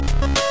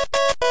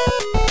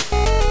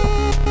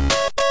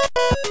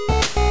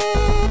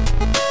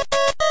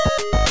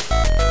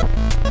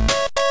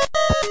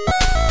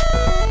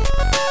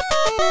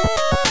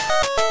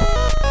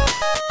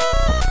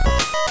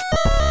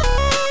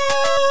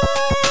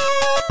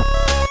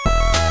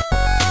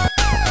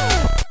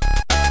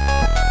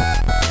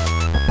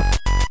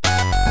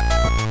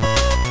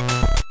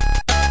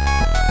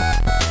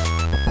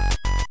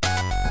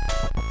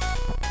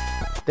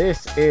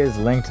is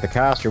Link to the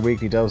Cast, your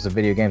weekly dose of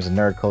video games and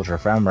nerd culture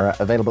ephemera,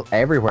 available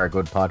everywhere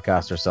good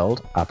podcasts are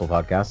sold. Apple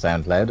Podcasts,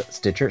 SoundCloud,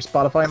 Stitcher,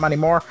 Spotify, and many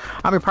more.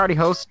 I'm your party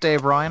host,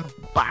 Dave Ryan,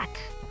 back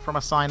from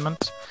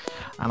assignment.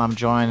 And I'm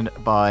joined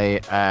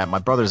by my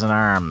brothers in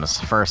arms.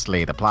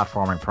 Firstly, the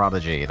platforming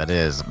prodigy that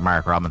is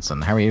Mark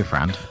Robinson. How are you,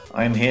 friend?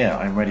 I'm here.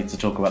 I'm ready to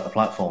talk about the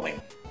platforming.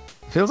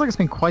 Feels like it's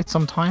been quite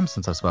some time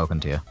since I've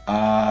spoken to you.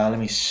 Let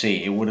me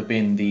see. It would have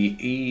been the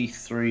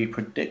E3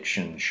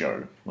 prediction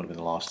show. Would have been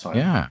the last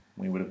time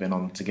we would have been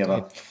on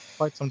together.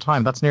 Quite some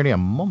time. That's nearly a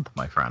month,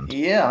 my friend.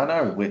 Yeah, I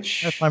know.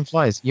 Which time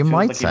flies. You feels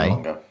might like say even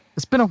longer.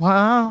 It's been a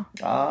while.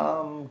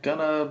 I'm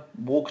gonna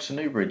walk to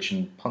Newbridge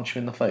and punch you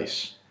in the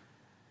face.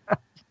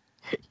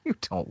 You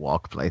don't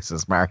walk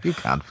places, Mark. You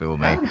can't fool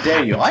me. How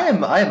dare you? I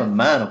am a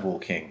man of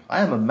walking.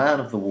 I am a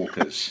man of the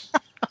walkers.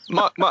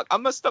 Mark, I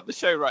must stop the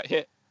show right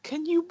here.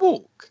 Can you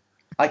walk?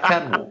 I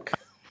can walk.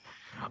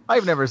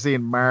 I've never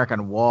seen Mark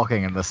and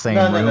walking in the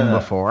same room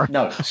before.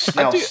 No,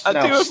 I do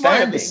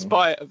admire the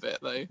spite of it,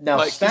 though. Now,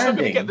 like, he's not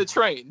going to get the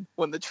train.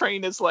 When the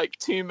train is like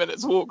 2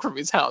 minutes walk from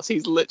his house,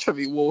 he's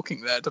literally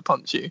walking there to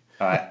punch you.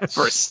 All right.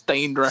 For a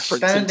stained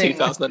reference in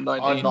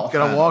 2019. I'm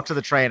going to walk to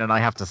the train and I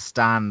have to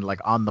stand like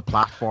on the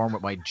platform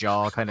with my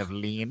jaw kind of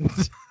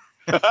leaned.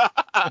 So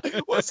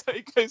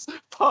he goes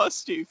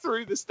past you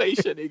through the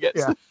station, he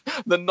gets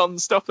the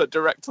non-stopper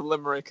direct to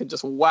Limerick and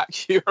just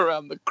whacks you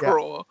around the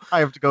craw. I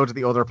have to go to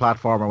the other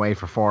platform away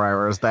for 4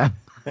 hours then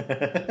for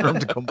him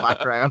to come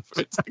back around.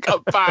 To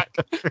come back,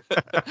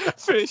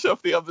 finish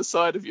off the other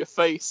side of your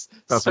face.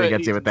 That's what he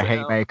gets you with the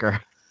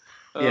haymaker.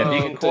 Yeah, if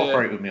you can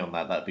cooperate with me on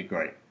that, that'd be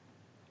great.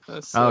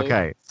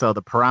 Okay, so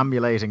the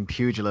perambulating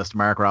pugilist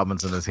Mark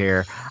Robinson is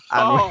here.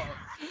 And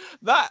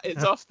that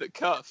is off the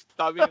cuff.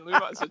 I mean, we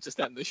might as well just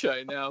end the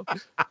show now.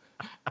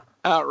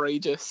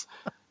 Outrageous.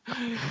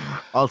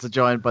 Also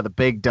joined by the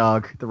big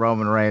dog, the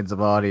Roman Reigns of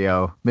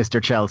audio,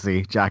 Mr.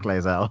 Chelsea, Jack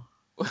Lazell.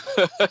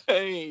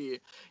 Hey,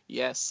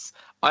 yes,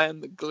 I am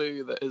the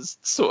glue that is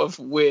sort of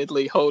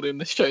weirdly holding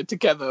the show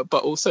together,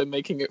 but also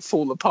making it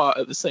fall apart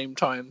at the same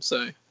time.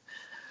 So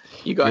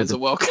you guys are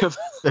welcome.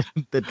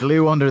 The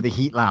glue under the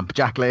heat lamp,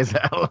 Jack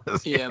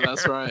Lazell. Yeah,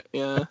 that's right.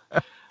 Yeah.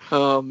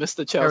 Oh,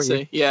 Mr.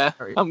 Chelsea. Yeah,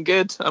 I'm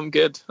good.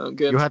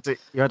 You had to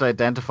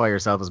identify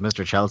yourself as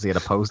Mr. Chelsea at a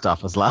post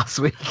office last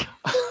week.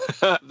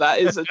 That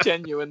is a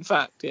genuine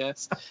fact,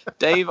 yes.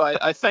 Dave,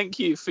 I thank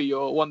you for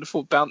your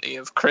wonderful bounty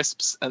of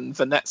crisps and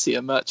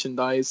Venezia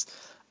merchandise.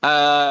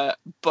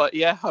 But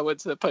yeah, I went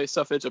to the post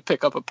office to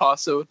pick up a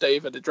parcel.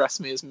 Dave had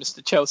addressed me as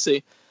Mr.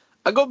 Chelsea.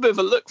 I got a bit of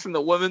a look from the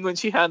woman when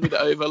she handed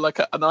it over, like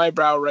an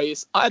eyebrow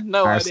raise. I had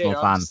no idea.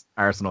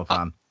 Arsenal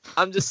fan.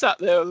 I'm just sat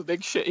there with a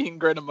big shit-eating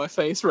grin on my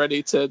face,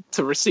 ready to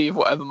receive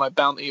whatever my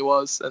bounty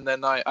was. And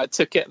then I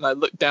took it and I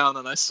looked down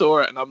and I saw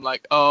it and I'm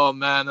like, oh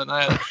man. And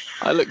I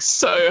look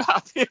so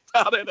happy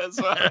about it as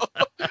well.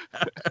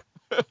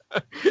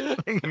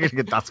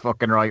 That's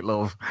fucking right,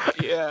 love.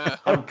 Yeah.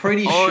 I'm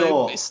pretty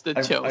sure. Mr.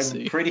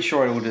 Chelsea. I'm pretty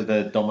sure I ordered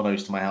the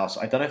Domino's to my house.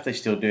 I don't know if they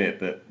still do it,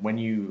 but when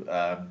you,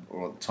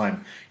 or at the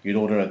time, you'd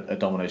order a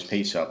Domino's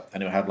pizza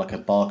and it would have like a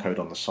barcode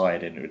on the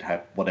side and it would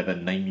have whatever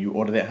name you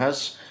ordered it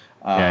has.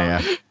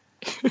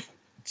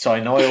 So I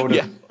know I ordered.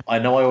 Yeah. I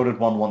know I ordered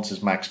one once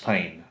as Max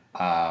Payne.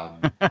 I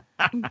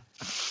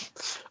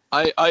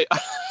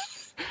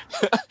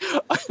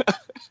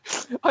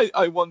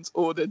once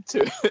ordered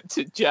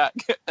to Jack,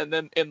 and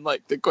then in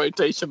like the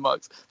quotation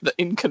marks, the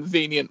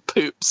inconvenient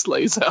poops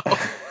lays out.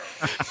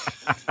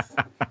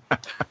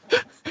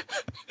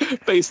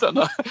 Based on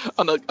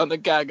a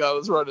gag I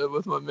was running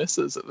with my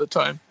missus at the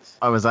time.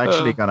 I was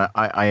actually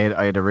I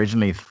had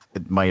originally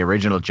my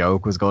original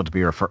joke was going to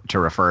be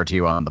refer to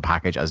you on the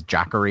package as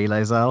Jackery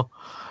Lazell.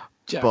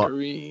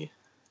 Jackery.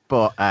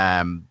 But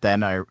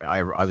then I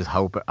was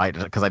hoping,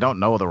 because I don't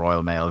know the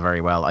Royal Mail very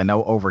well. I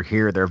know over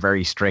here they're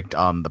very strict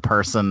on the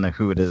person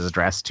who it is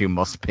addressed to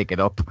must pick it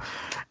up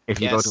if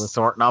you go to a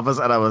sorting office.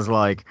 And I was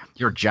like,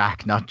 you're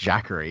Jack, not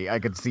Jackery. I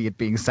could see it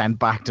being sent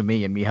back to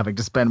me and me having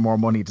to spend more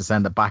money to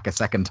send it back a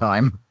second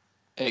time.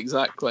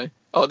 Exactly.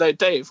 Oh, no,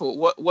 Dave,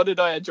 what did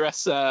I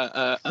address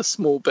a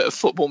small bit of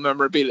football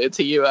memorabilia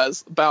to you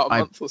as about a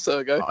month or so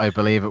ago? I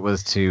believe it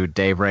was to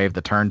Dave Rave,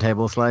 the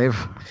turntable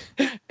slave.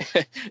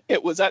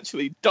 It was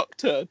actually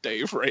Dr.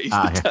 Dave Rave,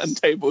 the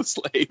turntable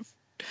slave.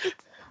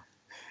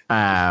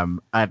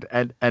 An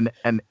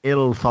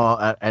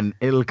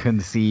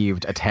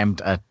ill-conceived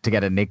attempt to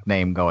get a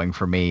nickname going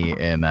for me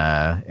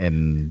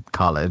in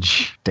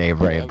college.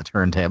 Dave Rave, the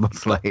turntable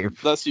slave.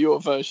 That's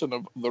your version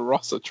of the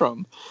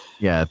Rossatron.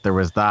 Yeah, there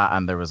was that,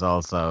 and there was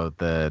also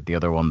the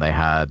other one they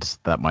had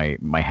that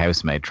my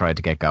housemate tried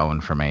to get going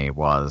for me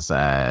was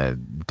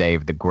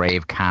Dave the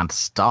Grave Can't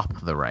Stop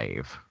the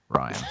Rave,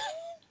 Ryan.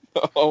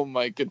 Oh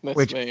my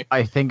goodness me.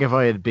 I think if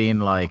I had been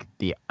like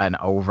an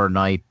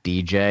overnight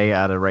DJ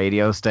at a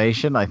radio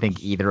station, I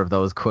think either of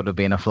those could have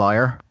been a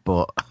flyer,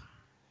 but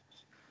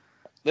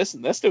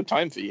listen, there's still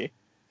time for you.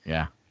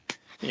 Yeah.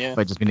 Yeah. If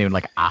I'd just been doing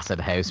like acid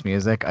house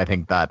music, I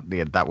think that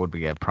would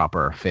be a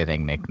proper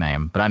fitting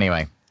nickname. But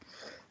anyway.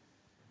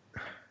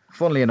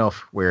 funnily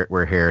enough,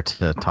 we're here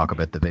to talk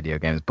about the video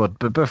games. But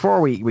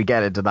before we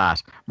get into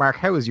that, Mark,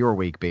 how has your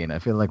week been? I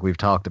feel like we've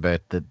talked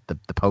about the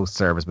post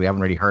service. We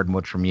haven't really heard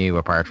much from you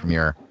apart from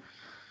your.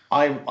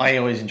 I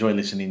always enjoy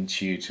listening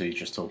to you two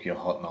just talk your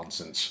hot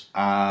nonsense.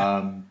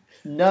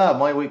 No,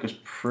 my week was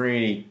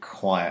pretty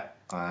quiet.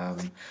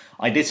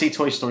 I did see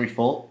Toy Story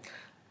 4,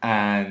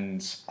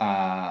 and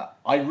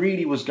I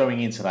really was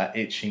going into that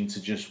itching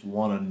to just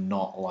want to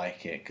not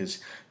like it because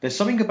there's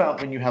something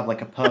about when you have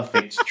like a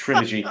perfect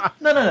trilogy.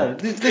 No.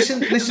 Listen,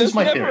 listen There's to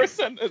my never theory. a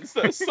sentence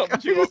that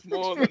sums you up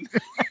more than.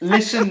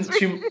 Listen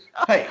to.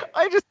 Hey,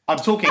 I just I'm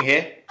talking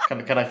here.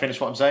 Can I finish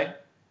what I'm saying?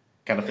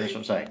 Can I finish what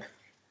I'm saying?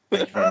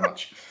 Thank you very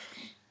much.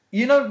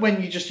 You know when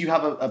you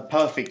have a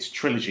perfect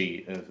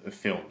trilogy of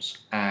films,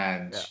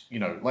 and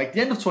Yeah. like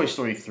the end of Toy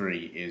Story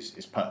 3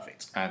 is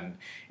perfect, and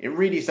it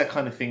really is that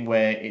kind of thing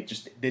where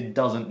there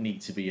doesn't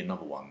need to be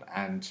another one,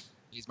 and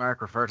Please,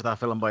 Mark, refer to that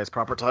film by its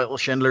proper title,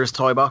 Schindler's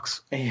Toy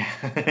Box.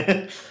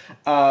 yeah,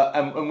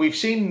 and we've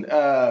seen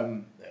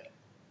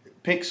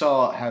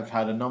Pixar have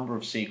had a number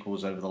of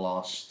sequels over the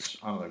last,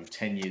 I don't know,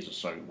 10 years or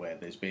so, where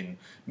there's been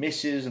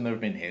misses and there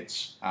have been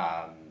hits,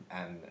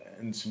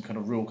 and some kind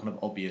of real kind of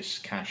obvious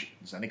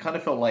cash-ins. And it kind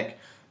of felt like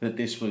that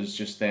this was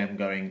just them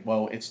going,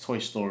 well, it's Toy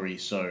Story,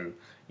 so,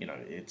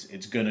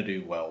 it's going to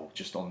do well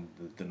just on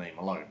the name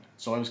alone.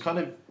 So I was kind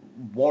of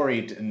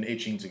worried and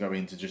itching to go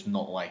in to just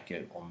not like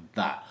it on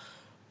that.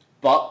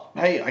 But,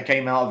 hey, I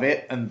came out of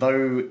it, and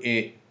though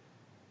I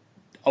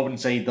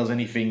wouldn't say it does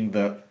anything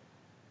that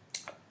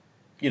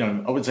I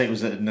wouldn't say it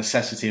was a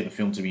necessity of a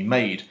film to be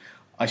made.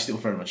 I still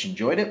very much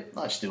enjoyed it.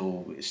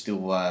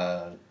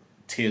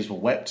 Tears were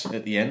wept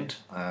at the end,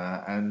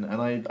 and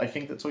I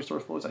think that Toy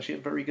Story 4 is actually a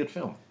very good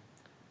film.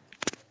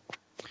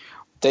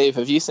 Dave,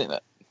 have you seen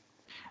it?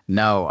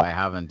 No, I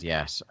haven't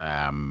yet.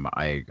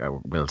 I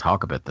will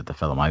talk about the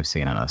film I've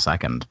seen in a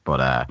second, but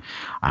I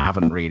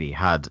haven't really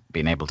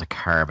been able to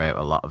carve out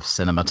a lot of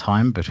cinema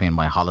time between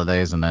my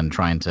holidays and then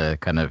trying to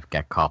kind of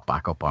get caught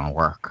back up on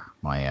work.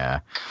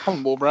 My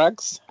Humble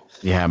brags.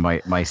 Yeah,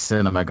 my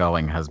cinema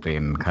going has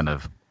been kind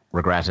of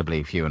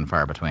regrettably few and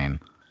far between.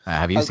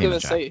 Have you seen it,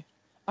 Jack?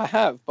 I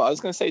have, but I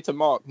was going to say to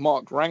Mark,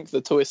 rank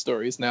the Toy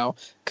Stories now,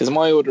 because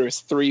my order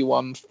is 3,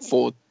 1,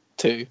 4,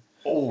 2.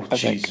 Oh, I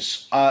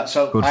Jesus.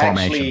 So Good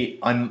formation.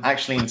 I'm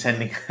actually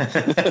intending...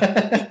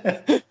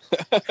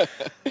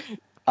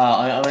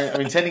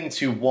 I'm intending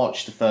to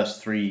watch the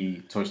first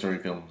 3 Toy Story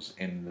films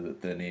in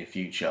the near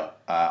future.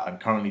 I'm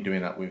currently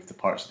doing that with the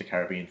Pirates of the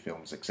Caribbean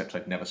films, except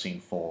I've never seen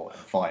 4 and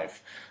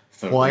 5.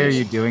 Why are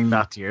you doing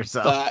that to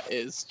yourself? That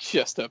is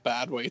just a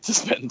bad way to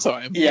spend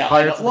time. Yeah,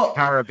 Pirates of the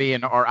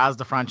Caribbean, or as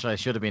the franchise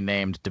should have been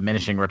named,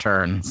 Diminishing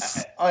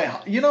Returns.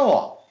 You know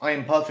what? I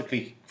am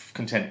perfectly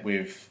content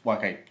with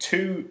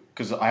 2,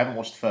 because I haven't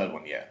watched the third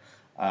one yet.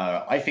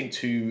 I think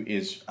 2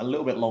 is a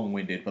little bit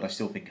long-winded, but I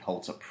still think it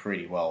holds up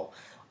pretty well.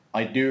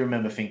 I do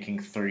remember thinking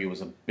 3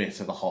 was a bit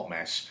of a hot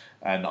mess,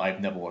 and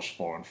I've never watched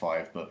 4 and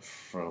 5, but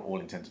for all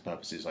intents and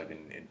purposes, I've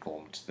been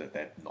informed that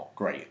they're not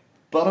great.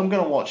 But I'm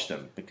going to watch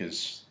them,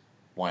 because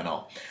why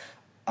not?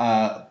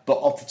 But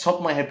off the top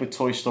of my head with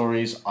Toy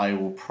Stories, I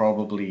will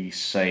probably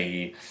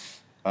say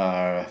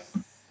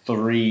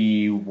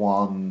 3,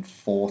 1,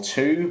 4,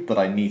 2, but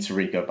I need to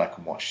really go back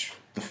and watch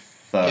the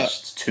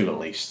first 2 at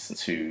least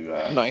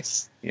to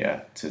nice.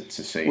 Yeah, to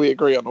see. We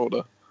agree on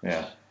order.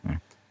 Yeah.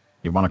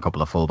 You want a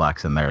couple of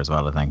fullbacks in there as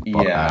well, I think.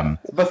 But, yeah,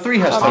 but 3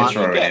 has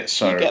Totoro in it,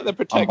 so you get the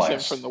protection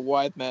from the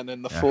wide men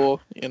in the 4.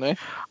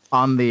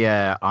 On the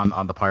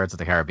on the Pirates of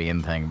the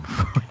Caribbean thing,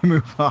 before we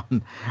move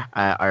on,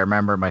 I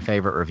remember my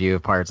favorite review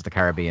of Pirates of the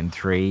Caribbean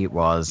 3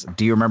 was.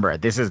 Do you remember?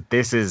 This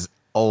is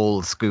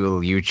old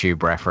school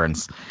YouTube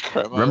reference.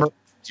 Do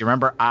you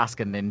remember Ask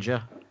a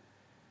Ninja?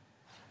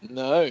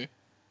 No.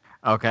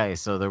 Okay,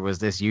 so there was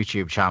this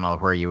YouTube channel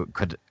where you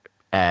could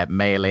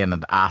mail in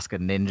and ask a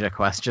ninja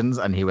questions,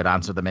 and he would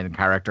answer them in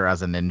character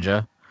as a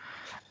ninja.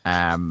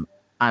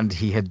 And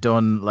he had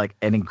done like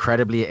an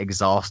incredibly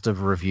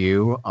exhaustive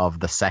review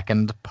of the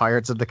second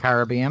Pirates of the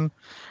Caribbean.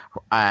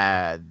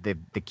 My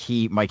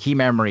key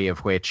memory of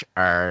which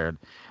are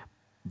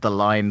the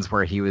lines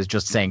where he was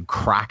just saying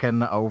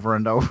Kraken over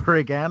and over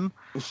again,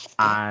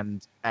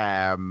 and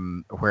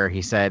where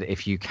he said,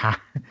 if you can't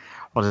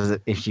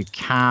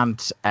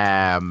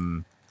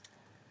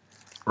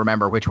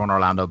remember which one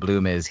Orlando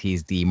Bloom is,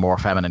 he's the more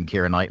feminine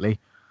Keira Knightley.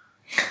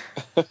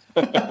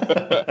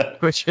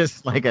 Which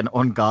is like an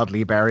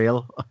ungodly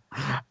burial.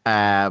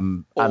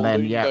 And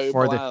then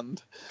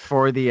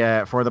for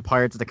the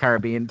Pirates of the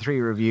Caribbean 3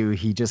 review,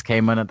 he just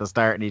came in at the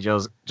start and he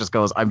just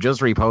goes, I'm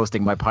just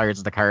reposting my Pirates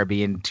of the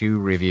Caribbean 2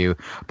 review,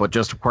 but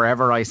just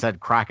wherever I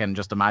said Kraken,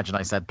 just imagine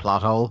I said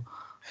plot hole.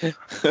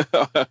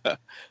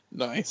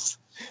 Nice.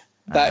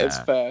 That is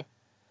fair.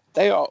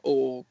 They are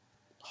all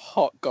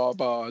hot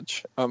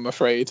garbage, I'm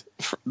afraid.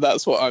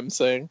 That's what I'm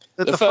saying.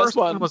 The first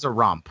one was a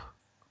romp.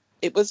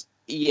 It was,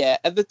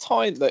 at the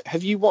time. Like,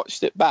 have you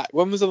watched it back?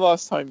 When was the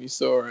last time you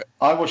saw it?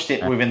 I watched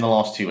it within the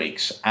last 2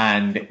 weeks,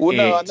 and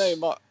no, I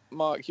know,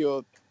 Mark,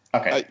 you're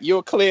okay. You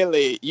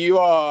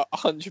are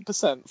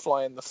 100%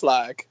 flying the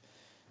flag.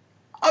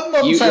 I'm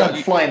not saying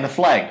I'm flying the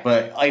flag,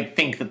 but I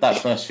think that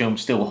first film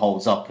still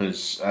holds up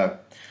as, a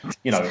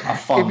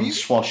fun,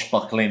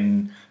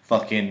 swashbuckling,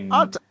 fucking...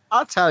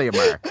 I'll tell you,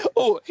 Mark.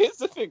 Oh, here's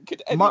the thing.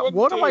 Could anyone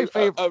one do of my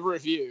favorite... a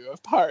review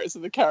of Pirates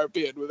of the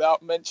Caribbean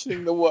without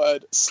mentioning the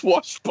word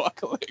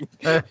swashbuckling?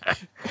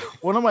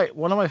 One of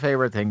my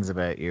favorite things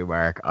about you,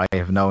 Mark, I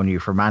have known you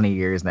for many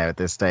years now at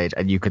this stage,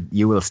 and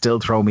you will still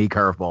throw me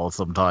curveballs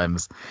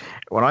sometimes.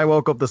 When I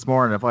woke up this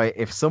morning, if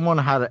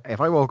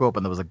I woke up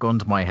and there was a gun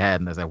to my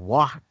head and they said,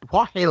 what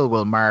hill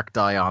will Mark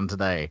die on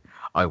today?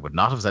 I would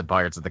not have said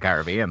Pirates of the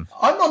Caribbean.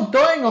 I'm not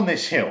dying on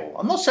this hill.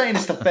 I'm not saying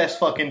it's the best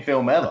fucking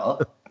film ever.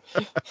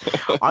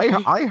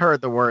 I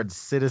heard the word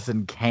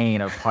Citizen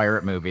Kane of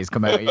pirate movies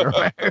come out of your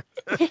mouth.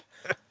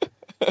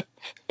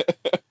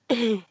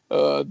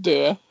 Oh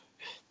dear.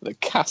 The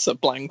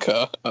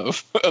Casablanca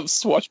of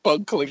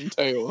swashbuckling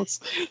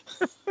tales.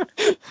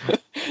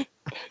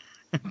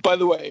 By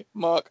the way,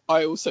 Mark,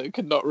 I also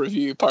cannot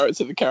review Pirates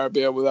of the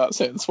Caribbean without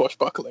saying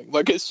swashbuckling.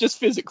 Like, it's just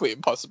physically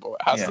impossible.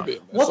 It has to be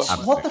in there.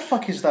 What the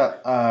fuck is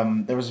that?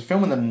 There was a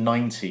film in the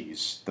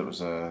 90s that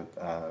was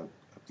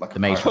like The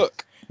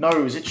Matrix. No,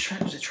 was it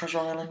Treasure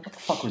Island? What the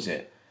fuck was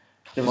it?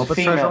 There was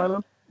Muppets Treasure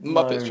Island?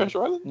 Muppets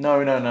Treasure Island? No.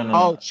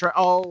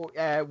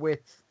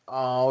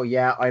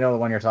 Yeah, I know the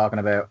one you're talking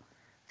about.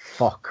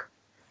 Fuck.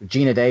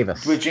 Gina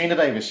Davis. With Gina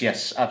Davis,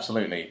 yes,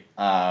 absolutely.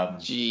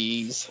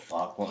 Jeez.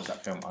 Fuck, what was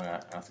that film? I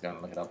have to go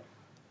and look it up.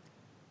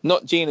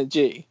 Not Gina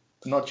G.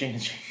 Not Gina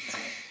G.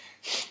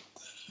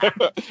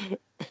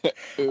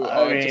 Who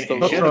are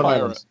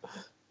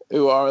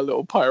a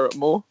little pirate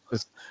more.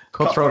 It's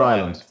Cutthroat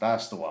Island.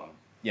 That's the one.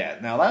 Yeah,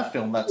 now that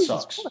film, that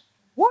sucks.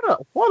 What a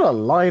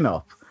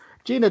lineup.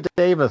 Gina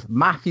Davis,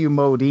 Matthew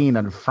Modine,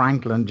 and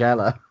Frank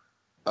Langella.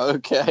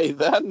 Okay,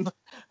 then.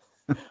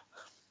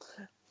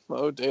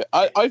 Oh dear,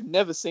 I've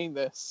never seen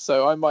this,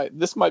 so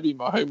this might be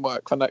my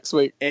homework for next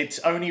week. Its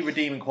only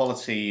redeeming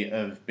quality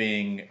of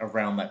being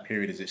around that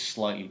period is it's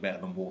slightly better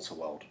than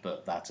Waterworld,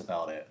 but that's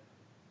about it.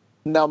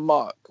 Now,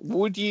 Mark,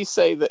 would you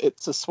say that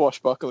it's a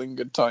swashbuckling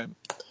good time?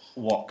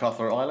 What,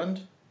 Cutthroat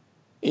Island?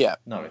 Yeah.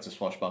 No, it's a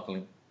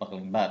swashbuckling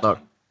bad Look,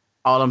 time.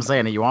 All I'm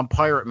saying is, you want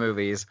pirate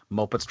movies,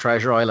 Muppets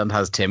Treasure Island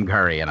has Tim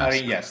Curry in it. I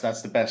mean, yes,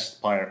 that's the best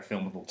pirate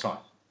film of all time.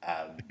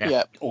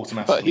 Yeah,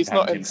 automatically, but he's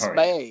not in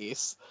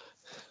space.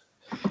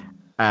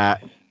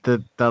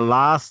 The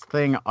last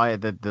thing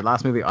the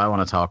last movie I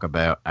want to talk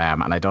about,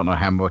 and I don't know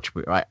how much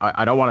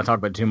I don't want to talk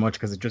about too much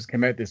because it just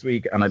came out this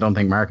week, and I don't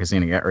think Mark has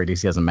seen it yet, or at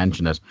least he hasn't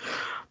mentioned it.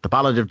 The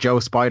Ballad of Joe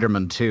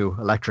Spiderman 2,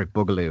 Electric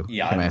Boogaloo,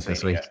 came out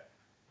this week.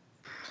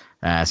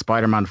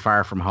 Spider-Man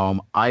Far From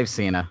Home, I've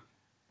seen it.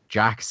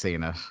 Jack's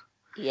seen it.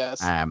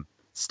 Yes.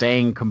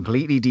 Staying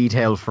completely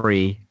detail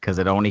free because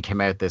it only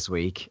came out this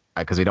week,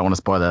 because we don't want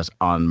to spoil it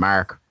on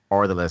Mark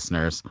or the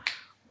listeners.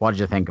 What did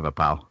you think of it,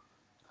 pal?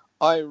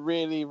 I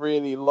really,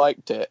 really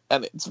liked it,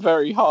 and it's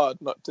very hard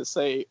not to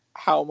say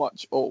how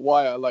much or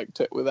why I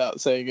liked it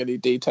without saying any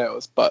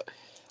details, but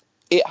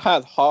it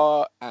had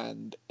heart,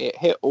 and it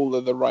hit all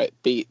of the right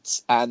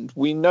beats, and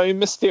we know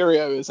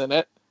Mysterio is in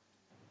it,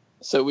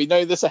 so we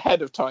know this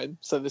ahead of time,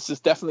 so this is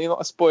definitely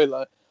not a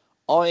spoiler.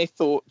 I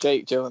thought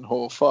Jake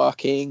Gyllenhaal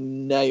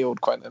fucking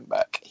nailed Quentin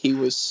Beck. He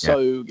was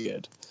so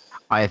good.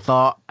 I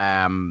thought,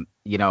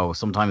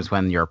 sometimes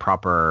when your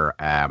proper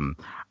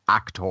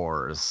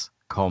actors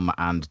come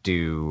and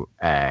do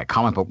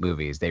comic book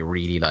movies, they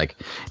really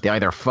they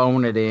either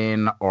phone it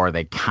in or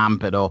they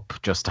camp it up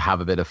just to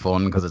have a bit of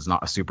fun because it's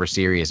not a super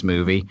serious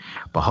movie.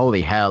 But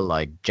holy hell,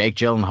 Jake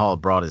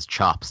Gyllenhaal brought his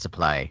chops to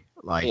play.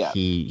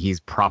 He's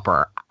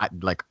proper,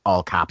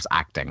 all caps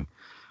acting.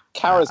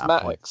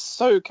 Charismatic,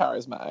 so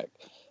charismatic.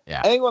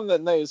 Yeah. Anyone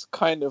that knows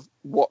kind of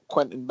what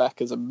Quentin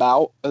Beck is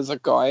about as a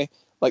guy,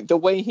 the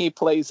way he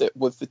plays it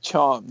with the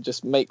charm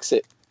just makes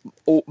it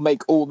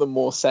make all the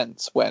more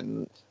sense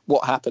when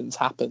what happens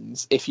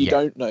if you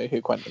don't know who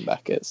Quentin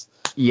Beck is.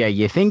 Yeah,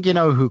 you think you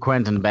know who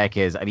Quentin Beck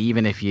is, and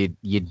even if you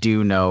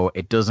do know,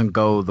 it doesn't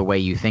go the way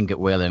you think it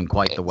will and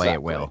quite the way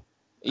it will.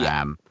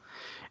 Yeah.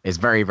 It's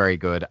very, very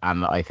good,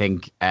 and I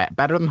think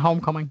better than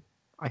Homecoming.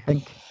 I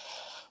think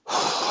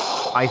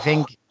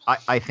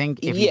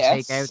if you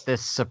take out the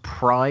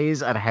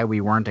surprise at how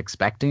we weren't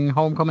expecting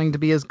Homecoming to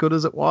be as good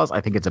as it was,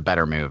 I think it's a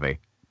better movie.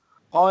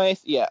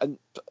 And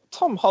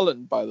Tom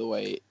Holland, by the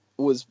way,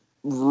 was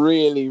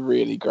really,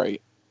 really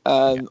great.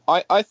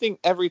 I think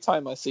every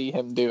time I see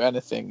him do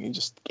anything,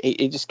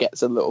 he just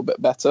gets a little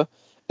bit better.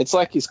 It's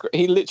like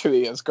he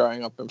literally is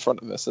growing up in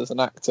front of us as an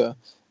actor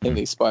in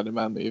these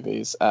Spider-Man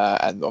movies,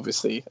 and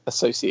obviously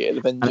associated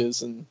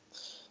Avengers and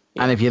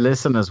if you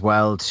listen as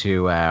well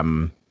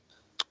to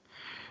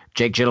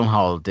Jake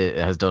Gyllenhaal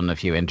has done a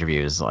few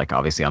interviews,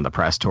 obviously on the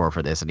press tour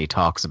for this, and he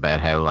talks about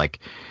how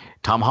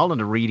Tom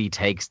Holland really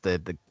takes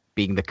the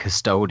being the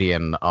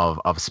custodian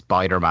of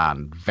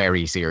Spider-Man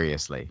very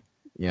seriously.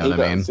 You know what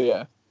I mean?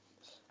 Yeah.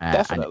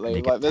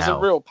 Definitely. And there's a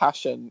real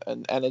passion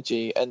and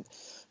energy, and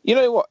you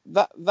know what?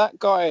 That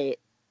guy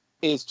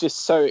is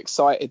just so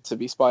excited to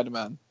be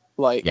Spider-Man.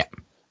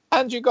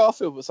 Andrew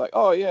Garfield was like,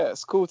 "Oh yeah,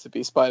 it's cool to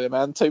be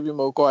Spider-Man." Tobey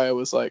Maguire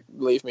was like,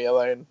 "Leave me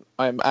alone.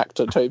 I'm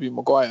actor Tobey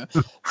Maguire."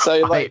 So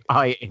like,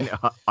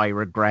 I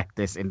regret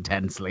this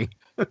intensely.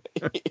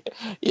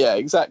 yeah,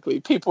 exactly.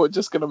 People are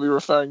just going to be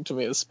referring to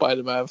me as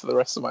Spider-Man for the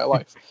rest of my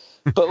life.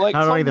 But like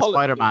Not only Tom the Holland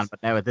Spider-Man, is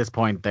but now at this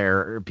point,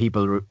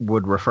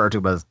 would refer to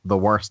him as the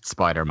worst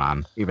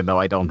Spider-Man, even though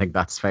I don't think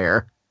that's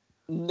fair.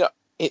 no,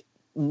 it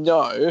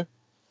no,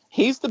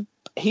 he's the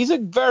he's a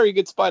very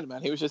good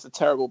Spider-Man. He was just a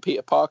terrible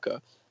Peter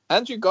Parker.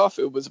 Andrew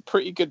Garfield was a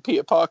pretty good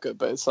Peter Parker,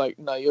 but it's like,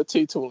 no, you're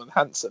too tall and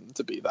handsome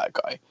to be that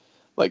guy.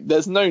 Like,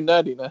 there's no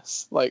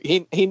nerdiness. Like,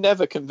 he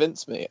never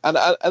convinced me, and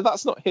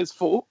that's not his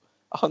fault,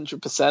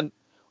 100%.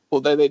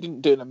 Although they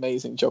didn't do an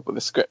amazing job with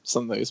the scripts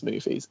on those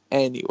movies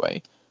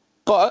anyway.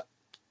 But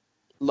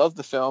love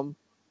the film,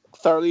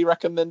 thoroughly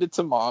recommended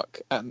to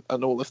Mark and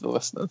all of the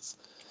listeners.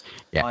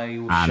 Yeah,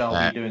 I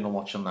shall be doing a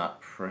watch on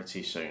that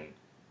pretty soon.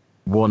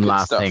 One Good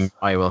last stuff. thing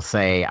I will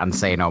say and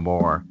say no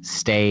more.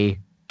 Stay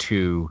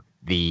to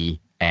the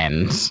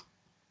end.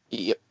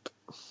 Yep.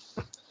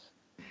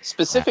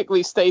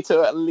 Specifically, stay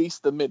to at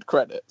least the mid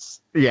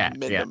credits. Yeah,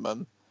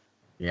 Minimum.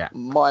 Yeah.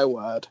 My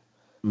word.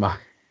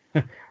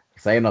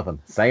 Say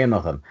nothing.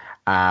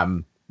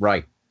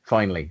 Right.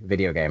 Finally,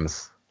 video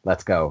games.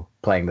 Let's go.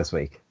 Playing this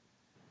week.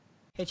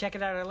 Hey, check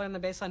it out. I learned the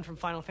baseline from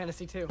Final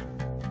Fantasy II.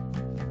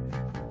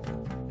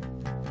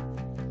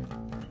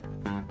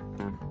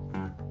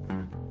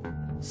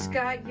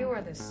 Scott, you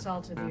are the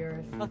salt of the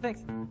earth. Oh,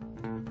 thanks.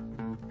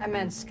 I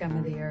meant scum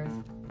of the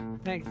earth.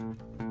 Thanks.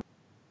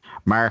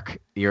 Mark,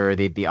 you're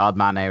the odd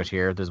man out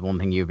here. There's one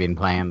thing you've been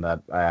playing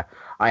that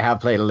I have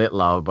played a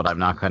little of, but I'm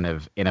not kind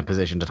of in a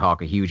position to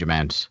talk a huge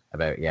amount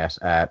about yet.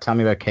 Tell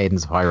me about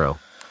Cadence of Hyrule.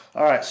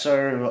 All right,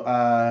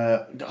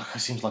 so it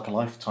seems like a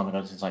lifetime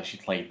ago since I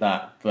actually played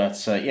that. But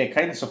yeah,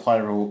 Cadence of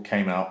Hyrule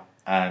came out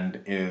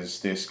and is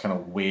this kind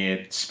of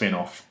weird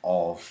spin-off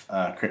of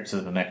Crypt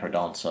of the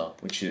Necrodancer,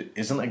 which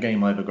isn't a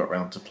game I ever got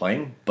around to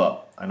playing,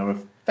 but I know a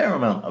fair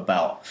amount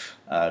about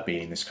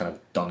being this kind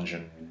of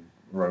dungeon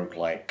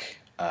roguelike,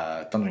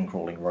 dungeon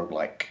crawling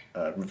roguelike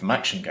rhythm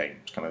action game.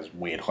 It's kind of this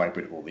weird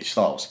hybrid of all these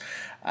styles.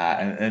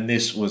 And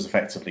this was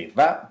effectively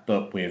that,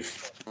 but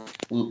with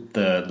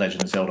the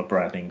Legend of Zelda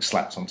branding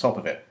slapped on top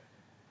of it.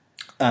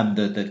 And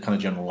the kind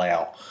of general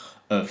layout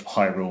of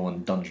Hyrule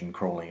and dungeon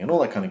crawling and all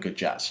that kind of good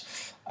jazz.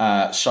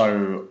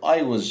 So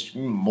I was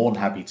more than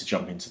happy to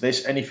jump into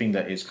this. Anything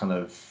that is kind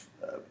of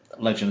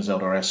Legend of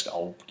Zelda-esque,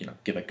 I'll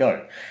give a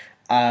go.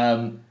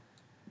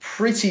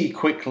 Pretty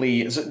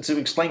quickly, to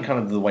explain kind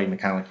of the way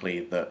mechanically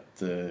that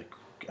the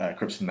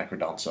Crypt of the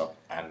Necrodancer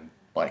and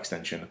by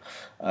extension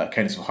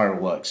Cadence of Hyrule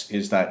works,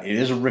 is that it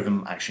is a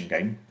rhythm action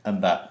game,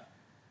 and that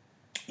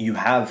you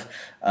have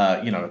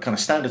a kind of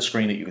standard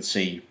screen that you would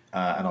see,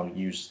 and I'll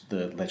use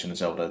the Legend of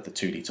Zelda, the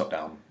 2D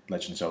top-down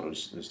Legend of Zelda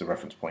as the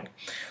reference point.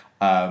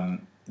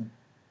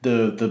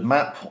 The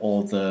map,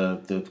 or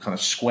the kind of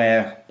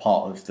square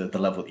part of the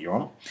level that you're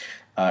on,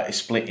 is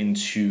split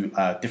into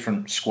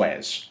different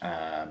squares,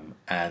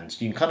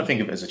 and you can kind of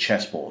think of it as a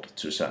chessboard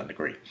to a certain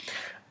degree.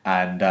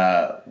 And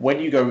when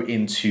you go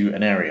into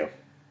an area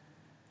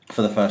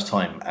for the first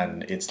time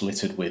and it's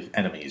littered with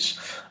enemies,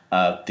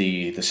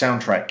 the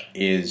soundtrack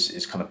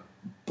is kind of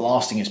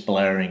blasting, it's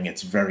blaring,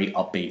 it's very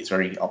upbeat, it's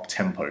very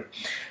up-tempo.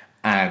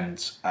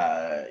 And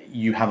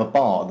you have a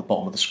bar at the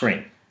bottom of the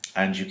screen,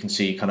 and you can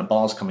see kind of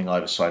bars coming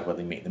either side where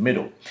they meet in the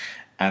middle.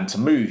 And to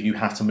move, you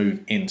have to move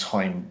in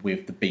time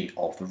with the beat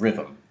of the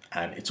rhythm.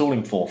 And it's all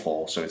in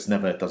 4/4, so it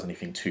never does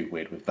anything too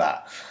weird with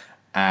that.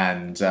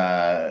 And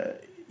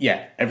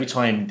every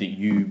time that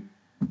you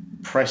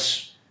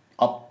press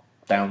up,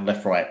 down,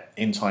 left, right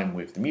in time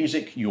with the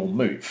music, you'll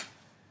move.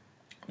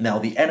 Now,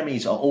 the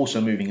enemies are also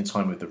moving in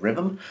time with the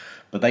rhythm,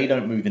 but they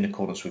don't move in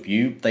accordance with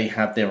you. They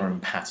have their own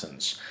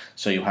patterns.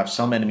 So you'll have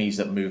some enemies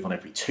that move on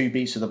every 2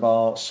 beats of the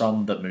bar,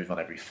 some that move on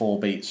every 4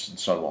 beats, and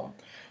so on.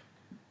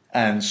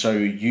 And so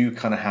you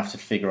kind of have to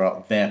figure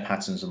out their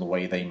patterns and the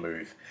way they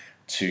move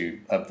to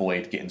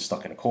avoid getting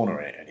stuck in a corner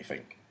or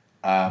anything.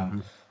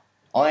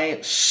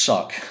 I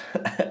suck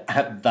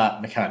at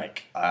that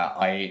mechanic.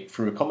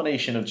 Through a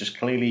combination of just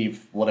clearly,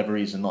 for whatever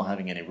reason, not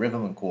having any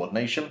rhythm and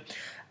coordination,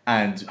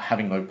 and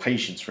having no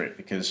patience for it,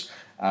 because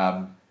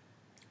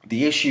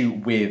the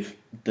issue with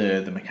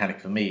the mechanic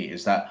for me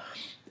is that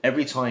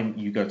every time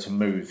you go to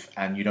move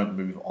and you don't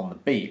move on the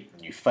beat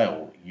and you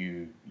fail,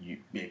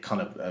 it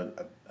kind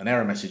of an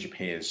error message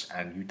appears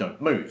and you don't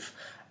move,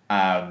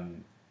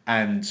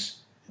 and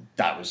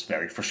that was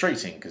very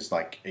frustrating, because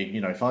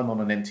if I'm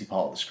on an empty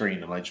part of the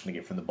screen and I just want to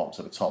get from the bottom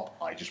to the top,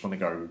 I just want to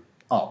go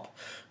up,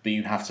 but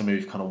you have to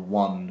move kind of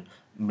one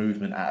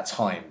movement at a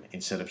time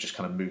instead of just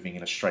kind of moving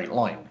in a straight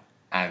line.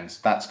 And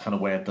that's kind of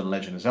where the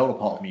Legend of Zelda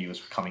part of me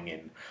was coming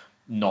in,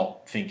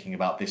 not thinking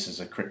about this as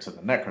a Crypt of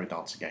the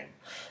Necrodancer game.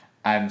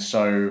 And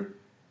so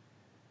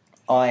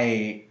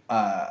I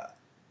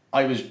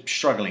was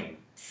struggling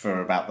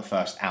for about the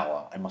first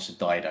hour. I must have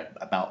died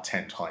about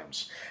 10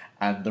 times.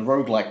 And the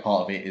roguelike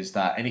part of it is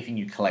that anything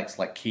you collect,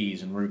 like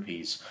keys and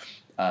rupees,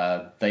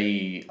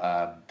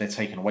 they're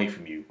taken away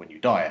from you when you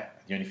die.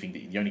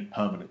 The only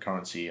permanent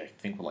currency I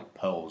think were like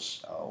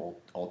pearls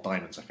or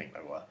diamonds. I think they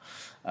were,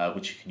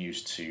 which you can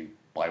use to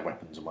buy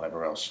weapons and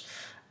whatever else.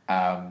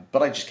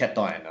 But I just kept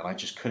dying, and I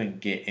just couldn't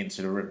get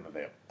into the rhythm of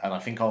it. And I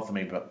think after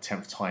maybe about the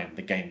 10th time,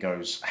 the game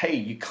goes, "Hey,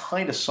 you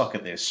kind of suck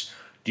at this.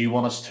 Do you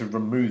want us to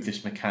remove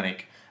this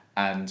mechanic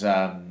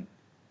and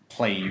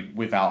play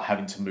without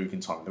having to move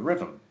in time with the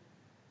rhythm?"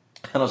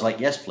 And I was like,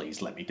 "Yes,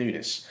 please, let me do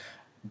this."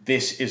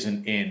 This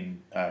isn't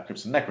in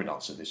Crypt and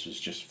Necrodancer. This was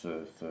just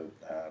for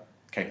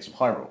Cadence of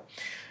Hyrule.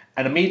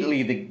 And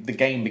immediately the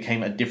game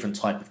became a different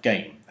type of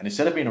game. And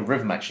instead of being a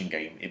rhythm action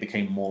game, it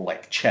became more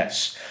like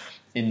chess.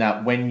 In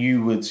that when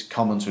you would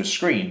come onto a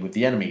screen with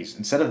the enemies,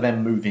 instead of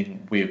them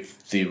moving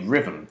with the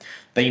rhythm,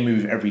 they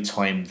move every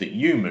time that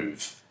you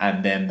move.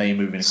 And then they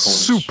move in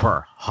accordance.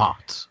 Super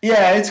hot.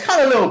 Yeah, it's kind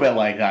of a little bit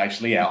like that,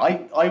 actually. Yeah,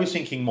 I was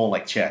thinking more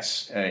like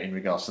chess in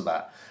regards to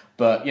that.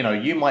 But,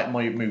 you might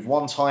move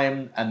one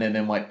time, and then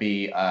there might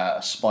be a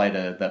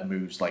spider that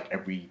moves like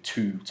every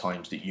 2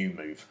 times that you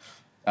move.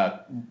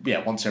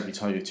 Once every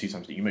two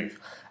times that you move.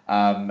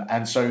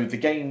 And so the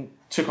game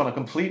took on a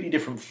completely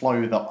different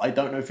flow that I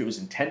don't know if it was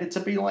intended to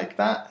be like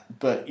that,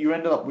 but you do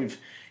end up with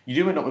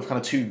kind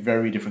of 2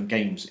 very different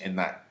games in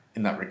that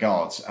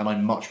regards. And I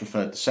much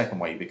preferred the second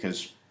way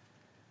because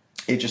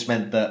it just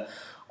meant that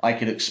I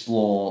could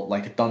explore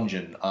like a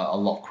dungeon a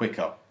lot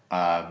quicker.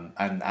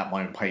 And at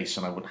my own pace,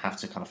 and I wouldn't have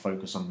to kind of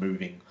focus on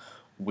moving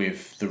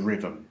with the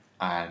rhythm.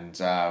 And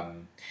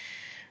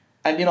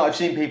I've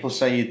seen people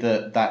say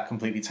that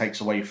completely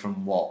takes away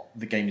from what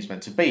the game is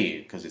meant to be,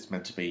 because it's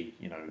meant to be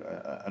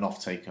an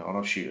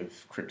offshoot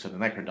of Crypt of the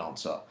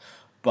Necrodancer.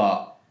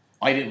 But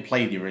I didn't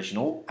play the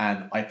original,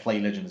 and I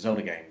play Legend of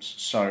Zelda games.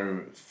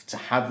 So to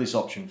have this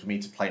option for me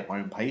to play at my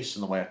own pace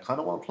and the way I kind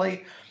of want to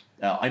play,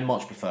 I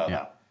much prefer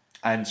that.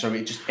 And so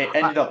it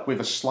ended up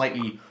with a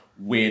slightly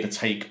weirder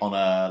take on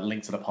a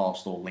Link to the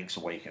Past or Link's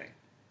Awakening.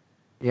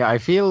 Yeah, I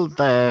feel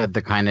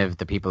the kind of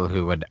the people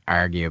who would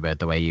argue about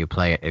the way you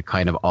play it, it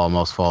kind of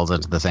almost falls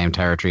into the same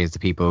territory as the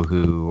people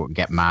who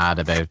get mad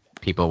about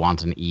people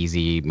wanting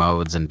easy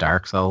modes in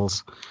Dark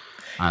Souls.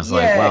 And it's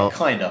like, well,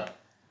 kind of.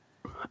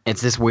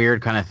 it's this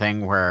weird kind of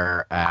thing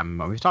where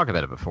we've talked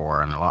about it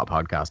before, and a lot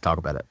of podcasts talk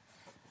about it,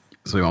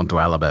 so we won't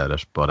dwell about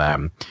it. But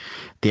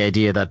the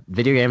idea that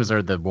video games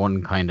are the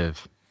one kind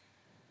of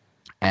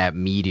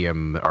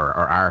medium or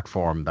art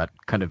form that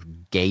kind of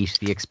gate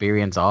the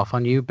experience off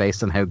on you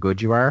based on how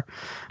good you are.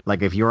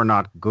 Like if you're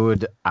not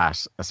good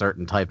at a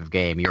certain type of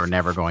game, you're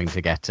never going to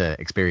get to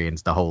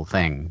experience the whole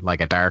thing.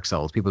 Like a Dark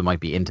Souls, people might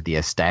be into the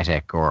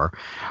aesthetic or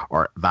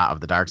that of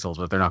the Dark Souls,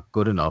 but if they're not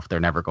good enough, they're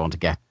never going to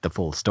get the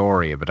full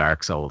story of a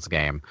Dark Souls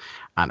game.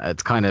 And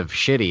it's kind of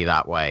shitty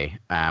that way.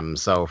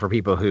 So for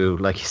people who,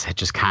 like you said,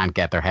 just can't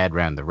get their head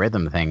around the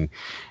rhythm thing,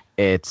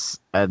 it's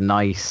a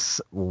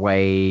nice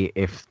way,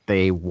 if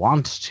they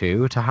want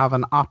to have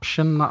an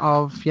option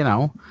of,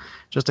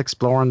 just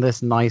exploring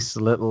this nice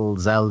little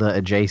Zelda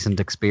adjacent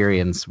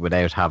experience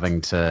without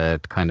having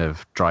to kind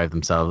of drive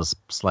themselves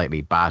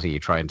slightly batty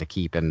trying to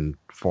keep in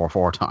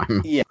 4-4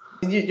 time. Yeah.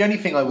 The only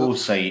thing I will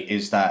say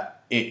is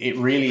that it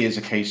really is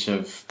a case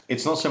of,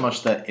 it's not so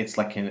much that it's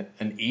like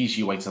an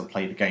easy way to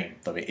play the game,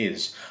 though it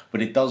is,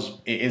 but it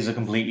is a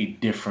completely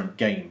different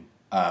game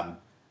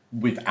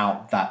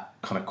without that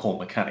kind of core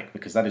mechanic,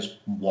 because that is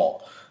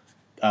what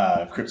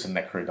Crypt and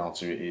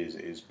Necrodancer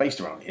is based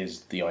around,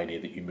 is the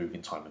idea that you move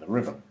in time in the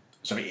rhythm.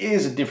 So it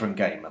is a different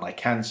game, and I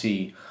can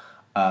see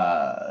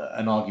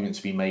an argument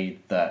to be made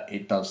that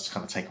it does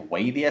kind of take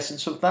away the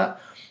essence of that.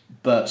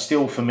 But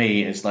still, for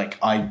me, it's like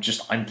I'm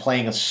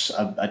playing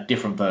a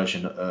different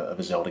version of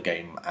a Zelda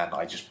game, and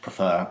I just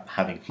prefer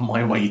having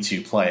my way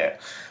to play it.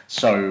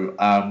 So,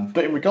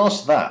 but in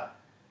regards to that,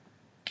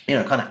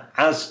 kind of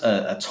as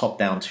a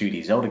top-down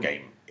 2D Zelda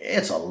game,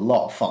 it's a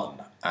lot of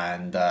fun,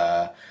 and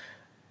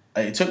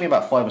it took me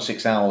about 5 or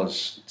 6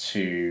 hours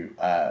to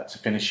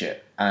finish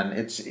it, and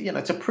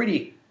it's a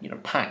pretty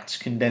packed,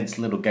 condensed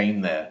little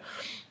game there,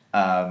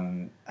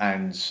 and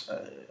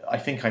I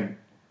think I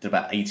did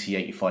about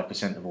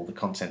 80-85% of all the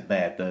content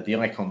there. The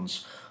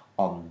icons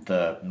on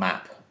the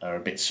map are a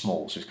bit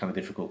small, so it's kind of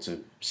difficult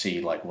to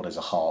see like what is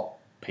a heart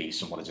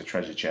piece and what is a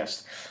treasure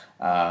chest.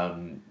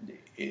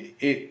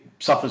 It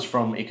suffers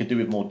from, it could do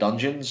with more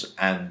dungeons,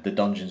 and the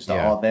dungeons that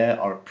are there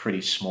are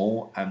pretty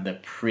small, and they're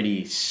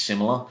pretty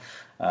similar,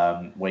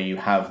 where you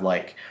have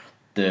like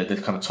the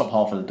kind of top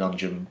half of the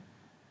dungeon,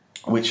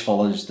 which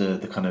follows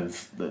the kind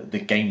of the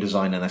game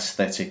design and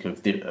aesthetic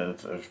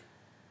of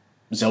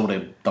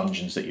Zelda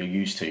dungeons that you're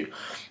used to,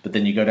 but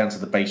then you go down to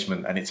the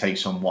basement, and it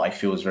takes on what I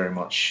feel is very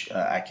much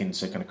akin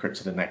to kind of Crypt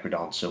of the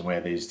Necrodancer,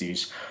 where there's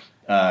these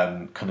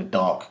kind of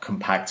dark,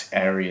 compact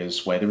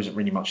areas where there isn't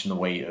really much in the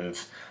way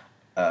of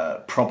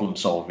problem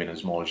solving,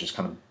 as more as just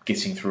kind of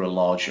getting through a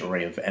large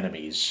array of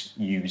enemies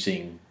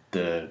using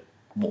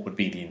what would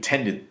be the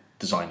intended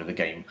design of the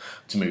game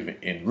to move it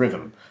in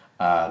rhythm.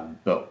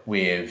 But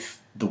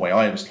with the way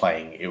I was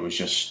playing, it was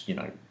just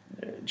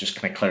just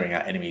kind of clearing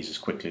out enemies as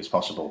quickly as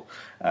possible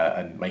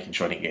and making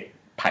sure I didn't get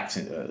packed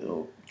in,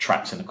 or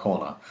trapped in a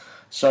corner.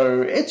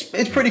 So it's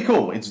pretty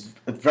cool. It's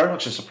very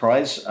much a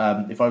surprise.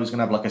 If I was going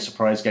to have like a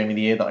surprise game of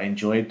the year that I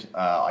enjoyed,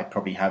 I'd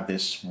probably have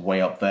this way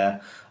up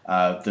there.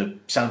 The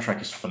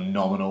soundtrack is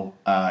phenomenal.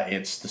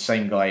 It's the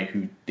same guy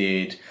who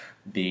did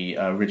the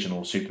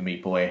original Super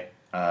Meat Boy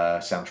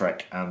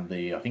soundtrack, and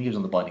I think he was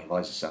on the Binding of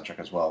Isaac soundtrack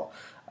as well.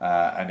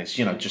 And it's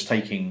just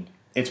taking.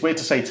 It's weird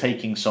to say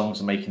taking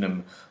songs and making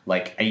them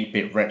like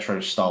 8-bit retro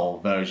style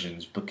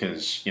versions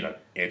because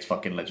it's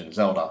fucking Legend of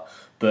Zelda.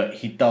 But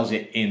he does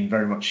it in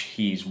very much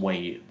his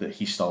way,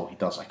 his style he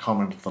does. I can't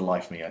remember for the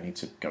life of me. I need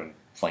to go and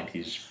find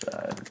his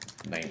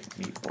name.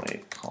 Meat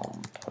Boy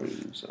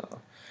composer.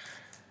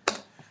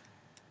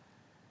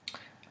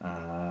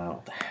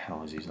 What the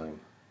hell is his name?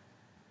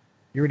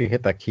 You really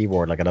hit that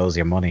keyboard like it owes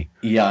you money.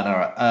 Yeah, I know.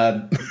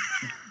 Right?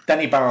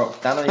 Danny.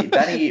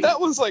 That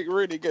was like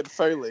really good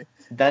Foley.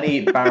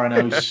 Danny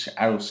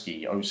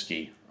Baranowski.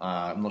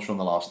 I'm not sure on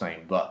the last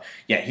name, but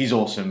yeah, he's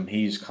awesome.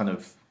 He's kind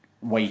of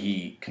way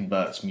he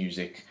converts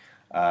music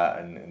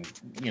and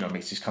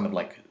makes this kind of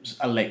like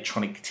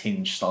electronic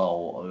tinge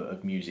style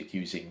of music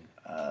using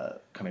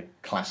kind of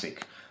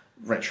classic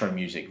retro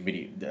music,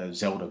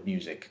 Zelda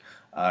music.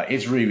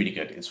 It's really, really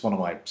good. It's one of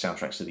my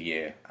soundtracks of the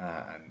year,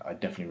 and I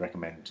definitely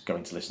recommend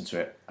going to listen to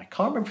it. I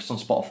can't remember if it's on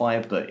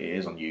Spotify, but it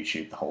is on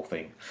YouTube, the whole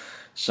thing.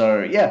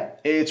 So yeah,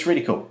 it's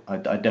really cool. I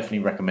definitely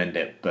recommend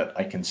it, but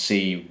I can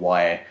see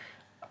why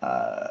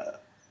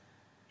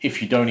if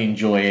you don't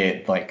enjoy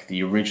it like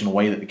the original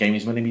way that the game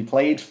is meant to be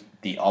played,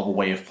 the other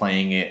way of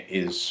playing it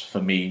is,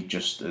 for me,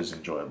 just as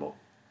enjoyable.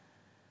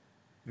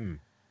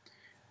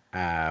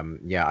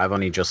 Yeah, I've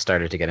only just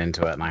started to get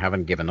into it, and I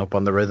haven't given up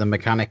on the rhythm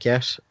mechanic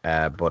yet.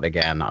 But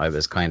again, I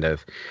was kind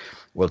of,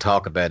 we'll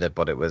talk about it,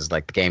 but it was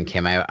like the game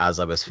came out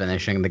as I was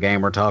finishing the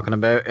game we're talking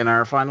about in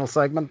our final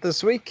segment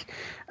this week.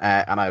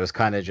 And I was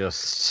kind of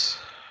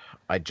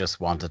I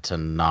just wanted to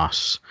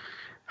not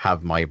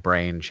have my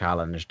brain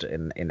challenged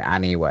in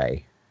any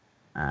way.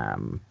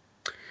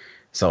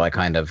 So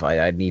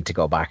I need to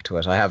go back to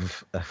it. I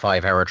have a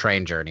 5-hour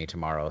train journey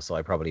tomorrow, so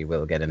I probably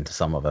will get into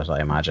some of it, I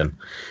imagine.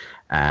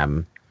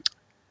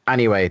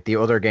 Anyway, the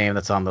other game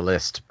that's on the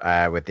list,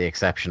 with the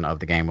exception of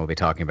the game we'll be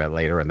talking about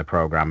later in the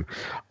program,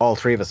 all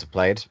three of us have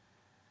played.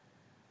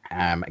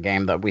 A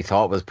game that we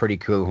thought was pretty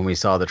cool when we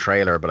saw the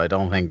trailer, but I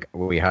don't think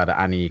we had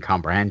any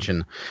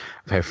comprehension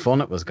of how fun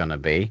it was going to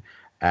be.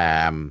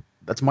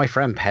 That's My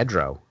Friend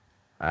Pedro.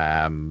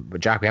 But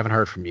Jack, we haven't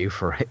heard from you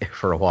for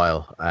a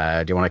while.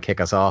 Do you want to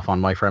kick us off on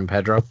My Friend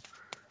Pedro?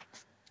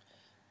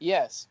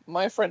 Yes,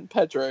 My Friend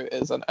Pedro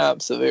is an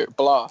absolute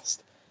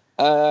blast.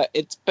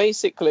 It's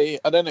basically,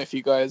 I don't know if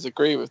you guys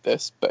agree with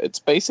this, but it's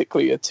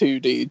basically a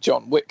 2D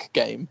John Wick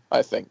game,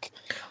 I think.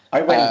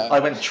 I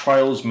went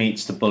Trials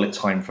meets the bullet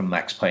time from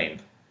Max Payne.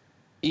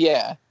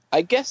 Yeah,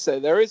 I guess so.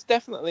 There is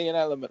definitely an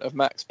element of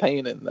Max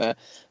Payne in there,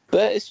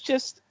 but it's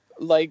just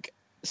like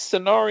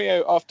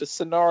scenario after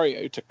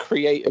scenario to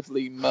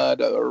creatively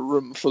murder a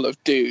room full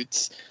of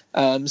dudes.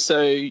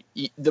 So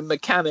the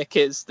mechanic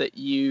is that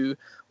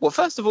well,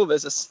 first of all,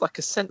 there's a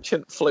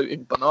sentient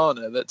floating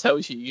banana that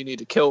tells you need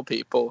to kill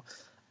people.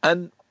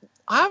 And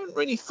I haven't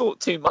really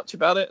thought too much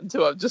about it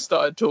until I've just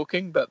started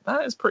talking, but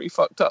that is pretty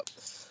fucked up.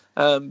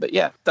 But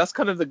yeah, that's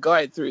kind of the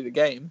guide through the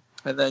game.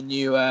 And then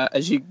you,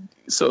 as you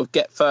sort of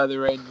get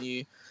further in,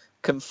 you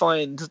can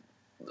find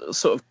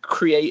sort of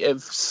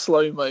creative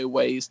slow-mo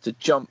ways to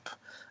jump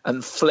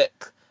and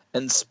flip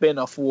and spin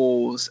off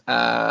walls,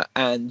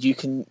 and you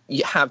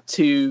have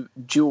 2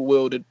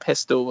 dual-wielded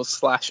pistols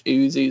 /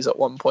 Uzis at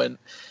one point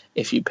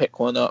if you pick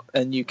one up,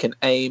 and you can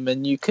aim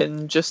and you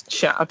can just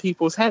shatter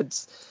people's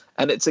heads.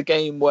 And it's a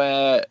game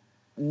where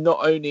not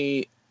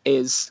only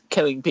is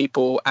killing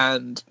people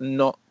and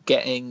not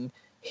getting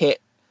hit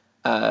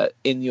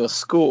in your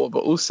score,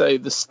 but also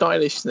the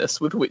stylishness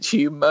with which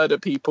you murder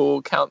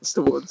people counts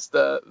towards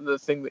the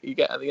thing that you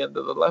get at the end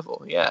of the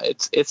level. Yeah,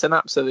 it's an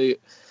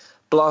absolute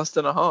blast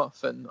and a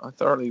half, and I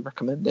thoroughly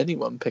recommend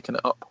anyone picking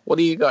it up. What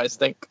do you guys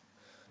think?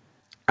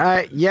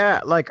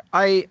 Yeah, like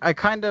I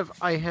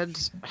had.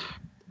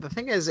 The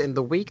thing is, in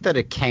the week that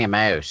it came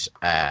out,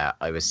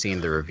 I was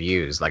seeing the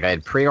reviews. Like I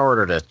had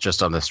pre-ordered it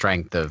just on the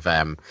strength of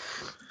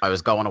I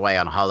was going away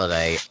on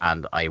holiday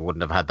and I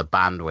wouldn't have had the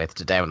bandwidth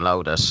to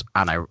download it,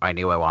 and I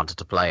knew I wanted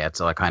to play it,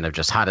 so I kind of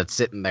just had it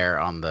sitting there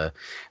on the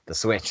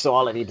Switch. So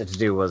all I needed to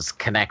do was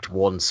connect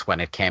once when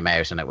it came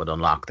out, and it would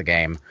unlock the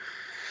game.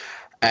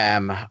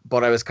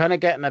 But I was kind of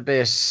getting a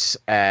bit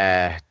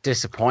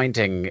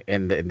disappointing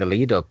in the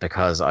lead up,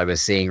 because I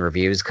was seeing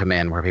reviews come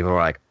in where people were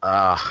like,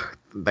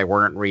 they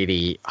weren't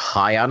really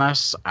high on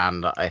it,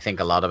 and I think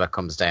a lot of it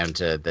comes down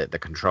to the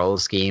control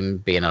scheme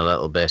being a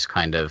little bit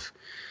kind of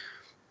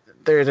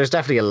there's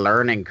definitely a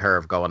learning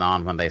curve going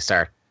on when they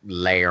start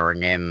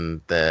layering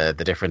in the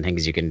different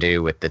things you can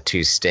do with the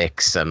 2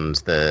 sticks and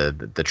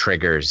the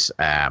triggers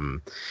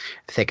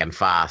thick and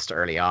fast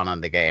early on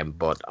in the game.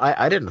 But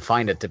I didn't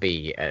find it to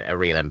be a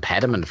real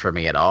impediment for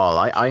me at all.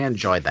 I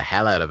enjoyed the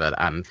hell out of it,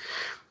 and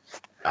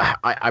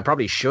I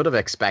probably should have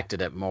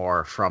expected it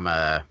more from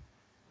a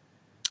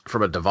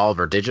from a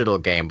Devolver Digital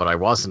game, but I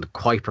wasn't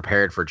quite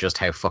prepared for just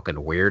how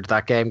fucking weird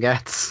that game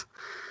gets.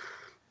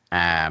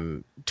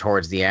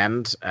 Towards the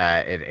end,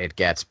 it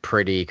gets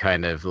pretty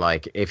kind of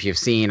like, if you've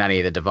seen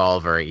any of the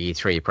Devolver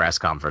E3 press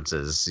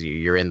conferences,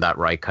 you're in that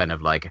right kind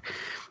of like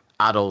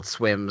Adult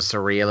Swim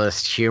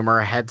surrealist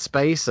humor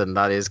headspace, and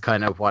that is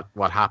kind of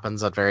what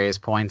happens at various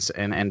points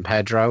in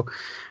Pedro.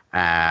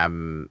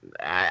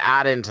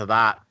 Add into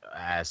that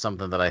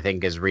something that I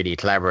think is really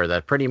clever,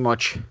 that pretty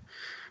much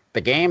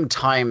the game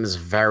times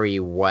very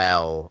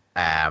well,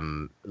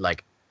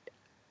 like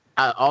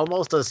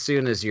almost as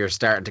soon as you're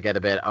starting to get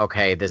a bit,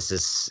 okay, this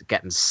is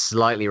getting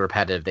slightly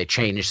repetitive, they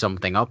change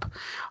something up.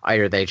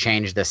 Either they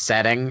change the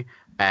setting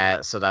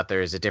so that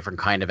there's a different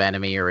kind of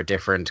enemy or a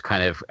different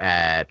kind of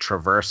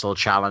traversal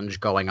challenge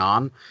going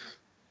on,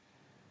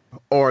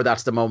 or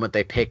that's the moment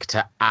they pick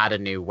to add a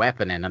new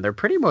weapon in. And they're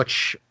pretty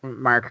much,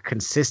 Mark,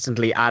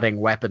 consistently adding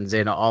weapons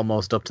in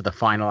almost up to the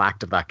final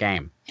act of that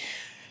game.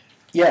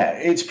 Yeah,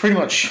 it's pretty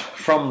much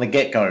from the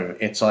get-go.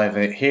 It's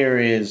either here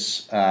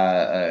is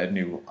a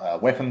new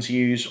weapon to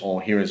use,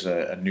 or here is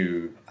a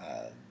new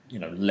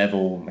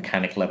level,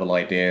 mechanic level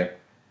idea.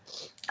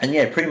 And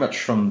yeah, pretty much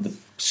from the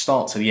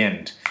start to the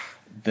end,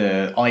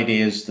 the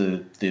ideas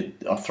that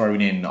are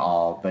thrown in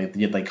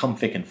they come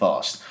thick and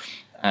fast.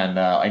 And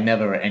I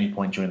never at any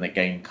point during the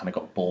game kind of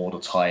got bored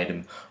or tired,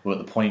 and were at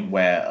the point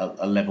where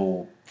a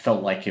level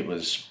felt like it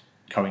was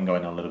going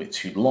on a little bit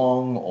too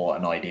long, or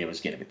an idea was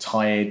getting a bit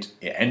tired,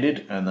 it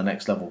ended and the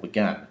next level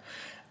began.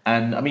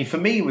 And I mean, for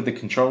me, with the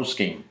control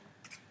scheme,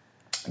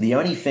 the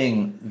only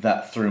thing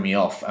that threw me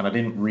off, and I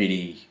didn't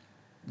really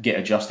get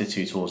adjusted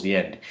to towards the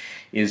end,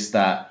 is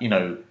that,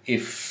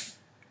 if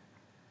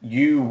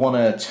you want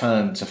to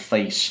turn to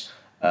face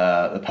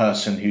the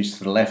person who's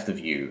to the left of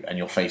you and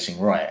you're facing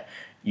right,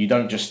 you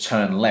don't just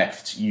turn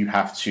left, you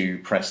have to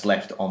press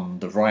left on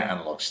the right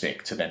analog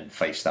stick to then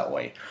face that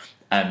way.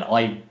 And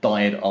I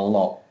died a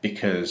lot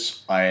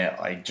because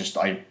I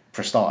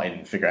pressed start, I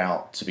didn't figure it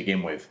out to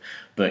begin with.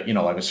 But,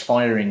 I was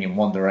firing in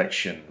one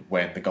direction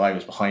when the guy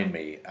was behind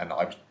me, and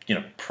I was,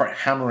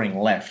 hammering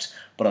left,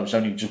 but I was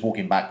only just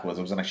walking backwards.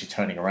 I wasn't actually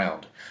turning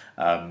around.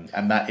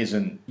 And that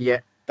isn't,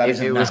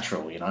 isn't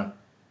natural,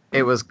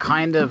 It was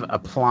kind of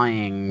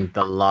applying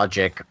the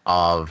logic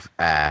of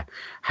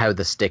how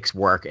the sticks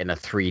work in a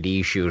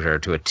 3D shooter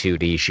to a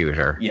 2D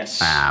shooter.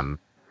 Yes.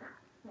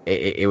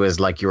 It was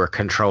like you were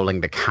controlling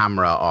the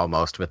camera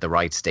almost with the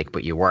right stick,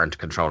 but you weren't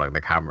controlling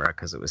the camera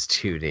because it was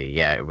 2D.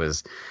 Yeah, it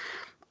was.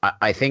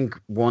 I think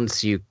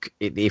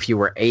if you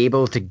were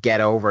able to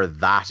get over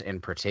that in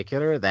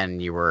particular,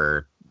 then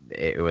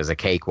it was a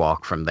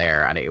cakewalk from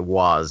there. And it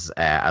was,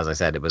 as I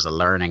said, it was a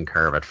learning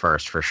curve at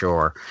first for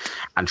sure,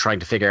 and trying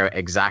to figure out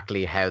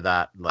exactly how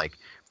that, like,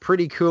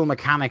 pretty cool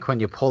mechanic when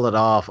you pull it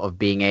off, of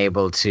being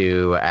able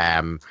to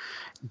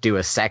do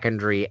a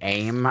secondary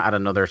aim at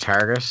another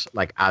target.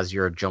 Like, as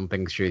you're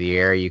jumping through the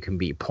air, you can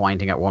be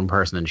pointing at one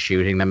person and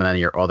shooting them, and then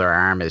your other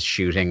arm is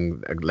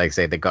shooting, like,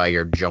 say, the guy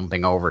you're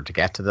jumping over to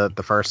get to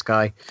the first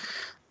guy.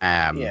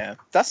 Yeah,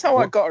 that's how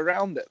I got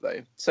around it,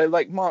 though. So,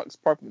 like Mark's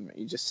problem that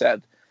you just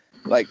said,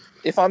 like,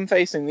 if I'm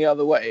facing the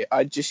other way,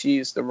 I just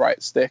use the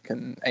right stick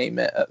and aim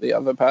it at the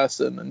other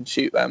person and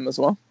shoot them as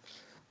well.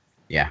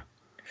 Yeah.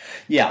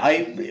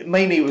 Yeah,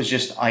 mainly it was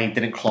just I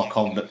didn't clock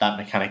on that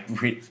mechanic,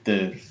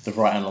 the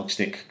right analog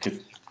stick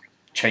could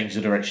change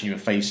the direction you were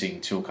facing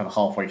till kind of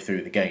halfway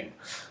through the game.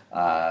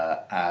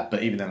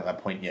 But even then, at that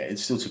point, yeah, it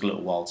still took a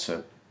little while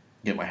to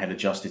get my head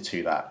adjusted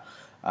to that.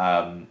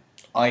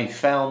 I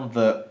found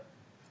that,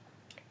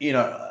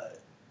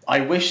 I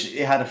wish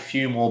it had a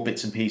few more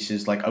bits and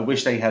pieces. Like, I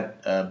wish they had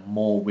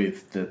more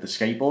with the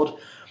skateboard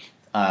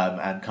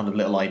and kind of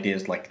little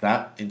ideas like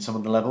that in some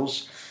of the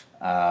levels.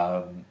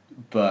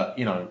 But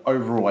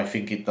overall, I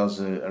think it does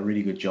a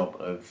really good job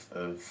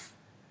of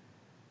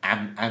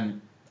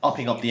and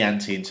upping up the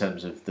ante in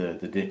terms of the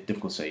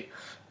difficulty.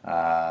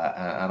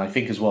 And I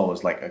think as well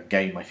as like a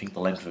game, I think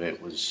the length of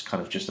it was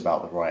kind of just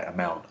about the right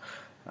amount.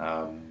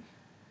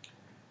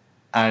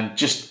 And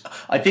just,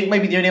 I think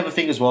maybe the only other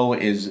thing as well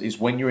is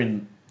when you're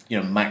in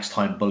max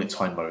time, bullet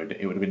time mode,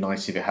 it would have been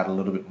nice if it had a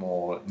little bit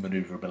more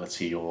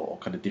maneuverability or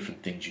kind of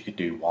different things you could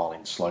do while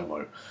in slow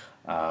mo.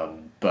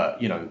 But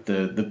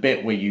the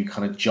bit where you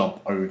kind of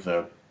jump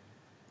over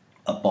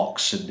a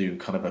box and do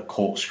kind of a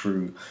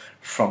corkscrew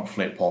front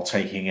flip while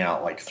taking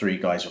out like three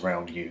guys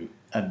around you,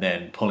 and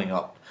then pulling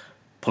out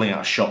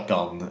a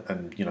shotgun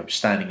and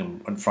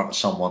standing in front of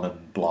someone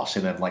and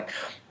blasting them, like,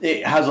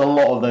 it has a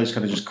lot of those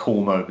kind of just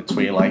cool moments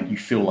where you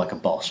feel like a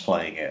boss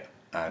playing it,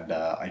 and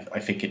I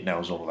think it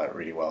nails all of that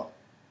really well.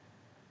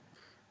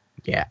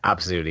 Yeah,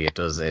 absolutely. It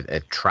does.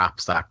 It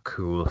traps that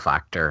cool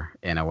factor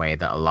in a way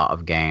that a lot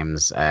of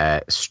games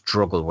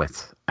struggle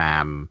with.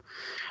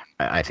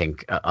 I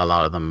think a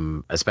lot of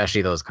them,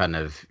 especially those kind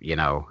of,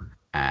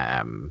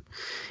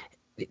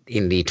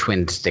 indie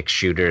twin stick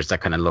shooters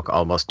that kind of look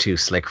almost too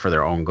slick for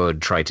their own good,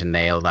 try to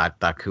nail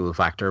that cool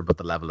factor, but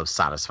the level of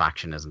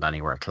satisfaction isn't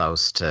anywhere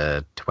close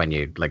to when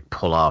you like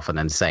pull off an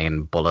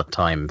insane bullet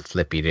time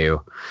flippy do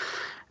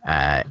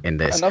in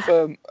this.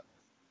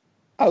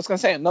 I was going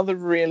to say another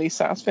really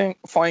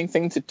satisfying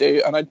thing to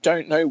do, and I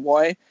don't know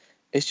why,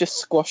 is just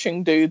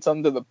squashing dudes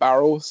under the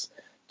barrels.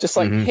 Just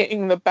like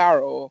hitting the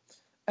barrel,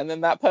 and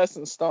then that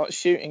person starts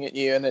shooting at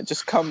you, and it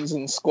just comes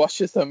and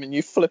squashes them, and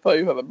you flip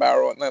over the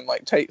barrel and then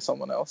like take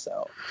someone else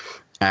out.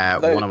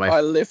 I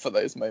live for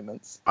those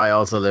moments. I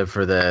also live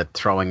for the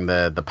throwing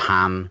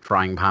the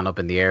frying pan up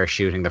in the air,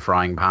 shooting the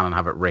frying pan, and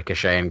have it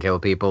ricochet and kill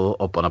people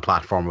up on a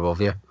platform above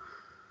you.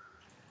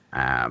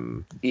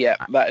 Yeah,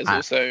 that is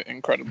also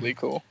incredibly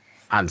cool.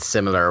 And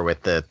similar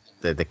with the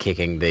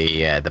kicking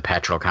the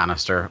petrol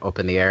canister up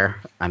in the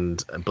air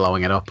and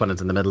blowing it up when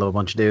it's in the middle of a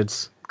bunch of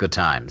dudes. Good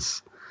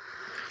times.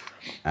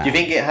 Do you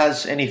think it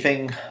has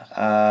anything,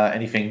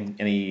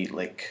 any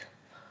like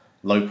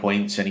low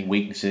points, any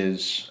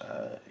weaknesses,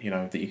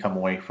 that you come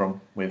away from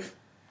with?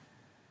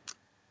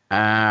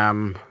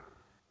 Again,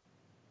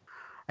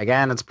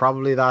 it's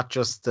probably that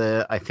just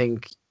I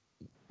think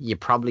you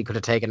probably could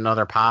have taken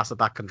another pass at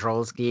that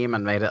control scheme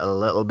and made it a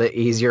little bit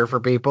easier for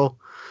people.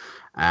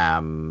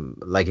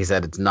 Like you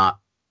said, it's not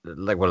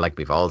like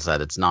we've all said,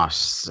 it's not.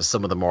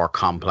 Some of the more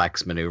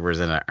complex maneuvers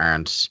in it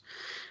aren't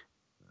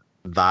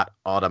that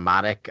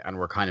automatic, and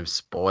we're kind of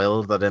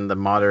spoiled that in the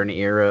modern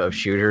era of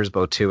shooters,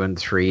 both 2 and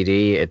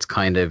 3D, it's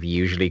kind of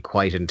usually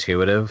quite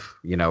intuitive.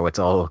 It's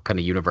all kind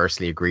of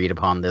universally agreed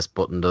upon. This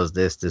button does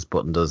this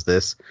button does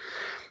this.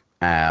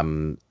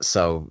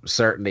 So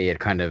certainly it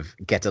kind of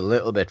gets a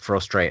little bit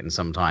frustrating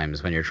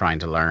sometimes when you're trying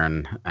to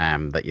learn,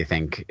 that you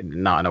think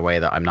not in a way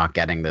that I'm not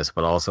getting this,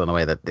 but also in a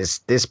way that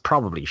this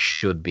probably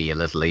should be a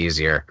little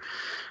easier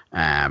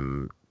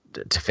to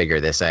figure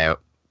this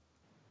out.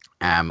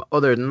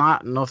 Other than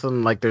that,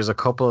 nothing. Like, there's a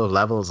couple of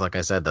levels, like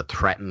I said, that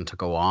threaten to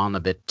go on a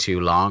bit too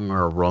long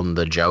or run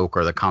the joke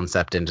or the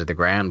concept into the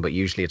ground, but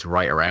usually it's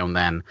right around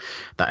then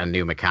that a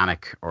new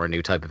mechanic or a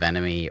new type of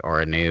enemy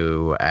or a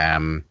new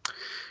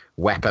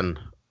weapon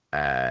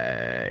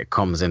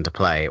comes into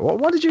play.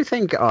 What did you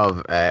think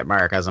of,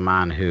 Mark, as a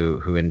man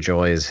who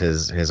enjoys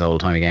his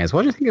old timey games?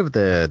 What do you think of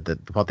the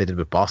what they did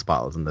with boss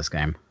battles in this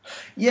game?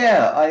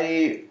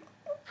 Yeah,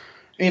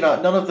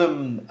 none of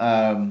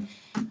them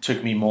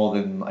took me more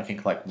than, I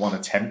think, like one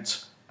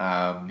attempt.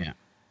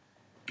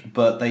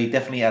 But they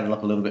definitely added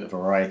up a little bit of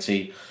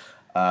variety.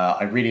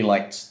 I really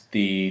liked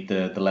the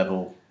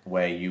level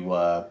where you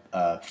were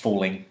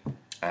falling,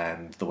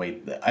 and the way.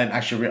 And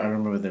actually, I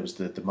remember there was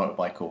the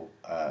motorbike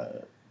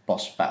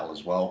boss battle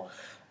as well.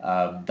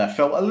 That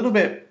felt a little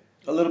bit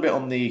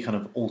on the kind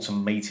of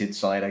automated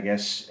side, I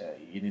guess.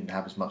 You didn't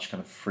have as much kind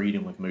of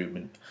freedom with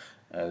movement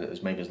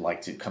as maybe as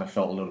liked. It kind of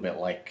felt a little bit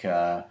like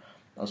I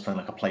was playing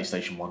like a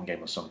PlayStation 1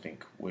 game or something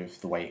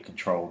with the way it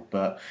controlled.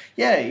 But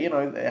yeah, it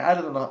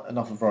added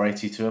enough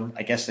variety to them.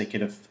 I guess they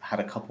could have had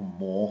a couple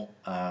more.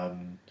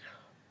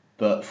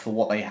 But for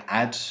what they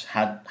had,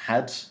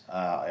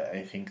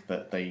 I think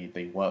that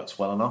they worked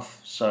well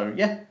enough. So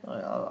yeah,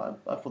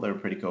 I thought they were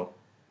pretty cool.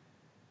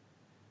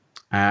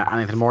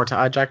 Anything more to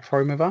add, Jack, before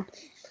we move on?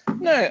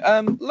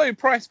 No, low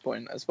price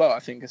point as well, I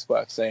think is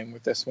worth saying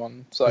with this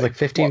one. So like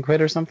 15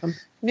 quid or something?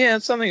 Yeah,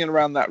 something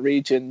around that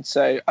region.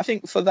 So I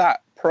think for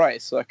that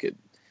price, like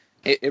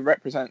it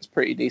represents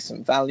pretty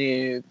decent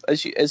value.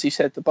 As you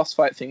said, the boss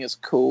fight thing is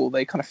cool.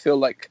 They kind of feel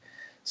like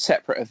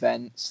separate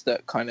events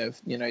that kind of,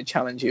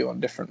 challenge you on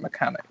different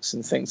mechanics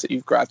and things that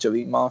you've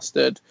gradually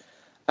mastered.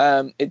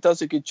 It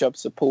does a good job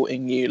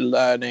supporting you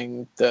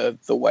learning the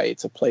way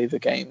to play the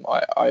game,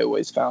 I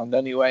always found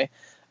anyway.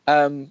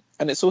 And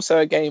it's also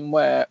a game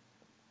where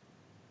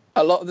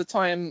a lot of the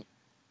time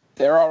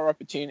there are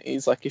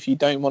opportunities, like if you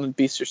don't want to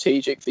be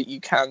strategic, that you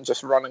can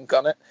just run and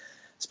gun it.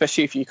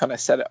 Especially if you kind of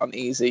set it on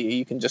easy,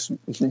 you can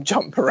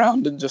jump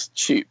around and just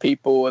shoot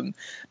people and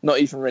not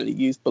even really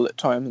use bullet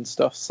time and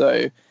stuff.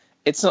 So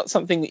it's not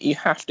something that you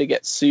have to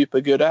get super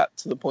good at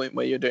to the point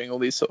where you're doing all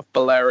these sort of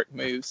Balearic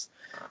moves.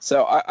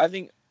 So I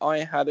think I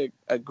had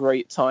a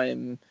great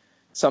time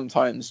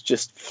sometimes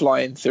just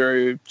flying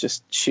through,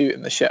 just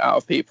shooting the shit out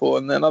of people.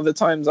 And then other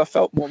times I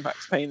felt more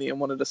Max Payne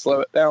and wanted to slow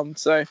it down.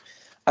 So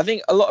I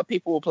think a lot of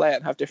people will play it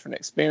and have different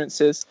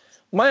experiences.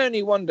 My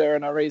only wonder,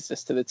 and I raise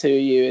this to the two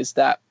of you, is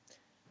that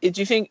do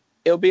you think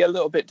it'll be a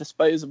little bit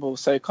disposable?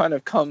 So kind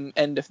of come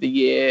end of the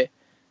year,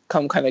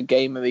 come kind of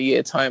game of the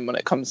year time when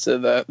it comes to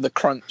the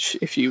crunch,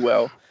 if you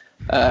will.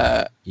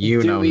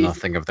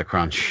 Nothing of the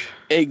crunch.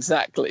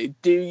 Exactly.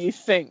 Do you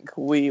think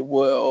we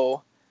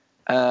will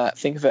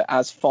think of it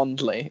as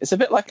fondly? It's a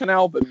bit like an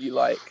album you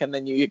like, and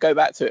then you go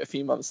back to it a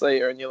few months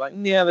later and you're like,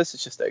 yeah, this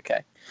is just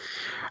okay.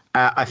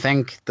 I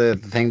think the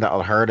thing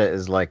that'll hurt it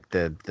is like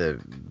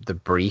the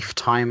brief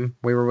time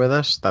we were with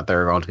it, that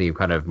there are going to be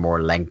kind of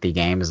more lengthy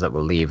games that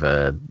will leave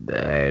a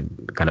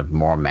kind of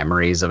more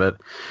memories of it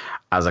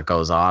as it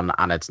goes on.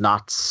 And it's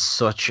not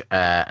such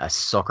a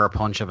sucker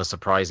punch of a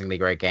surprisingly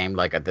great game.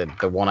 Like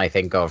the one I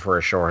think of for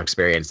a short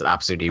experience that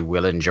absolutely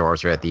will endure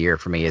throughout the year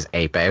for me is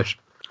Ape Out.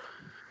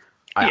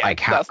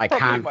 That's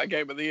probably my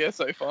game of the year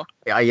so far.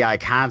 Yeah, I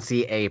can't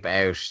see Ape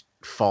Out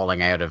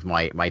falling out of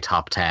my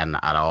top 10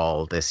 at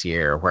all this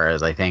year.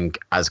 Whereas I think,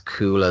 as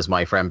cool as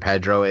my friend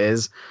Pedro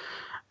is,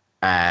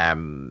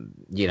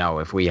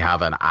 if we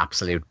have an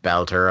absolute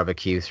belter of a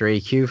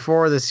Q3,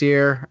 Q4 this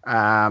year,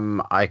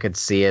 I could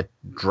see it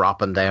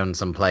dropping down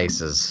some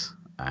places.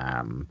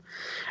 And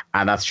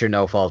that's through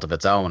no fault of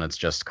its own. It's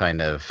just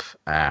kind of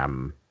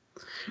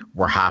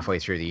we're halfway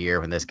through the year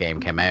when this game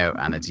came out,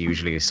 and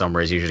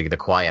summer is usually the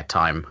quiet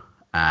time,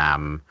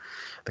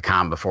 the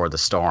calm before the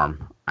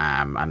storm,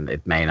 and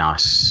it may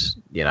not,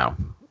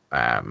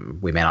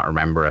 we may not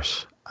remember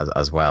it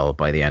as well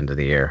by the end of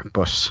the year,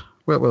 but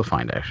we'll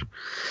find out.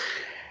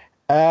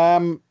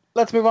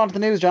 Let's move on to the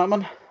news,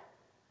 gentlemen.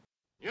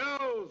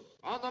 News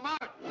on the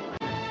mark.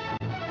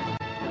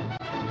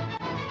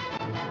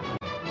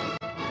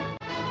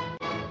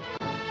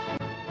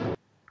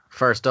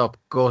 First up,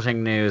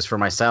 gutting news for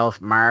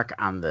myself, Mark,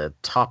 and the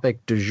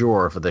topic du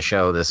jour for the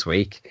show this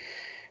week.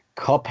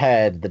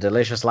 Cuphead, the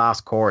Delicious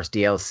Last Course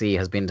DLC,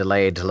 has been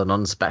delayed till an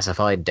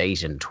unspecified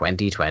date in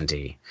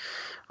 2020.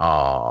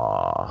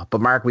 But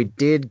Mark, we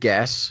did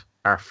get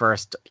our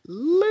first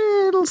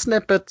little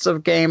snippets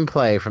of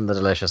gameplay from the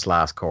Delicious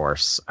Last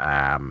Course.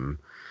 I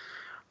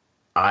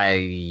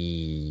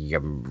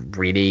am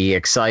really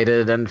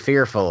excited and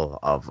fearful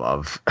of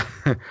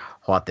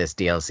what this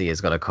DLC is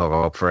going to cook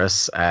up for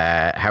us.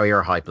 How are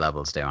your hype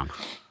levels doing?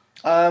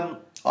 I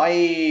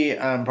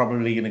am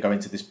probably going to go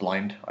into this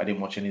blind. I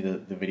didn't watch any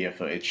of the video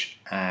footage,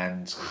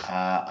 and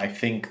I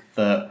think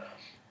that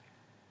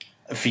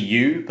for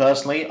you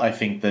personally, I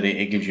think that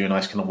it gives you a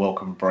nice kind of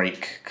welcome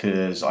break,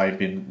 because I've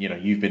been,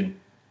 you've been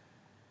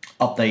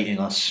updating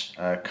us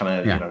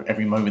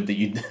every moment that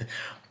you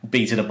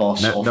beaten a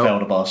boss or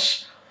failed a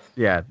boss.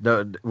 Yeah,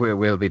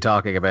 we'll be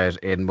talking about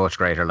in much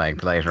greater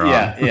length later on.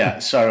 Yeah.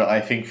 So I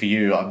think for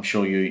you, I'm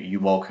sure you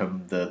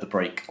welcome the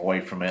break away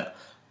from it.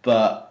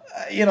 But,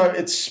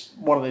 it's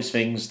one of those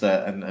things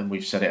that, and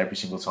we've said it every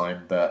single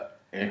time, that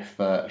if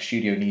a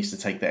studio needs to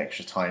take the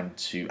extra time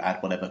to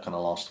add whatever kind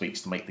of last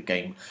tweaks to make the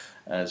game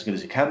as good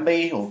as it can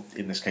be, or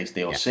in this case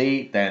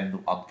DLC,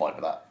 then I'm fine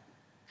with that.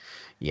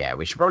 Yeah,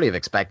 we should probably have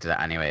expected it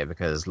anyway,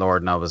 because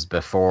Lord knows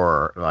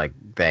before,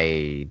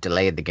 they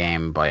delayed the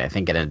game by, I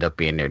think it ended up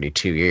being nearly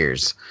 2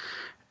 years,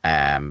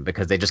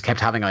 because they just kept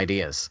having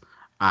ideas,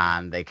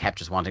 and they kept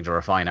just wanting to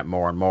refine it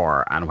more and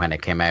more, and when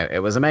it came out, it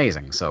was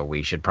amazing, so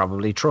we should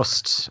probably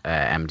trust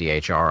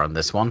MDHR on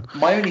this one.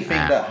 My only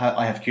thing that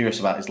I have curious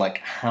about is,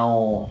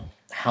 how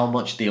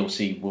much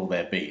DLC will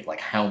there be?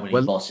 How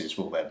many bosses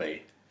will there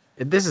be?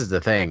 This is the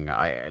thing.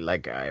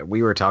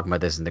 We were talking about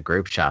this in the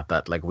group chat,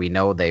 that we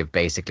know they've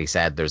basically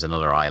said there's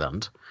another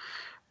island,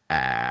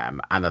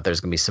 and that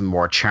there's going to be some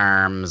more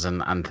charms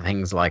and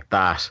things like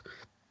that.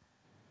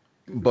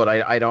 But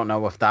I don't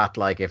know if that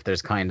if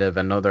there's kind of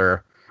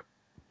another,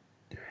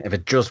 if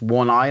it's just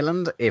one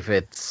island, if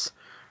it's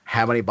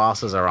how many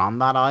bosses are on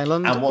that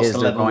island, and what's the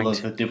level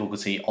of the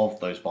difficulty of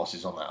those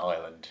bosses on that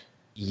island.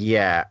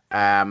 Yeah,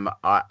 and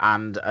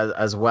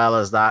as well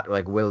as that,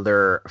 will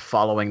there,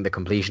 following the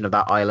completion of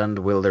that island,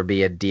 will there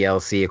be a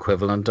DLC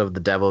equivalent of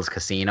the Devil's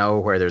Casino,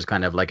 where there's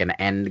kind of an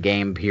end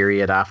game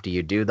period after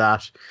you do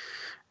that?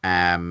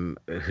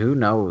 Who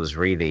knows,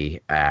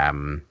 really?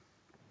 I'm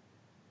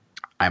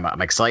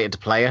excited to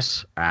play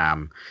it.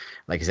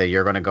 Like I said,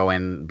 you're going to go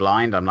in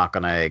blind. I'm not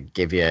going to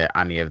give you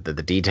any of the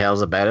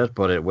details about it,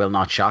 but it will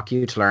not shock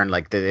you to learn.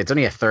 It's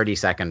only a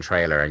 30-second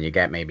trailer, and you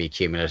get maybe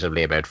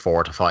cumulatively about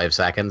 4 to 5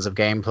 seconds of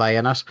gameplay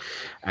in it.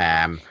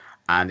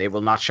 And it will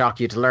not shock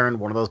you to learn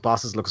one of those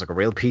bosses looks like a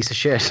real piece of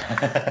shit.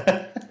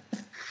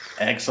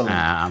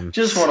 Excellent.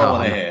 Just what I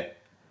want to hear.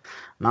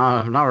 No,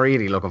 I'm not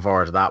really looking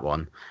forward to that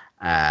one.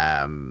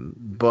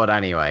 But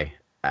anyway,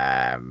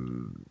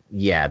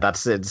 yeah,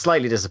 it's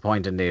slightly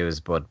disappointing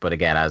news, but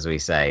again, as we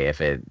say,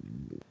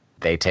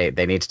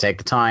 they need to take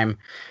the time,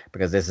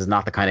 because this is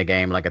not the kind of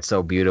game it's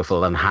so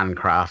beautiful and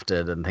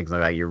handcrafted and things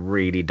like that. You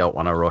really don't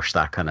want to rush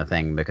that kind of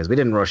thing, because we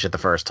didn't rush it the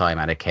first time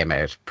and it came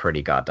out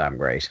pretty goddamn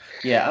great.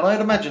 Yeah, and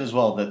I'd imagine as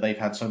well that they've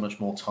had so much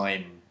more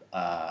time,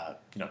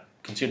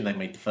 considering they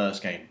made the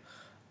first game,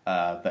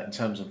 that in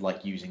terms of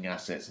using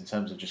assets, in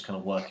terms of just kind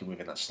of working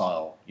within that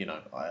style,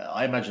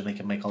 I imagine they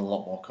can make a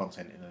lot more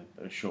content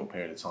in a short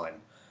period of time,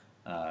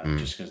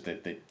 just because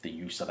they're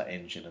used to that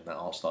engine and that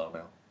art style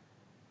now.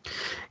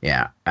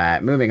 Yeah.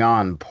 Moving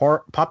on,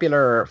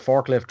 popular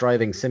forklift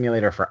driving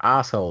simulator for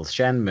assholes,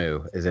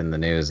 Shenmue, is in the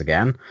news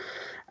again,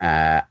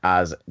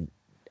 as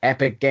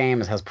Epic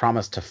Games has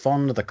promised to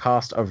fund the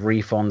cost of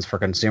refunds for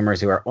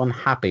consumers who are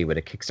unhappy with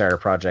a Kickstarter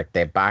project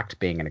they backed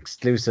being an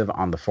exclusive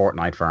on the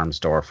Fortnite firm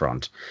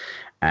storefront.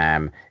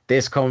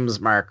 This comes,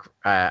 Mark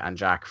and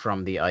Jack,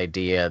 from the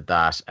idea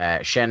that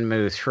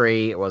Shenmue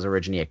 3 was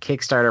originally a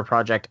Kickstarter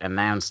project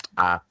announced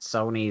at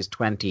Sony's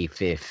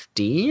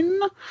 2015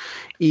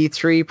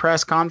 E3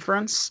 press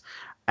conference.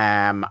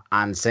 And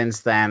since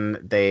then,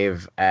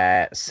 they've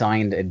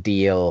signed a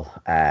deal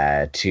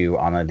to,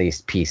 on at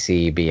least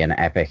PC, be an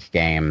Epic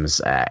Games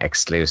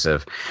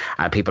exclusive.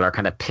 People are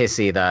kind of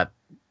pissy that,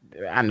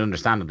 and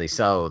understandably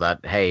so, that,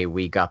 hey,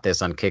 we got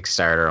this on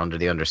Kickstarter under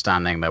the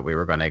understanding that we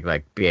were going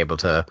to be able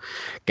to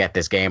get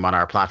this game on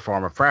our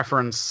platform of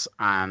preference,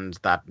 and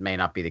that may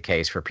not be the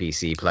case for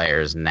PC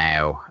players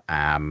now.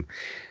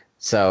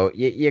 So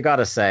you got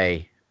to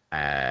say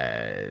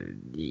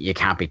you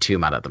can't be too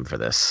mad at them for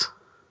this.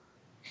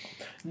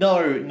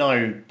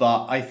 No,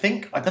 but I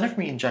don't know if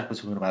me and Jack were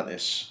talking about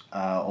this,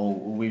 or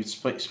we were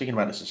speaking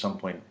about this at some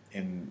point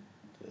in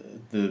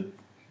the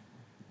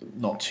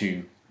not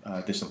too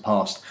distant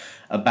past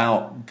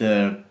about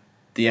the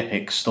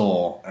Epic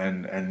Store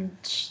and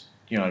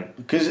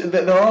because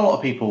there are a lot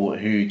of people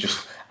who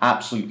just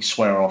absolutely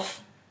swear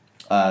off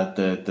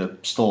the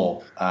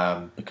store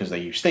because they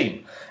use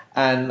Steam,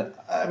 and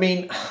I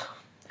mean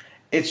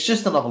it's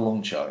just another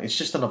launcher, it's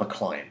just another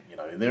client.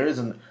 There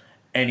isn't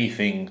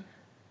anything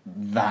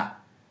that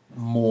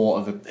more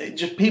of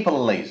just people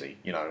are lazy,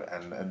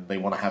 and they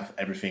want to have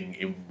everything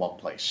in one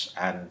place.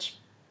 And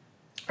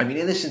I mean,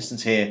 in this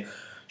instance here,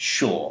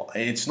 sure,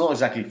 it's not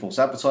exactly false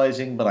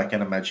advertising, but I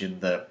can imagine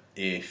that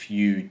if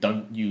you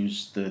don't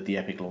use the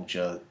Epic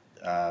launcher,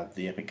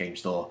 the Epic Game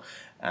Store,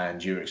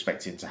 and you're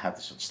expecting to have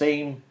this on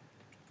Steam,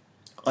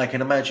 I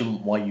can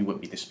imagine why you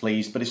wouldn't be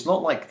displeased. But it's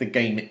not like the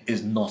game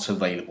is not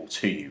available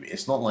to you.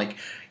 It's not like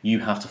you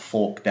have to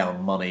fork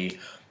down money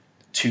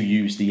to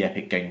use the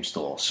Epic Game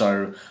Store.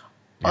 So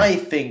I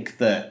think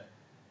that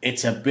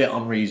it's a bit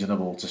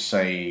unreasonable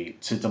to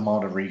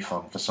demand a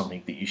refund for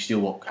something that you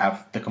still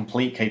have the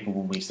complete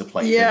capable means to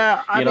play.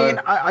 Yeah, I mean,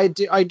 Know,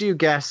 I do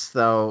guess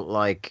though,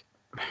 like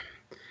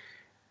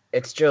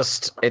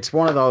it's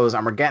one of those,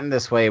 and we're getting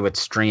this way with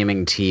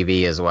streaming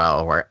TV as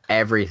well, where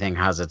everything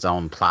has its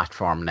own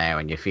platform now,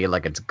 and you feel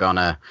like it's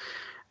gonna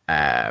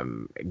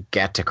um,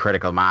 get to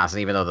critical mass.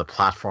 And even though the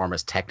platform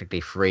is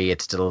technically free,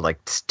 it's still like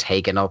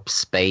taking up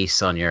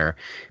space on your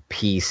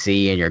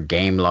PC, and your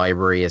game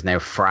library is now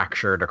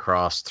fractured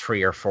across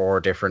 3 or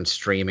 4 different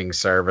streaming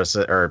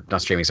services, or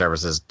not streaming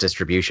services,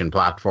 distribution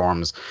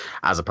platforms,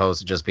 as opposed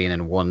to just being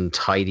in one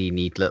tidy,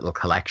 neat little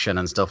collection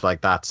and stuff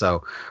like that.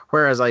 So,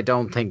 whereas I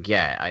don't think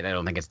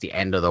it's the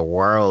end of the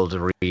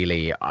world,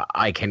 really.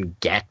 I can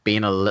get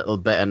being a little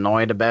bit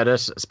annoyed about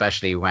it,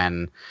 especially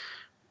when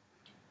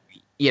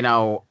you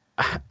know,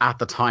 at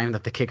the time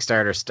that the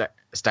Kickstarter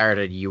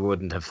started, you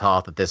wouldn't have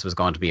thought that this was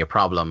going to be a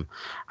problem.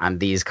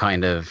 And these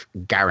kind of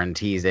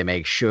guarantees they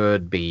make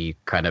should be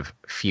kind of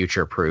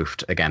future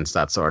proofed against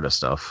that sort of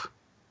stuff.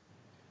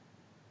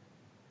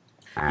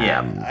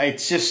 yeah,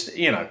 it's just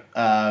it's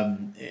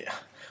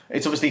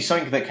obviously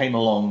something that came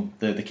along.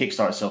 The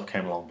Kickstarter itself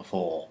came along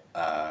before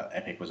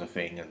Epic was a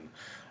thing, and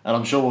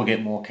I'm sure we'll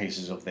get more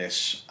cases of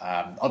this.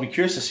 I'll be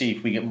curious to see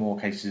if we get more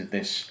cases of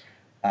this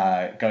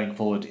going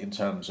forward in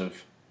terms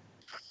of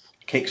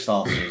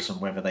Kickstarters and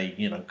whether they,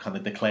 kind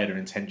of declare their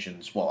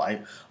intentions. Well,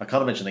 I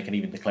can't imagine they can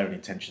even declare their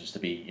intentions to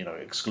be,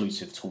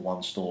 exclusive to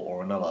one store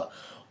or another.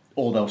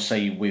 Or they'll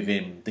say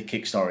within the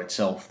Kickstarter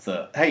itself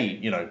that, hey,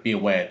 be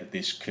aware that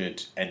this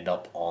could end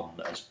up on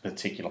a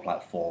particular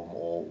platform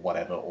or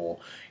whatever, or,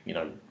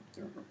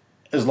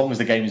 as long as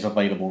the game is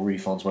available,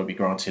 refunds won't be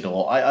granted.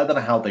 Or I don't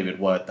know how they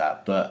would word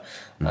that, but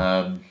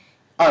I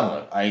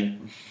don't know.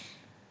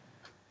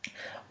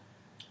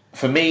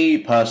 For me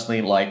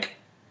personally, like,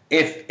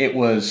 if it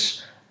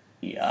was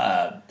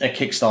a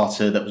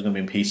Kickstarter that was going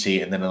to be on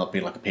PC and then ended up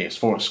being like a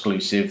PS4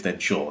 exclusive, then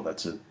sure,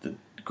 that's the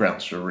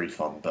grounds for a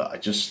refund. But I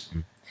just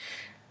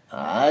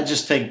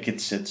think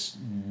it's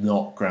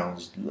not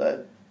grounds.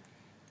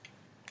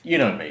 You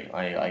know me.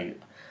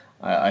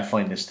 I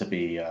find this to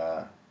be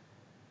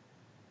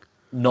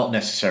not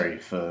necessary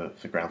for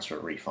grounds for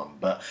a refund.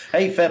 But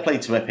hey, fair play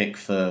to Epic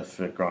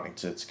for granting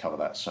to cover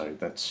that. So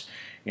that's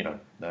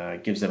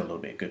gives them a little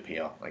bit of good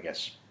PR, I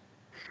guess.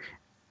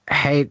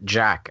 Hey,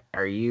 Jack,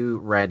 are you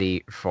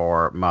ready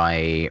for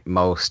my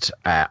most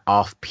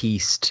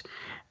off-piste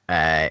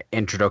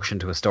introduction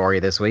to a story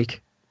this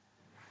week?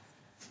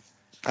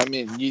 I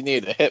mean, you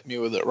need to hit me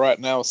with it right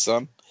now,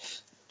 son.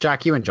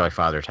 Jack, you enjoy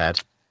Father Ted.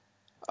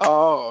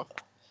 Oh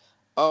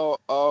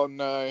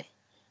no!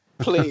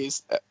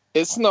 Please,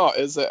 it's not.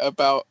 Is it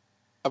about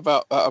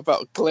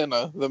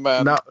Glenna, the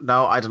man?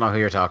 No, I don't know who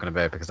you're talking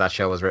about because that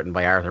show was written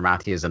by Arthur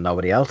Matthews and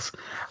nobody else.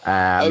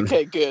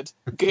 Okay, good.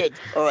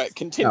 All right,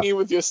 continue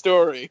with your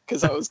story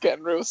because I was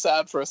getting real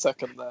sad for a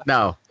second there.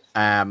 No.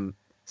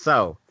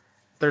 So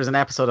there's an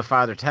episode of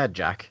Father Ted,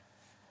 Jack,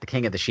 the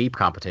King of the Sheep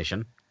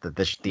competition.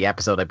 The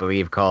episode, I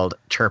believe, called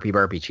Chirpy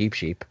Burpy Cheap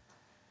Sheep.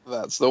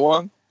 That's the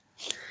one.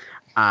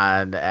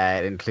 And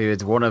it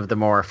includes one of the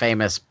more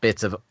famous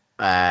bits of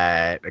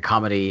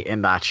comedy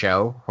in that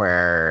show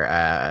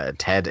where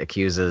Ted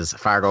accuses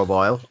Fargo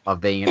Boyle of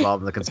being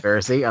involved in the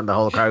conspiracy, and the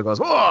whole crowd goes,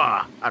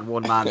 "Whoa!" And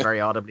one man very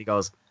audibly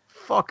goes,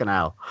 "Fucking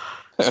hell."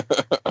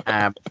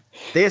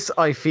 This,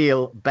 I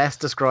feel,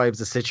 best describes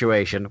the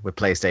situation with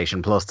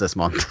PlayStation Plus this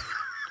month.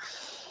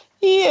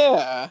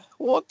 Yeah,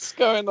 what's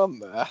going on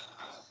there?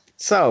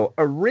 So,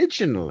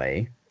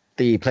 originally,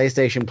 the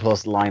PlayStation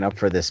Plus lineup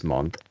for this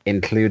month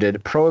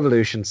included Pro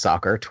Evolution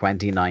Soccer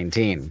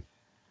 2019.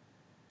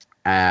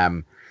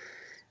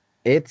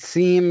 It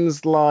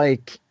seems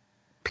like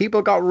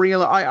people got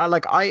real.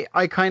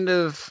 I kind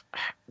of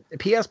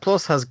PS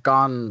Plus has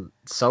gone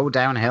so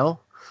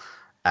downhill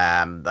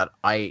that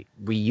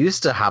we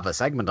used to have a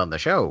segment on the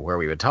show where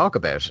we would talk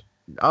about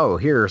oh,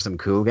 here are some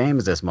cool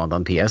games this month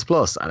on PS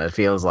Plus, and it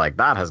feels like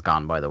that has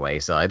gone by the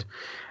wayside.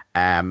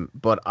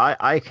 But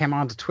I came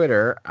onto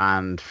Twitter,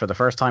 and for the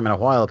first time in a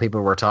while,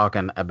 people were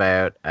talking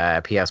about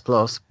PS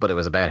Plus, but it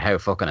was about how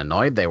fucking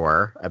annoyed they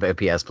were about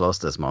PS Plus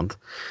this month.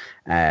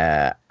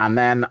 And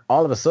then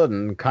all of a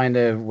sudden, kind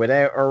of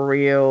without a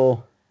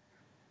real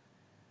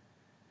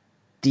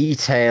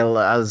detail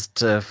as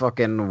to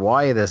fucking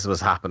why this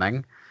was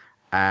happening,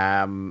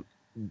 um,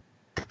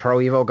 Pro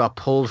Evo got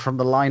pulled from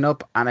the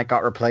lineup and it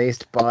got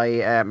replaced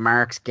by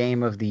Mark's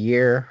Game of the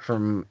Year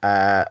from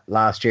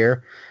last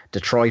year,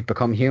 Detroit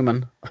Become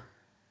Human.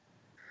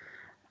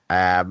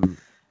 Um,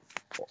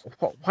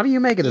 what do you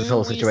make of this Do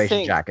whole we situation,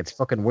 think- Jack? It's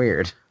fucking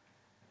weird.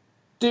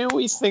 Do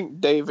we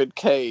think David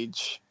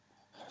Cage,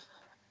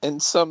 in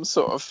some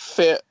sort of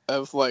fit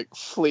of like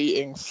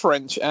fleeting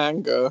French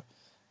anger,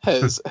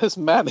 has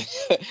managed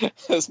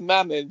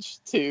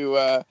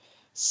to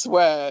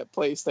swear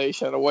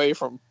PlayStation away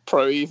from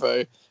Pro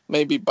Evo,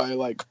 maybe by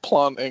like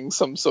planting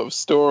some sort of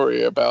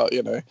story about,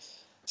 you know,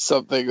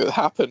 something that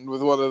happened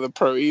with one of the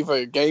Pro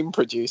Evo game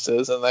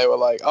producers, and they were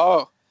like,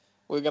 "Oh,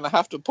 we're gonna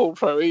have to pull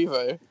Pro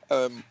Evo.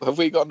 Have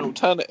we got an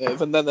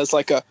alternative?" And then there's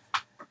like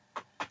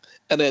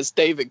there's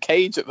David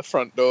Cage at the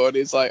front door, and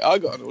he's like, "I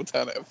got an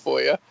alternative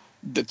for you.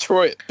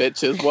 Detroit,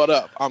 bitches, what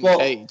up? I'm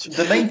Cage."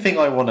 The main thing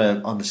I want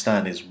to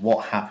understand is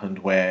what happened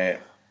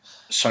where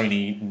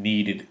Sony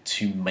needed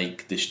to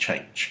make this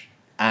change.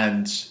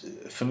 And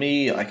for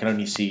me, I can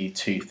only see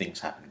two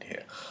things happened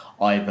here.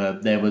 Either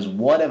there was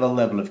whatever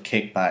level of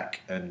kickback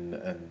and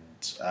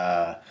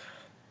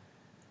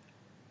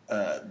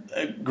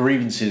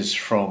grievances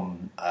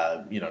from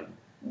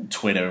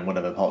Twitter and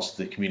whatever parts of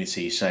the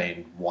community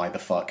saying, why the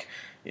fuck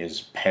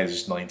is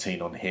PES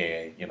 19 on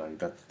here? You know,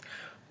 that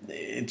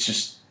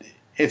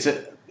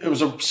it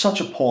was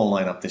such a poor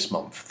lineup this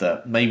month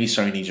that maybe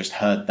Sony just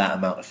heard that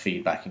amount of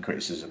feedback and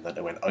criticism that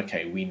they went,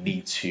 okay, we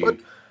need to. But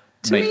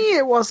to me,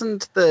 it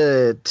wasn't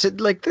this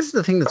is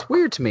the thing that's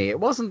weird to me. It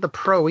wasn't the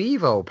Pro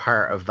Evo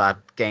part of that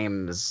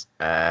game's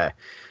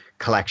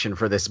collection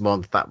for this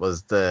month that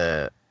was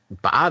the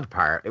bad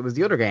part. It was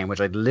the other game,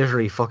 which I'd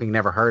literally fucking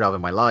never heard of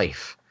in my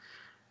life.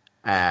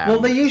 Well,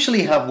 they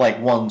usually have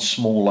like one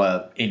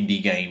smaller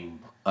indie game.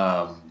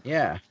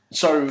 Yeah.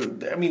 So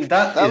I mean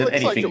that isn't looks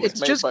like anything. it was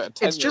made by a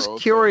It's just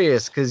 10-year-old.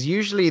 curious because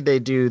usually they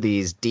do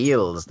these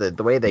deals. The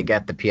way they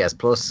get the PS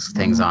Plus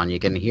things on, you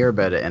can hear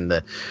about it in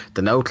the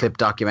No Clip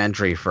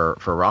documentary for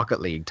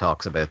Rocket League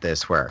talks about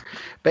this, where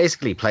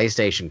basically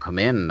PlayStation come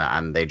in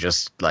and they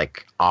just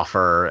like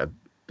offer a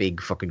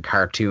big fucking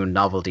cartoon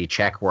novelty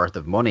check worth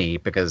of money,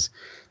 because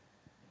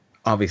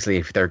obviously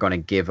if they're going to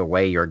give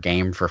away your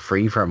game for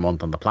free for a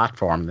month on the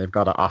platform, they've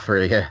got to offer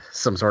you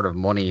some sort of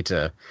money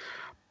to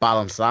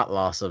balance that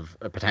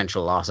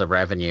potential loss of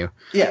revenue.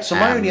 Yeah, so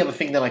my only other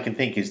thing that I can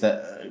think is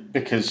that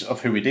because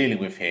of who we're dealing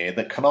with here,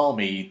 that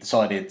Konami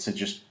decided to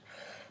just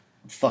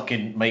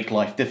fucking make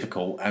life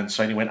difficult, and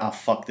Sony went, "Oh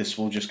fuck this,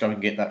 we'll just go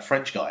and get that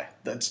French guy."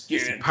 That's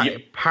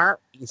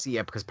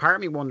because part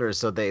of me wonders.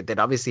 So they'd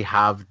obviously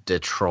have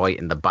Detroit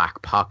in the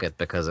back pocket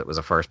because it was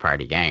a first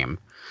party game.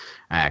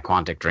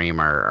 Quantic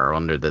Dream are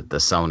under the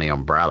Sony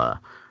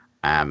umbrella.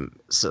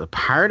 So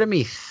part of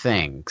me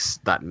thinks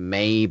that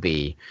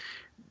maybe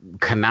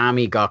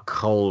Konami got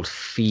cold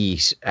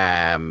feet,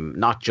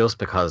 not just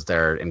because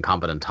they're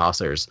incompetent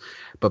tossers,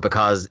 but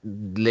because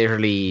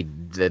literally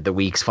the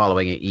weeks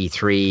following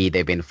E3,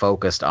 they've been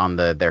focused on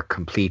they're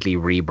completely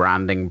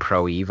rebranding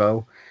Pro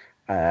Evo.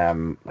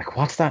 Like,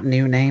 what's that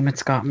new name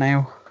it's got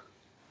now?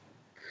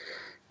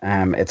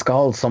 It's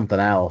called something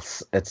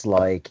else. It's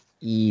like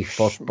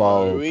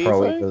eFootball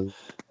Pro Evo.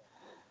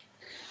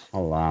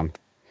 Hold on.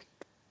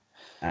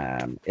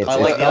 I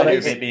like the idea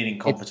of it being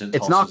incompetent.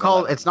 It's not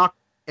called.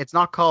 It's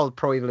not called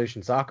Pro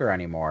Evolution Soccer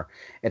anymore.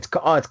 It's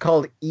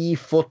called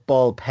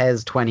eFootball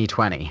PES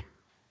 2020.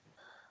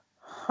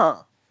 Huh.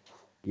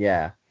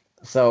 Yeah.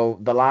 So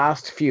the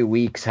last few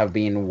weeks have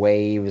been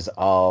waves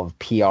of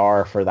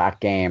PR for that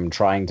game,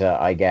 trying to,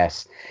 I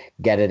guess,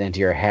 get it into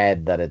your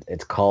head that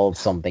it's called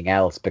something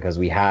else, because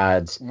we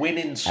had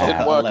winning soccer.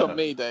 Didn't work 11. on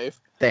me, Dave.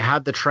 They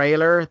had the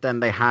trailer, then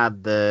they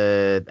had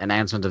the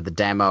announcement of the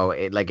demo.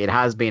 It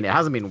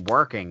hasn't been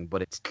working,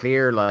 but it's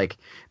clear like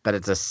that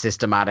it's a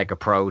systematic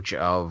approach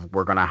of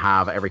we're gonna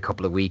have every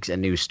couple of weeks a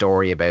new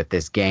story about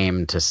this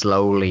game to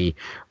slowly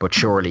but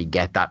surely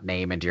get that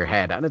name into your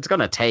head. And it's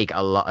gonna take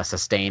a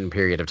sustained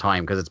period of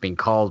time, because it's been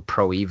called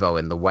Pro Evo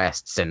in the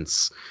West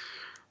since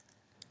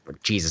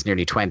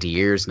nearly 20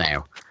 years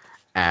now.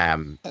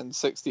 And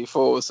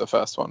 64 was the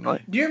first one,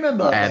 right? Do you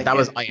remember? That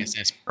was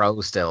ISS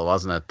Pro still,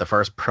 wasn't it? The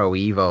first Pro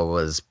Evo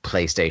was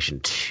PlayStation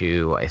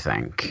 2, I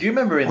think. Do you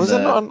remember Was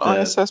it not on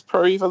ISS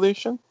Pro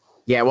Evolution?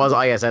 Yeah, it was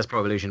ISS Pro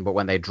Evolution, but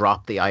when they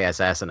dropped the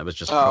ISS and it was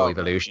just Pro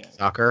Evolution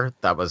Soccer,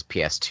 that was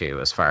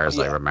PS2 as far as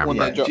I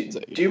remember.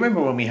 Do you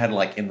remember when we had,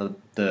 like, in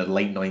the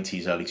late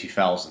 90s, early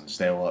 2000s,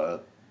 there were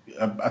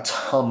a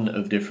ton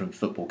of different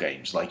football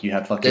games. Like you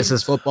had fucking This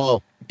is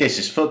football. This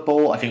is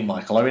football. I think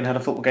Michael Owen had a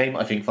football game.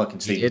 I think fucking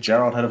Steven did.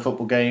 Gerrard had a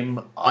football game.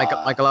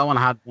 Michael Owen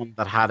had one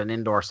that had an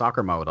indoor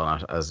soccer mode on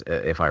it, as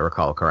if I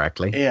recall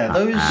correctly. Yeah,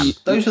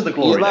 those are the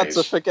glory You lads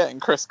days. are forgetting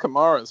Chris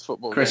Kamara's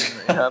football game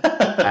that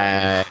he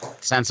had.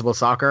 Sensible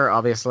Soccer,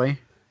 obviously.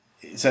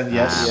 So,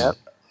 yes. Yep.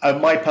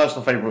 My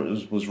personal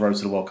favourite was Road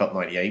to the World Cup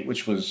 '98,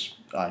 which was,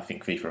 I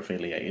think, FIFA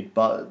affiliated,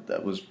 but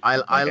that was.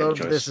 I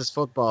loved This Is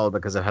Football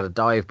because it had a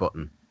dive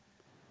button.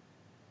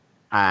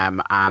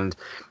 And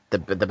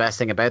the best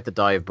thing about the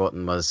dive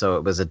button was, so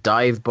it was a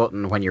dive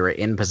button when you were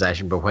in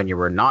possession, but when you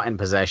were not in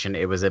possession,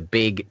 it was a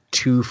big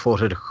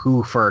 2-footed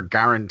hoofer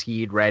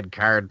guaranteed red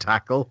card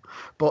tackle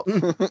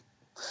button.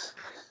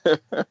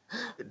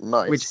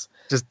 Nice. Which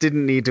just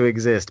didn't need to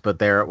exist, but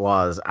there it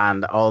was.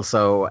 And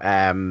also,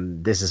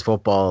 This Is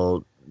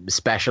Football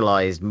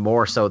specialized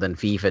more so than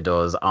FIFA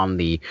does on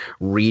the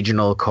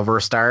regional cover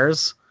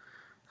stars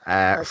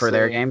for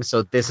their games.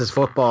 So This Is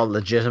Football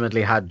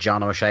legitimately had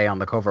John O'Shea on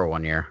the cover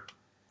one year.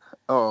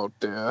 Oh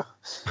dear.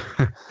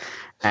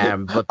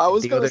 But I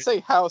was going to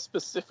say, how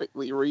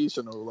specifically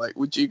regional? Like,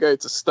 would you go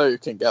to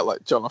Stoke and get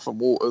like Jonathan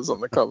Waters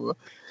on the cover?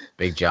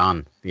 Big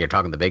John, you're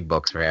talking the big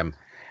bucks for him.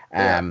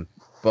 Yeah.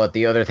 But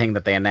the other thing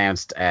that they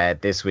announced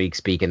this week,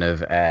 speaking of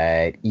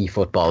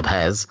eFootball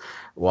PES,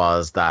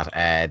 was that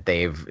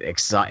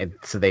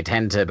so they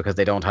tend to, because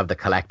they don't have the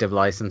collective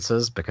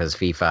licenses, because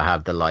FIFA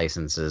have the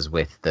licenses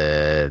with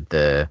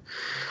the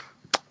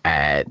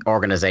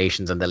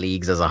organizations and the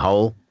leagues as a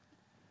whole.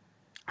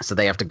 So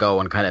they have to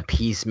go and kind of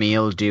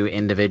piecemeal do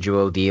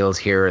individual deals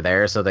here or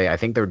there. So I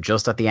think they're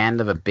just at the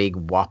end of a big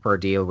whopper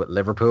deal with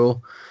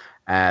Liverpool.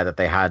 That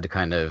they had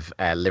kind of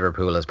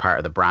Liverpool as part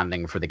of the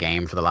branding for the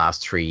game for the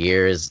last 3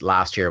 years.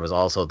 Last year was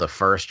also the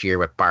first year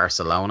with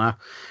Barcelona.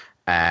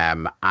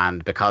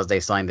 And because they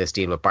signed this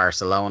deal with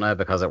Barcelona,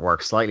 because it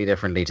works slightly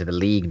differently to the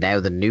league, now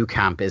the new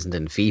camp isn't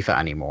in FIFA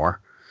anymore.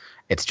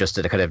 It's just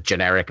a kind of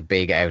generic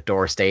big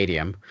outdoor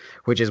stadium,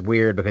 which is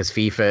weird because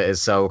FIFA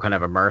is so kind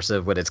of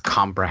immersive with its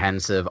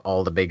comprehensive,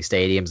 all the big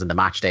stadiums and the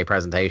match day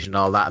presentation and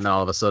all that. And then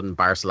all of a sudden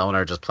Barcelona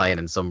are just playing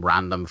in some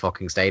random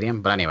fucking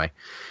stadium. But anyway,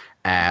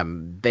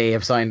 they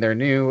have signed their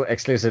new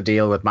exclusive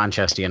deal with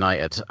Manchester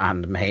United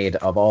and made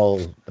of all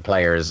the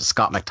players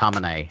Scott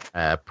McTominay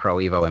Pro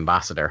Evo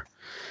ambassador.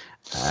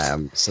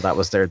 So that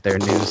was their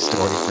news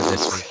story for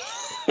this week.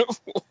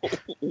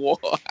 Why?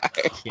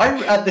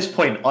 I'm at this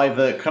point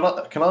either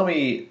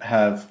Konami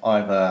have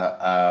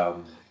either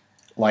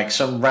like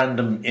some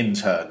random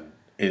intern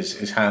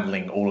is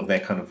handling all of their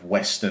kind of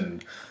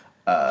Western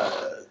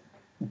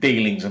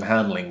dealings and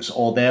handlings,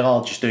 or they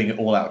are just doing it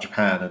all out of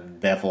Japan and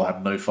therefore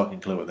have no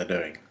fucking clue what they're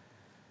doing.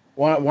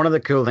 One of the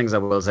cool things I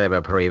will say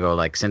about Pro Evo,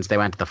 like since they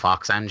went to the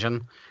Fox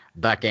engine,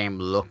 that game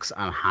looks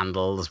and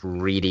handles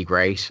really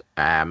great.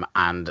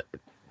 And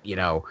you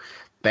know,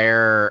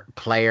 their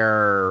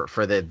player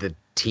for the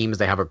teams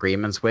they have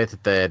agreements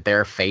with,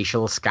 their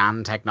facial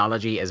scan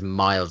technology is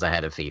miles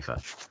ahead of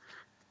FIFA.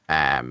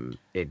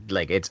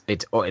 It's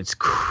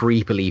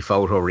creepily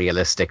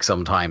photorealistic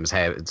sometimes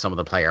how some of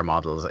the player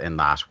models in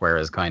that,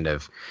 whereas kind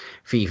of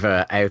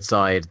FIFA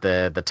outside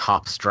the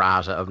top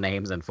strata of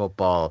names in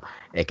football,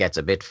 it gets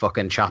a bit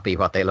fucking choppy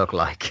what they look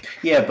like.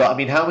 Yeah, but I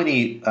mean, how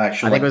many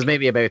actual? I think it was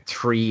maybe about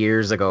 3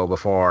 years ago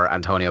before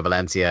Antonio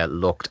Valencia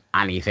looked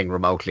anything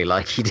remotely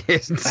like he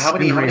did. How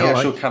many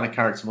actual kind of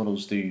character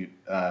models do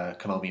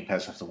Konami and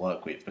PES have to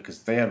work with?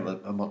 Because they have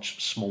a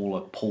much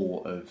smaller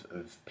pool of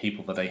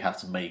people that they have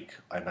to make.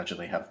 I imagine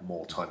they have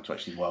more time to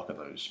actually work on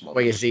those models.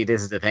 Well, you see,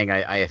 this is the thing.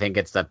 I think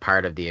it's that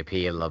part of the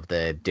appeal of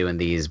doing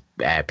these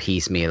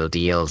piecemeal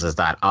deals is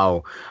that,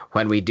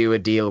 when we do a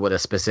deal with a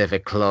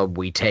specific club,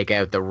 we take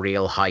out the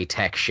real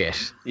high-tech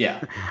shit.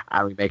 Yeah.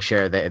 And we make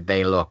sure that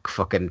they look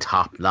fucking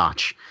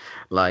top-notch.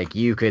 Like,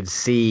 you could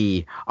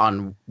see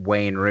on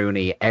Wayne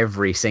Rooney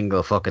every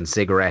single fucking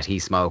cigarette he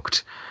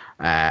smoked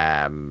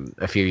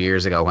a few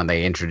years ago when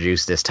they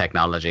introduced this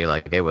technology.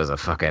 Like, it was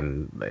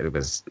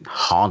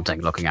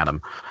haunting looking at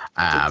him.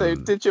 Did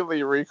they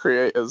digitally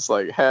recreate his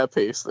like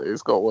hairpiece that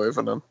he's got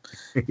woven in?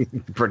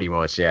 Pretty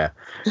much, yeah,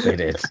 they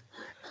did.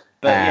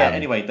 But yeah,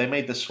 anyway, they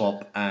made the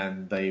swap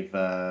and they've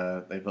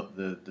got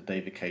the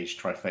David Cage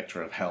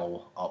trifecta of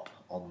hell up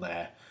on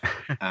there,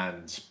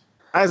 and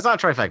it's not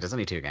trifecta. It's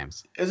only 2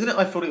 games, isn't it?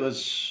 I thought it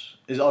was.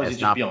 Is it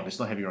just Beyond? It's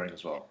not Heavy Rain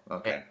as well.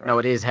 Okay. Right. No,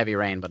 it is Heavy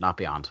Rain, but not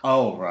Beyond.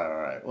 Oh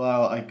right.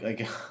 Well, I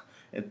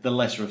the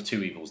lesser of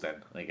 2 evils then,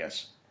 I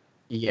guess.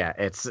 Yeah,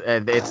 it's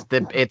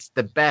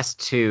the best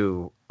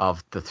 2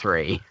 of the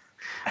 3,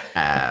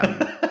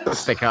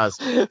 because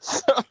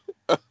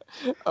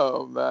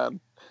oh man.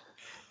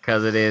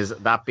 Because it is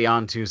that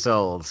Beyond Two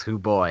Souls. Who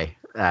boy?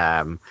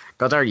 Go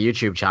to our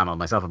YouTube channel.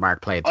 Myself and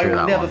Mark played through that one.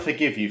 I will never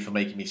forgive you for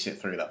making me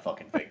sit through that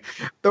fucking thing.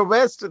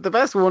 The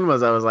best one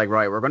was, I was like,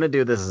 right, we're going to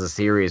do this as a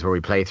series where we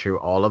play through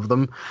all of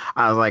them.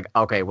 I was like,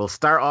 okay, we'll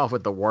start off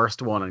with the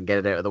worst one and get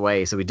it out of the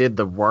way. So we did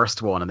the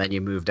worst one, and then you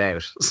moved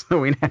out. So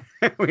we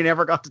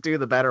never got to do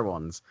the better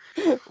ones.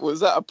 Was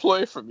that a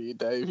ploy from you,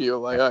 Dave? You were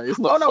like, oh, he's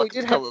not. We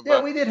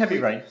did Heavy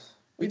Rain.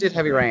 We did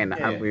Heavy Rain,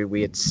 Yeah. and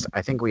we had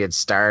I think we had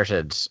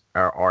started,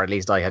 or at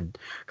least I had,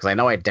 because I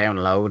know I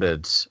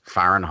downloaded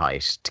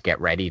Fahrenheit to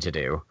get ready to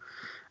do.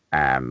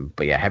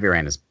 But yeah, Heavy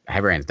Rain is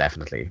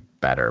definitely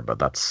better, but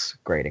that's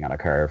grading on a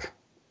curve.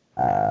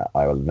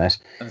 I will admit.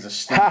 And there's a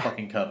steep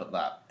fucking curve at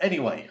that.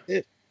 Anyway.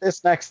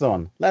 This next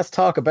one. Let's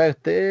talk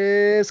about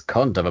this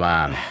cunt of a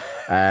man.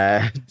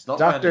 It's not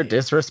Dr. Randy.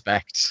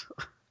 Disrespect.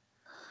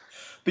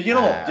 But you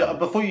know what?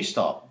 Before you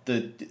start,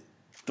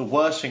 the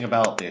worst thing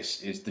about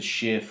this is the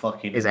sheer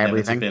fucking Is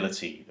everything.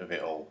 inevitability of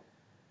it all.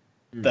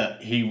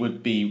 That he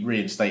would be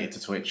reinstated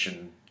to Twitch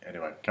and...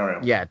 Anyway, carry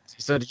on. Yeah.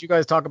 So did you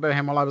guys talk about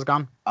him while I was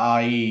gone?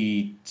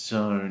 I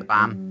don't The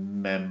ban?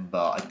 remember.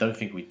 I don't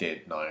think we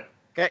did, no.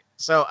 Okay,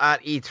 so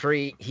at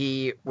E3,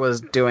 he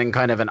was doing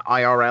kind of an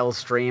IRL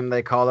stream,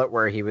 they call it,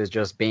 where he was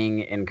just being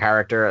in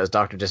character as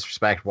Dr.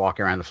 Disrespect,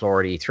 walking around the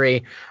floor at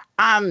E3,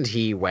 and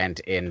he went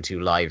into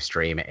live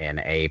stream in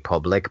a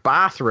public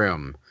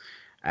bathroom,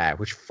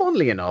 which,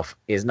 funnily enough,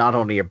 is not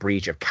only a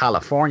breach of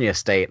California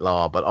state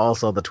law, but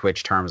also the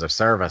Twitch terms of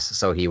service.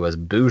 So he was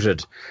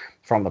booted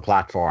from the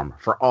platform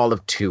for all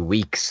of 2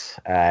 weeks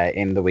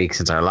in the week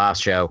since our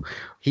last show.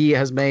 He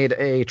has made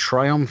a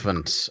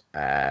triumphant,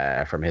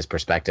 from his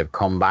perspective,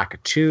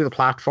 comeback to the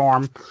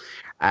platform,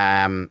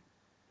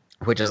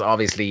 which has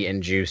obviously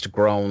induced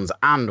groans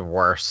and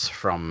worse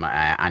from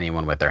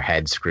anyone with their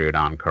head screwed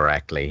on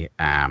correctly.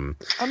 I mean,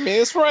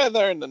 it's right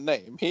there in the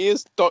name. He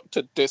is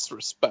Dr.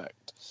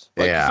 Disrespect.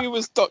 Like, Yeah. if he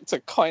was Dr.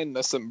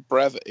 Kindness and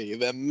Brevity,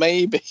 then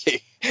maybe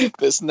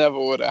this never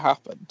would have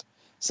happened.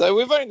 So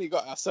we've only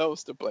got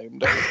ourselves to blame,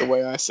 Dave, the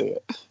way I see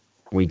it.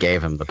 We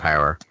gave him the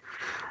power.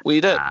 We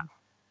did.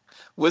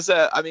 Was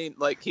there, I mean,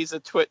 like, he's a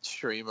Twitch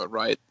streamer,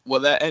 right? Were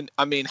there,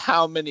 I mean,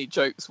 how many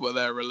jokes were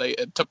there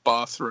related to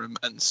bathroom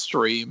and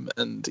stream?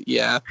 And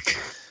yeah.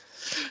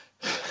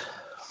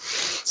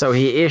 So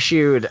he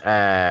issued,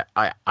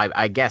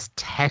 I guess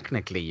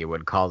technically you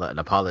would call it an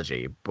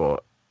apology,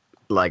 but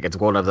like it's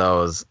one of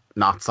those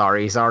not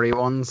sorry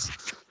ones.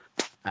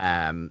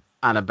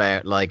 And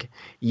about, like,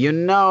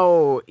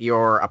 your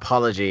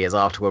apology is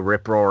off to a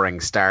rip-roaring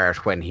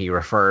start when he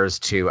refers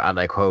to, and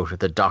I quote,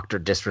 the Dr.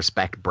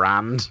 Disrespect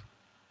brand.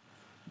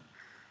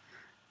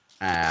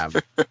 Yeah,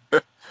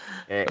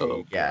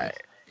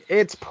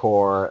 it's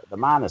poor. The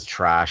man is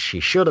trash. He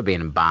should have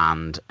been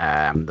banned.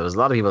 There was a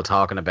lot of people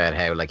talking about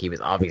how, like, he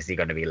was obviously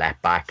going to be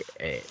let back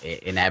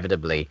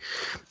inevitably.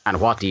 And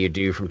what do you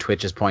do from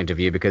Twitch's point of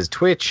view? Because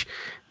Twitch...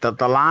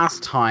 The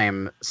last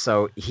time,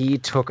 so he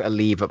took a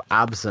leave of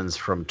absence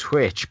from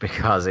Twitch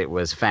because it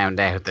was found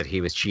out that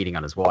he was cheating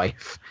on his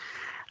wife.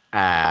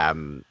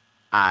 And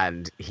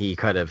he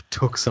kind of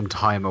took some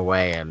time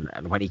away. And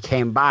when he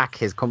came back,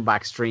 his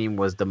comeback stream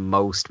was the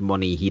most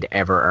money he'd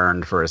ever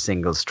earned for a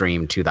single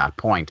stream to that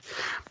point.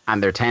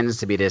 And there tends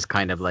to be this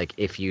kind of, like,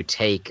 if you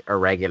take a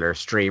regular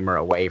streamer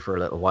away for a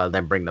little while,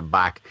 then bring them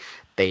back,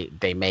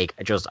 they make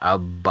just a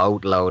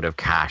boatload of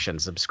cash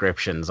and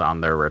subscriptions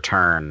on their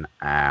return.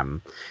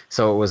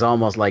 So it was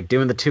almost like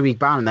doing the 2 week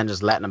ban and then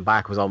just letting him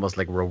back was almost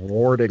like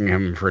rewarding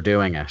him for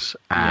doing it.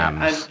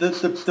 And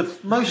the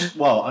most,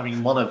 well, I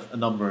mean, one of a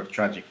number of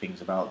tragic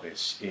things about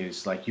this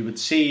is, like, you would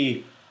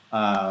see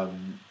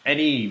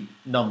any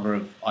number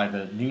of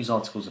either news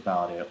articles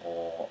about it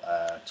or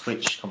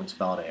Twitch comments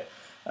about it,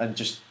 and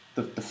just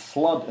the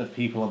flood of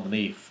people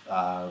underneath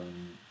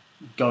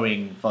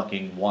going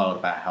fucking wild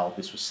about how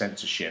this was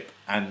censorship.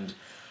 And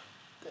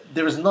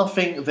there is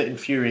nothing that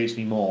infuriates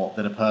me more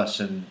than a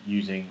person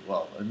using,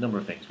 well, a number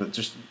of things, but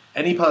just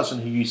any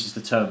person who uses the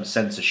term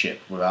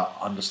censorship without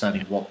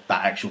understanding what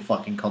that actual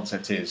fucking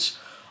concept is.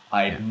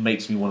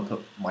 Makes me want to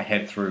put my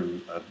head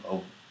through a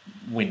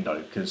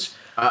window, because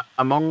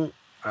among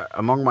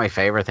my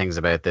favorite things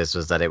about this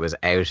was that it was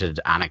outed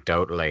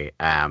anecdotally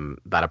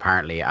that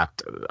apparently I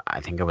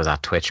think it was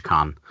at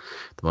TwitchCon,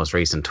 the most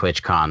recent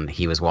TwitchCon,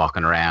 he was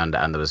walking around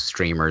and there was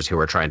streamers who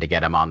were trying to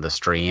get him on the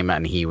stream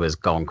and he was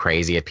going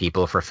crazy at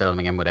people for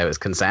filming him without his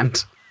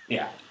consent.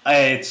 Yeah,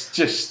 it's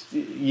just,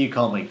 you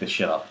can't make this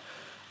shit up.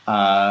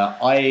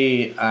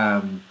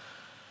 I'm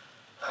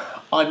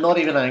not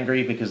even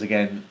angry because,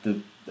 again,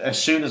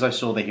 as soon as I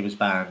saw that he was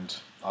banned,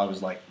 I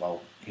was like,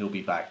 well, he'll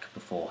be back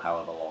before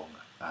however long.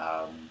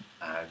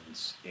 And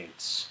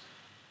it's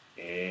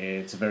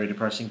a very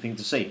depressing thing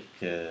to see,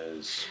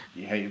 because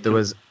there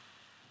was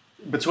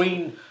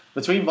between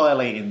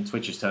violating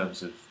Twitch's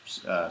terms of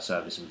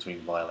service and between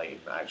violating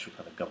the actual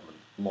kind of government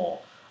law.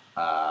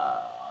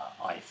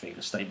 I think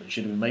a statement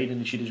should have been made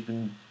and it should have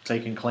been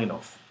taken clean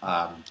off.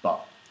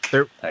 But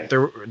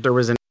there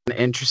was an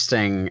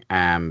interesting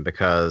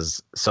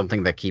because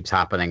something that keeps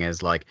happening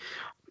is, like,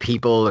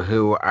 people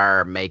who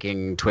are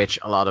making Twitch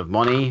a lot of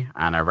money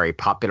and are very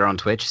popular on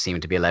Twitch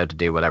seem to be allowed to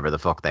do whatever the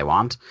fuck they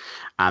want.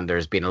 And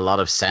there's been a lot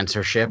of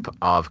censorship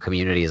of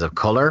communities of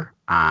color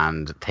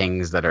and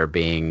things that are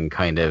being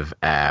kind of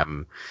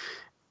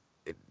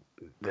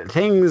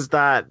things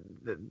that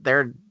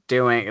they're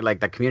doing, like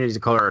the communities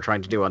of color are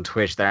trying to do on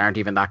Twitch that aren't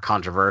even that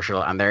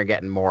controversial, and they're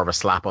getting more of a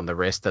slap on the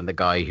wrist than the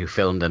guy who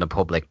filmed in a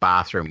public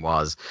bathroom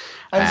was.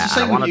 And it's the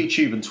same with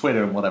YouTube and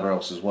Twitter and whatever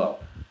else as well.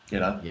 You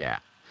know? Yeah.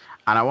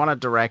 And I want to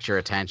direct your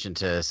attention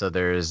to, so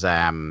there's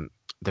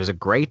a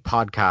great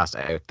podcast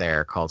out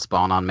there called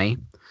Spawn on Me.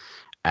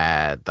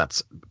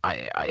 That's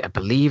I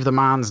believe the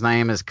man's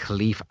name is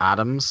Khalif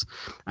Adams,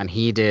 and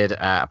he did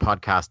a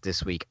podcast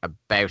this week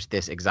about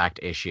this exact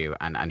issue.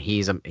 And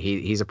he's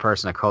a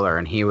person of color,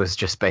 and he was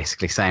just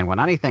basically saying when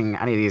any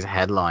of these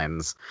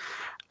headlines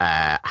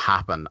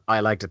happen, I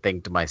like to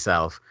think to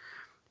myself,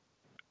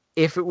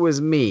 if it was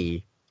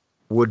me,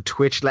 would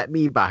Twitch let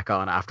me back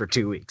on after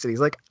 2 weeks? And he's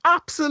like,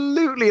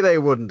 absolutely, they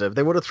wouldn't have.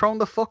 They would have thrown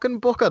the fucking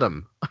book at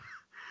him.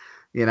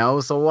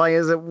 So why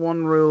is it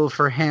one rule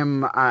for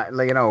him,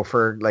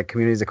 for like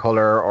communities of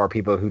color or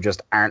people who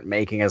just aren't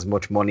making as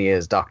much money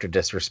as Dr.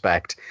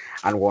 Disrespect,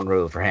 and one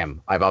rule for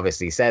him? I've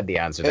obviously said the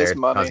answer there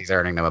because he's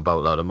earning them a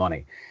boatload of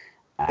money.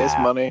 It's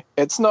money.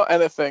 It's not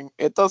anything.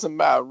 It doesn't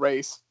matter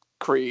race,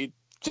 creed,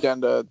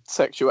 gender,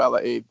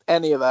 sexuality,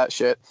 any of that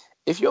shit.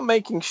 If you're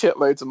making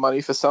shitloads of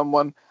money for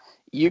someone,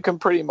 you can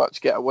pretty much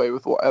get away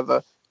with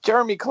whatever.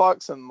 Jeremy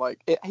Clarkson,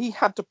 he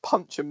had to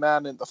punch a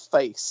man in the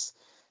face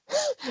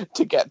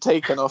to get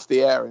taken off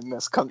the air in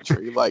this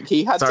country. Like,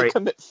 he had to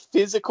commit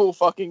physical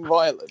fucking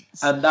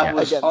violence. And that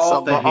was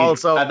after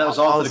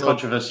the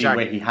controversy Jack,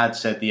 where he had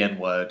said the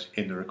N-word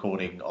in the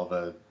recording of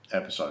an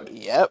episode.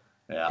 Yep.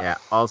 Yeah.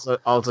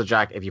 Also,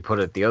 Jack, if you put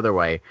it the other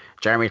way,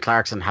 Jeremy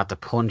Clarkson had to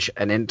punch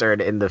an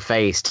intern in the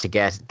face to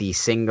get the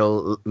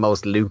single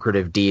most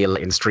lucrative deal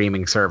in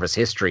streaming service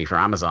history for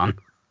Amazon.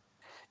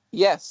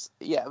 Yes.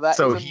 Yeah.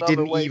 So he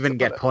didn't even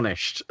get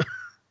punished.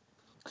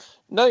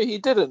 No, he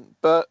didn't.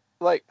 But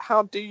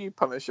how do you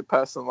punish a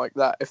person like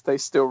that if they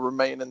still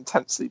remain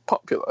intensely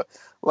popular?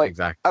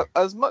 Exactly.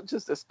 As much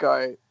as this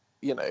guy,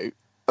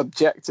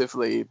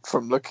 objectively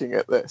from looking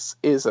at this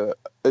is a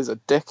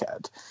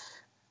dickhead,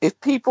 if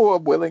people are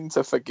willing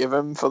to forgive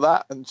him for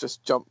that and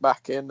just jump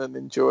back in and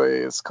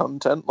enjoy his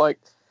content,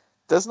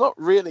 there's not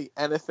really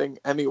anything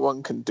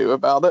anyone can do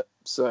about it.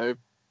 So,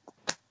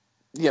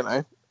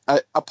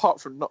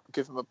 apart from not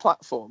give him a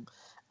platform.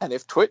 And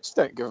if Twitch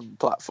don't give him a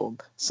platform,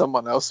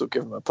 someone else will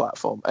give him a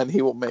platform, and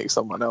he will make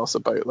someone else a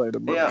boatload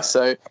of money. Yeah.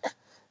 So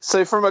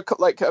from a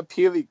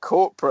purely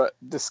corporate,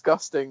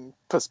 disgusting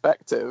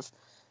perspective,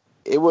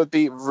 it would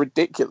be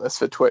ridiculous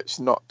for Twitch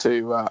not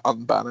to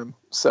unban him.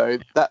 So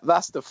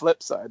that's the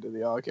flip side of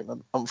the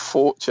argument.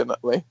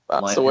 Unfortunately,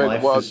 that's the way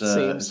the world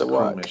seems to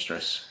work.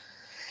 Mistress.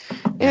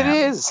 It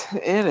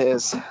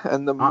is.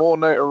 And the more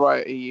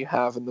notoriety you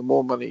have and the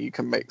more money you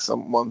can make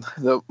someone,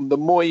 the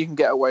more you can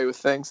get away with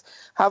things.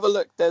 Have a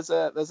look. There's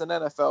an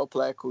NFL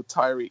player called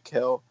Tyreek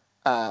Hill.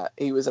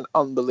 He was an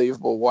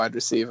unbelievable wide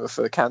receiver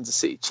for the Kansas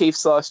City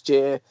Chiefs last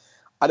year.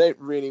 I don't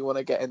really want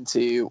to get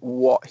into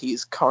what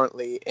he's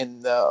currently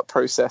in the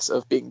process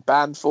of being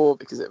banned for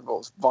because it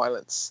involves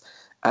violence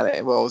and it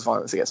involves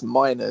violence against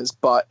minors,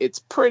 but it's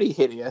pretty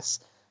hideous.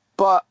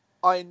 But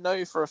I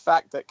know for a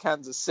fact that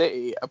Kansas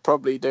City are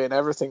probably doing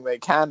everything they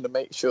can to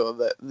make sure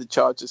that the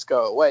charges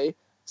go away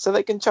so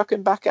they can chuck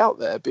him back out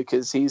there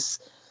because he's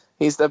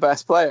their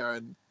best player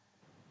and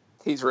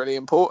he's really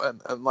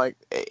important. And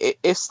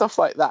if stuff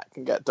like that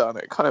can get done,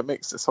 it kind of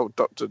makes this whole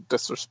Dr.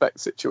 Disrespect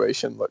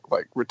situation look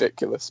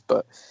ridiculous.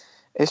 But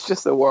it's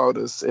just the world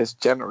is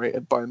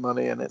generated by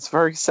money, and it's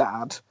very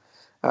sad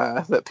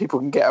that people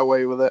can get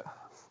away with it.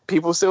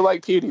 People still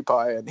like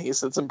PewDiePie, and he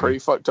said some pretty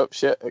fucked up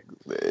shit.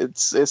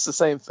 It's the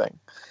same thing.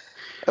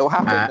 It'll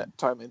happen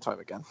time and time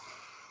again.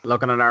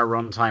 Looking at our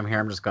runtime here,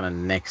 I'm just going to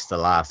nix the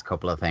last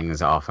couple of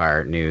things off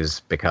our news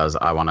because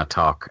I want to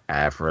talk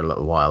for a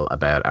little while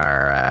about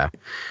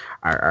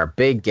our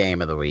big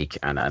game of the week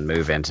and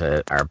move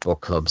into our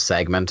book club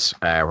segment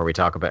where we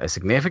talk about a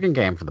significant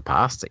game from the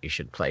past that you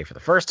should play for the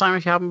first time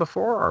if you haven't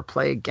before, or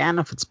play again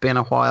if it's been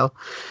a while.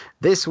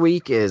 This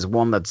week is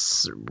one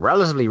that's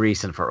relatively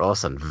recent for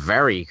us and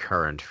very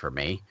current for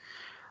me.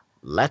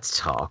 Let's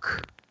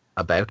talk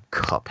about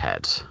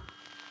Cuphead.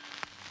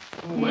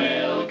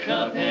 Well,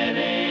 Cuphead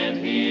and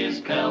his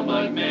pal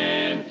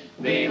Bugman,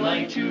 they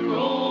like to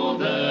roll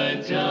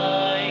the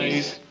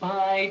dice.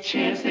 By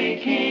chance they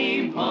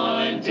came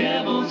on a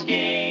devil's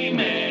game,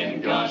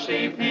 and gosh,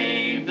 they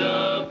paid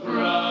the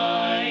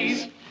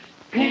price.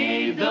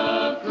 Paid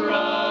the price.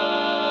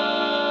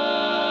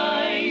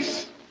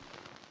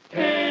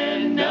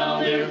 And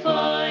now they're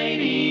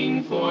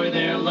fighting for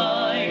their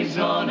lives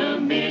on a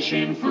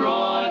mission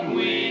fraught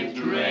with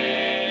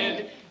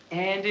dread.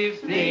 And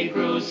if they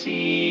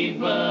proceed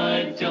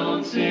but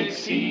don't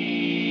succeed,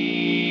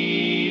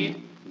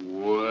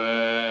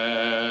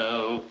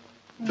 well,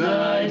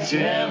 the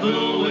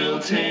devil will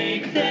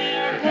take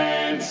their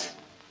heads.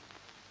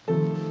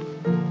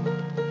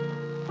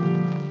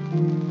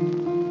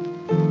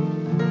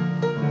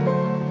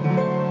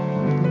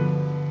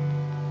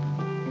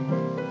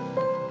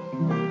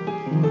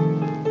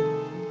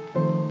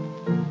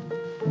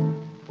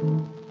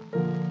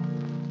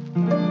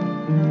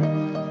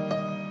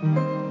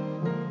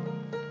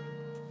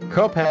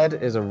 Cuphead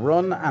is a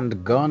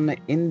run-and-gun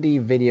indie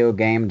video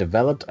game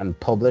developed and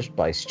published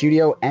by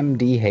Studio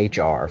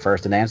MDHR.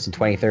 First announced in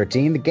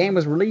 2013, the game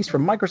was released for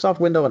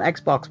Microsoft Windows and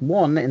Xbox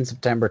One in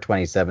September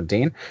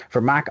 2017, for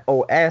Mac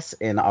OS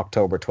in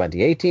October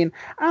 2018,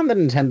 and the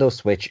Nintendo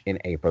Switch in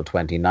April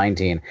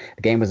 2019.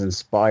 The game was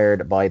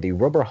inspired by the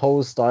rubber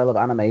hose style of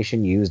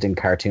animation used in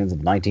cartoons of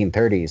the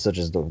 1930s, such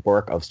as the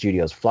work of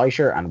studios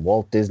Fleischer and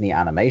Walt Disney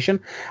Animation,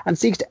 and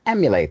seeks to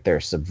emulate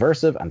their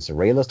subversive and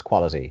surrealist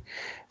quality.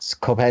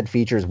 Cuphead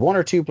features one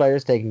or two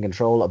players taking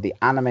control of the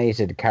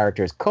animated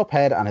characters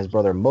Cuphead and his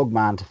brother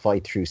Mugman to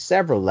fight through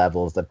several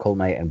levels that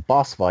culminate in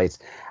boss fights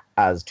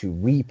as to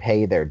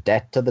repay their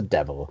debt to the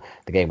devil.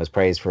 The game was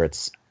praised for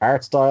its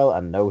art style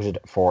and noted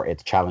for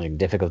its challenging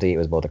difficulty. It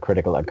was both a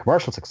critical and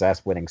commercial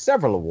success, winning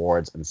several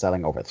awards and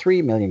selling over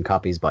 3 million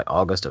copies by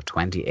August of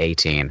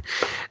 2018.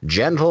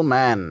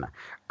 Gentlemen,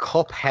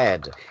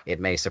 Cuphead. It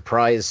may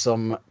surprise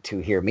some to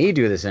hear me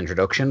do this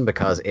introduction,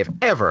 because if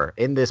ever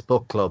in this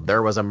book club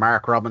there was a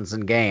Mark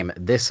Robinson game,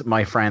 this,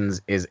 my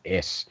friends, is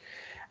it.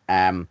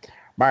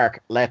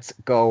 Mark, let's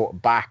go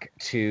back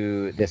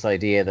to this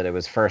idea that it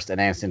was first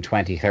announced in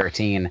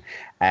 2013.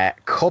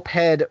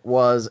 Cuphead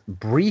was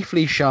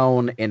briefly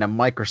shown in a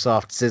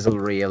Microsoft sizzle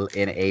reel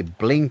in a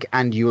blink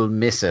and you'll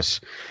miss it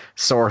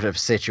sort of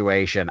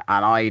situation,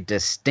 and I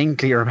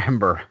distinctly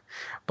remember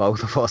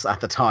both of us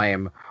at the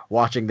time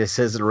watching this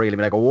sizzle reel and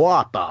be like,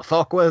 what the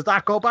fuck was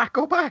that? Go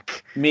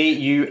back. Me,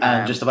 you,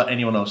 and just about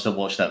anyone else that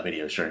watched that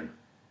video stream.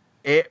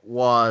 It's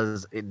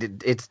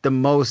the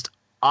most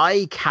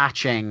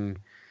eye-catching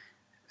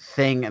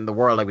thing in the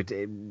world.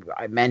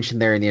 I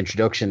mentioned there in the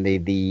introduction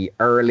the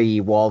early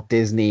Walt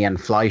Disney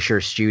and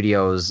Fleischer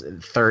Studios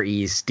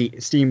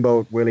 30s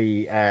Steamboat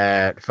Willie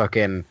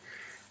fucking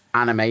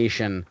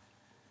animation.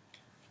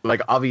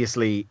 Like,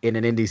 obviously in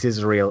an indie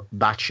sizzle reel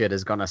that shit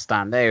is gonna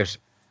stand out.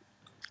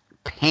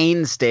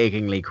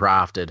 Painstakingly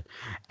crafted,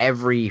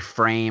 every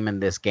frame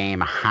in this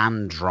game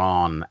hand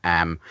drawn,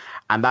 and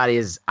that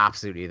is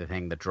absolutely the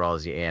thing that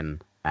draws you in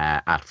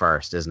at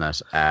first, isn't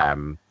it?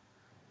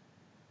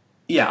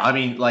 Yeah, I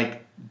mean,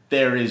 like,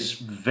 there is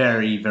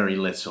very, very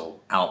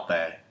little out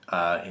there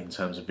in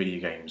terms of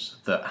video games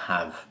that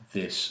have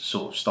this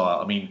sort of style.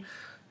 I mean,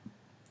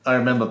 I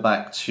remember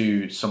back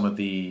to some of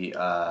the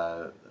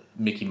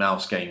Mickey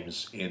Mouse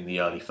games in the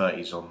early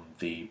 30s on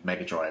the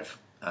Mega Drive,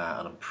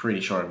 and I'm pretty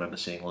sure I remember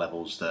seeing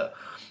levels that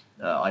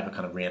either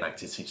kind of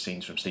reenacted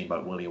scenes from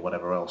Steamboat Willie or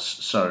whatever else.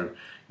 So,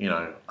 you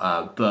know,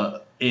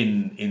 but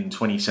in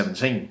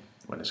 2017,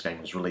 when this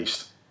game was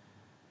released,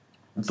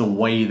 the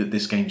way that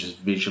this game just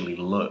visually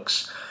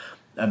looks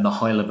and the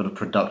high level of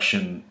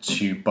production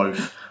to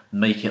both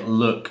make it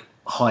look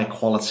high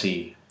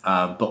quality,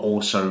 but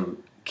also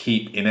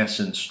keep, in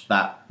essence,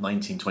 that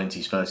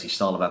 1920s, 30s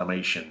style of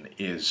animation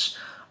is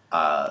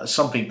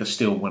something that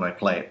still, when I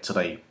play it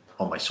today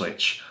on my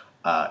Switch,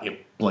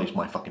 it blows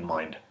my fucking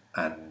mind.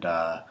 And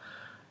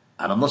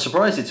I'm not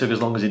surprised it took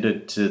as long as it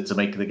did to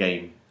make the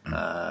game,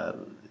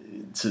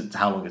 to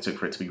how long it took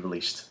for it to be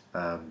released,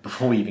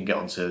 before we even get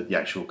onto the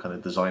actual kind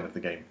of design of the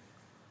game.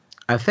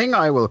 A thing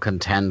I will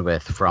contend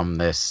with from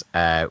this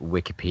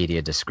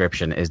Wikipedia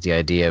description is the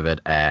idea of it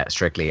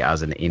strictly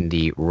as an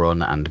indie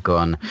run and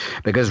gun,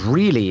 because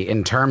really,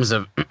 in terms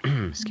of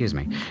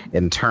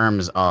in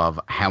terms of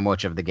how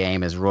much of the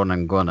game is run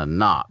and gun and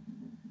not,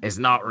 it's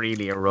not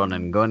really a run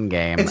and gun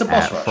game. It's a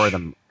boss rush.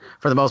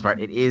 For the most part,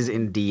 it is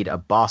indeed a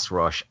boss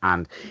rush,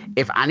 and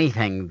if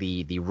anything,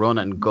 the run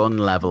and gun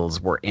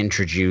levels were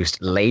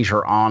introduced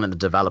later on in the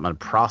development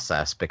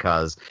process,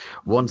 because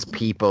once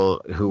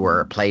people who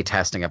were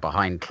playtesting it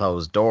behind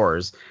closed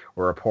doors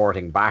were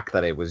reporting back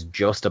that it was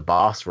just a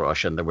boss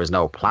rush and there was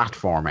no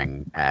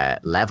platforming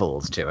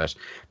levels to it,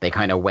 they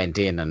kind of went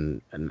in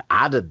and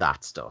added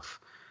that stuff.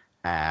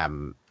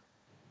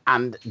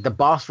 And the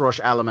boss rush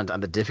element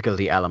and the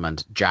difficulty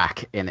element,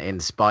 Jack, in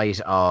spite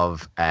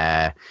of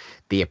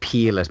the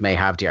appeal it may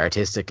have to you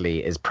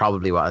artistically, is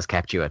probably what has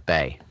kept you at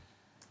bay.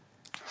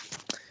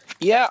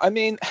 Yeah, I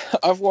mean,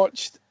 I've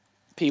watched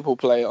people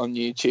play on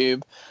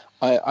YouTube.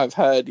 I've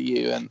heard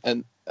you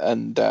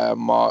and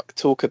Mark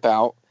talk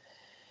about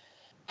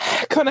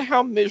kind of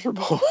how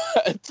miserable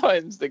at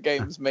times the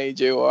game's made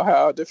you, or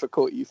how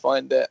difficult you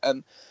find it.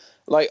 And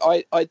like,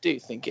 I do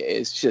think it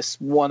is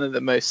just one of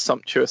the most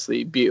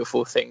sumptuously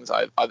beautiful things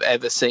I've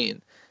ever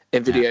seen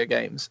in video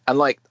games. And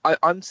like,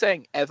 I'm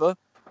saying ever,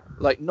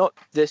 like, not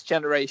this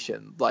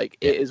generation. Like,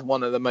 it is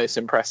one of the most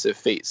impressive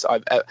feats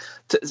I've ever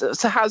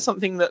to have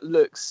something that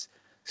looks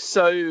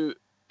so,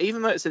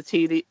 even though it's a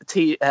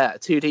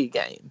 2D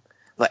game,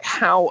 like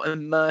how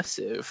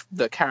immersive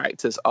the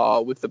characters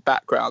are with the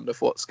background of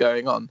what's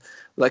going on.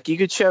 Like, you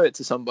could show it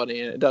to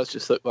somebody and it does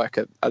just look like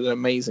an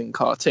amazing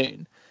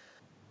cartoon.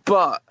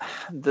 But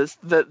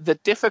the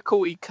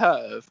difficulty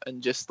curve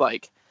and just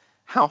like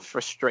how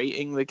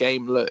frustrating the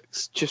game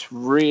looks just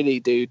really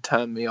do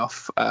turn me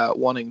off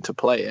wanting to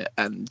play it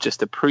and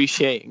just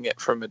appreciating it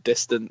from a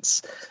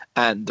distance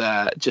and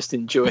just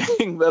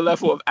enjoying the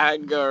level of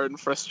anger and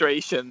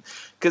frustration.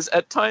 Because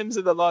at times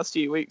in the last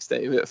few weeks,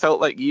 Dave, it felt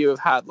like you have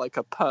had like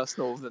a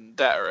personal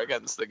vendetta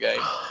against the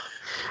game.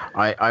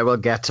 I will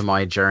get to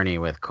my journey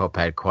with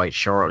Cuphead quite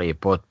shortly,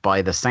 but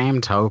by the same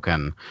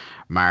token,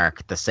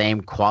 Mark, the same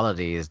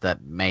qualities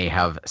that may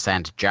have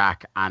sent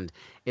Jack and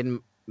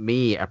in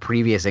me a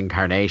previous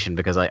incarnation,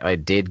 because I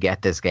did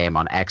get this game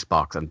on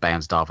Xbox and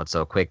bounced off it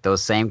so quick,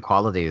 those same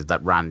qualities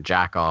that ran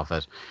Jack off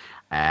it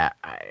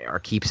or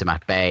keeps him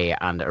at bay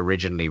and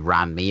originally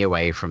ran me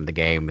away from the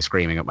game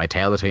screaming with my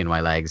tail between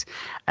my legs.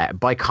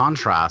 By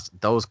contrast,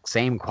 those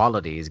same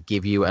qualities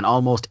give you an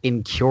almost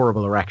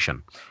incurable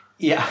erection.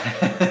 Yeah.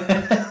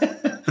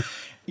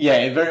 Yeah,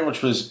 it very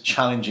much was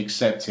challenge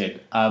accepted.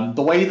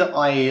 The way that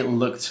I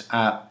looked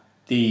at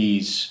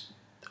these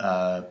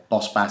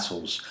boss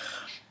battles,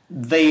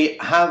 they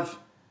have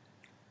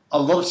a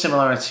lot of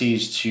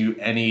similarities to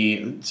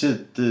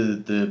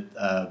the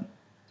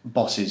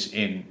bosses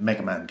in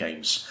Mega Man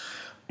games.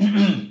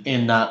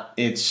 In that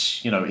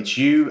it's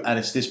you and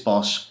it's this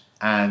boss,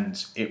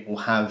 and it will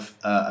have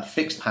a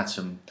fixed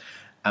pattern,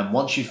 and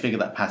once you figure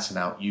that pattern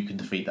out, you can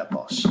defeat that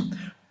boss.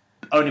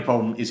 Only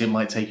problem is it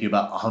might take you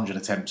about 100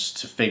 attempts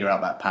to figure out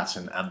that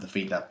pattern and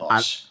defeat that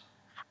boss.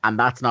 And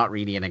that's not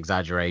really an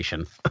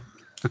exaggeration.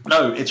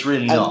 No, it's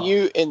really not. And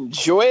you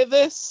enjoy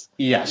this?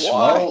 Yes,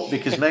 Why? well,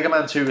 because Mega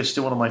Man 2 is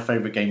still one of my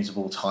favourite games of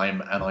all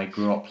time, and I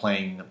grew up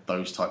playing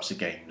those types of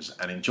games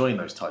and enjoying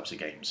those types of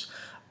games.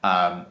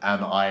 And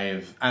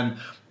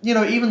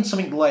even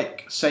something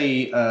like,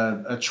 say,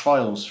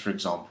 Trials, for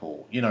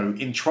example.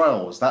 In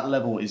Trials, that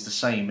level is the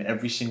same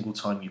every single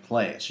time you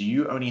play it. So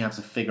you only have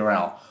to figure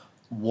out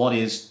what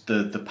is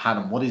the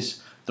pattern, what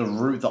is the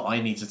route that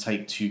I need to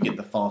take to get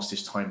the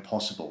fastest time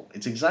possible.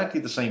 It's exactly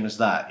the same as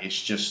that.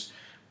 It's just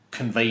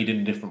conveyed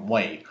in a different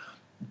way.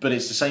 But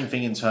it's the same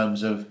thing in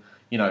terms of,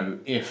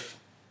 if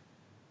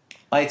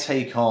I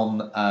take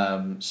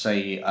on,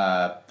 say,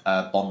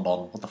 Bon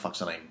Bon, what the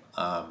fuck's her name?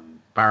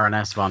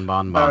 Baroness Von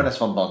Bon Bon. Baroness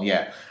Von Bon,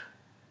 yeah.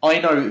 I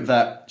know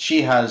that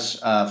she has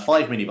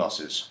 5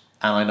 mini-bosses,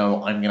 and I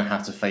know I'm going to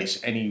have to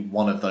face any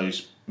one of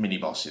those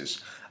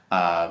mini-bosses.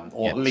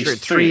 Or at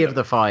least three of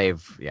the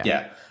 5.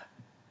 Yeah.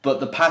 But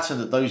the pattern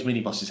that those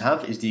mini-bosses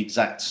have is the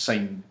exact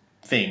same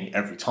thing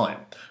every time.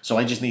 So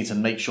I just need to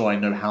make sure I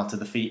know how to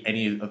defeat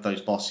any of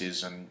those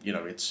bosses, and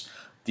it's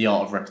the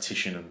art of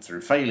repetition and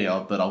through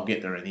failure, but I'll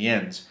get there in the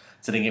end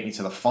to then get me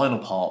to the final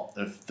part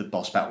of the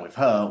boss battle with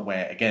her,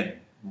 where again,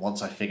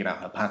 once I figured out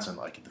her pattern,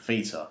 I can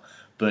defeat her.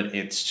 But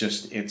it's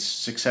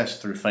success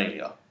through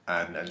failure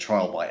and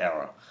trial by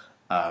error.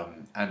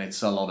 And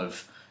it's a lot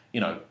of,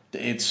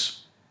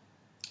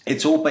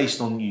 it's all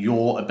based on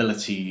your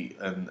ability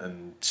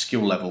and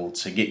skill level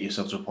to get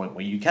yourself to a point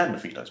where you can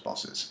defeat those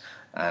bosses.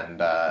 And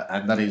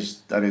that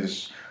is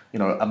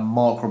a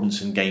Mark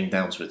Robinson game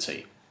down to a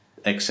T,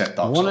 except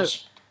Dark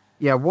Souls.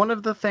 One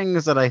of the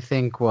things that I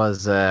think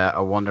was a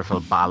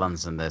wonderful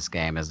balance in this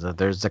game is that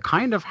there's a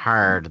kind of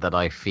hard that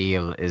I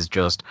feel is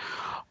just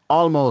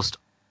almost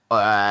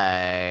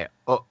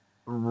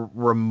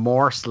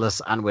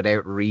remorseless and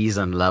without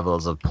reason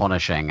levels of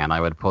punishing, and I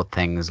would put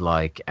things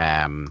like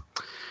a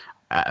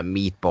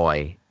Meat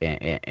Boy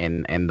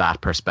in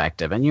that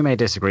perspective. And you may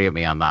disagree with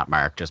me on that,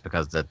 Mark, just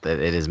because it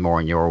is more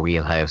in your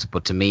wheelhouse.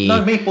 But to me,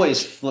 no, Meat Boy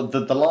is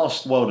the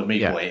last world of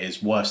Meat Boy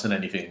is worse than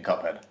anything in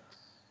Cuphead.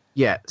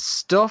 Yeah,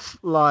 stuff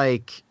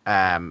like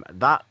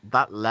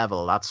that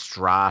level, that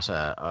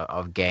strata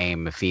of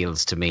game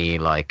feels to me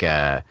like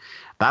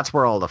that's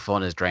where all the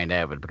fun is drained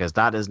out of it, because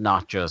that is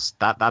not just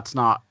that's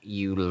not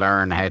you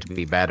learn how to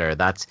be better.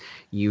 That's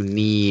you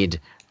need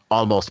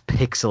almost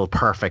pixel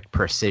perfect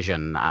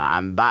precision,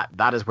 and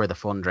that is where the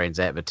fun drains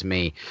out of it to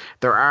me.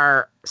 There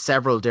are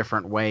several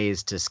different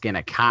ways to skin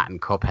a cat in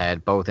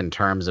Cuphead, both in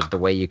terms of the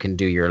way you can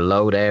do your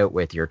loadout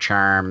with your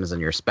charms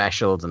and your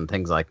specials and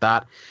things like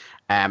that.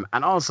 And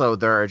also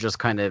there are just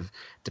kind of,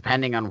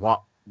 depending on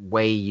what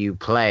way you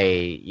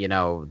play,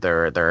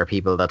 there are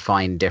people that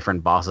find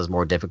different bosses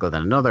more difficult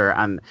than another.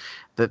 And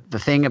the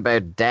thing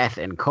about death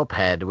in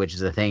Cuphead, which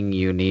is a thing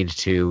you need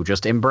to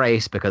just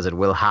embrace because it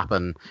will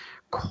happen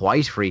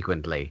quite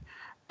frequently,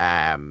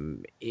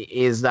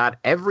 is that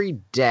every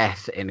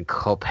death in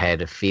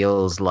Cuphead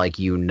feels like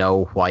you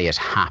know why it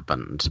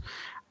happened.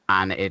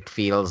 And it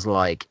feels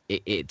like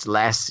it's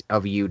less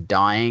of you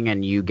dying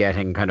and you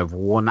getting kind of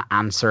one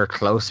answer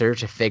closer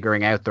to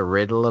figuring out the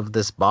riddle of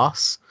this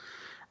boss.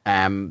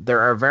 There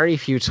are very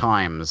few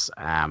times.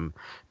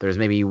 There's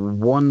maybe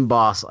one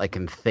boss I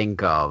can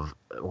think of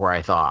where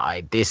I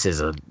thought,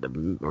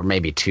 or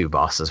maybe 2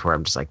 bosses where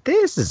I'm just like,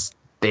 this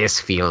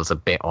feels a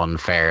bit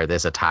unfair,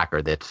 this attack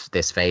or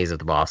this phase of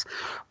the boss.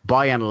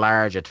 By and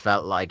large, it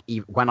felt like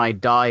when I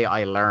die,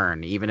 I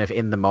learn. Even if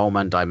in the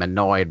moment I'm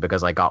annoyed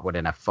because I got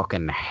within a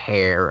fucking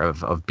hair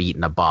of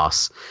beating a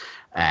boss,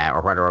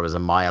 or whether I was a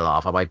mile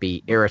off. I might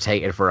be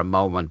irritated for a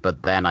moment,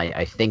 but then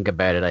I think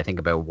about it. I think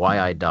about why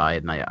I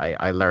died, and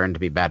I learn to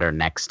be better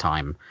next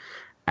time.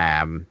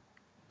 Um,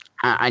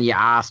 and you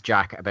asked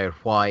Jack about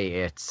why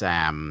it's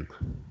kind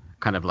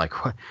of like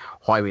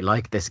why we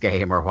like this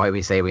game or why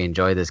we say we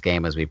enjoy this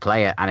game as we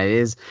play it, and it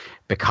is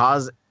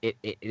because it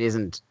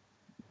isn't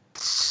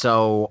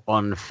so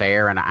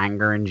unfair and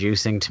anger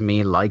inducing to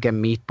me like a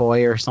Meat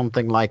Boy or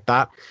something like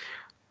that.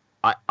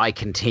 I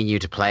continue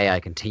to play,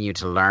 I continue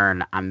to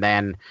learn, and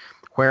then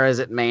whereas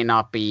it may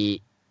not be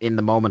in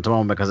the moment to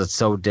moment because it's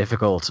so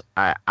difficult,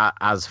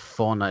 as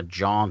fun a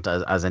jaunt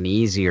as an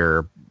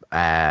easier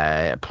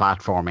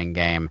platforming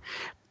game,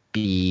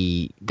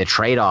 the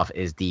trade off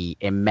is the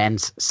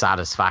immense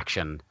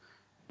satisfaction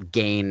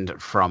gained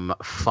from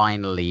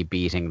finally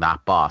beating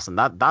that boss, and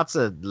that's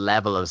a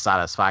level of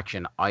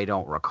satisfaction I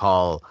don't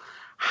recall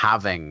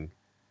having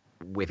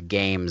with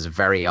games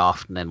very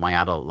often in my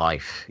adult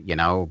life. You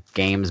know,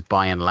 games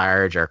by and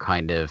large are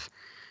kind of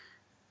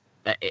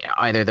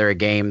either they're a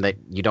game that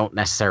you don't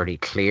necessarily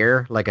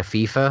clear like a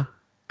FIFA,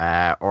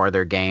 or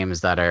they're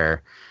games that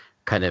are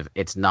kind of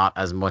it's not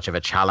as much of a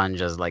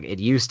challenge as like it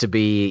used to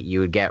be. You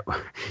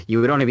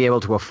would only be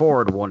able to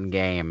afford one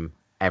game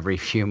every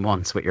few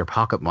months with your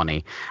pocket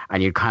money,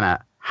 and you'd kind of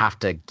have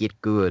to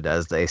get good,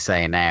 as they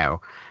say now.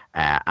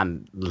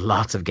 And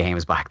lots of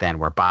games back then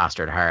were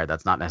bastard hard.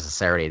 That's not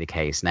necessarily the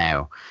case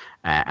now.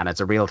 And it's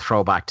a real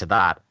throwback to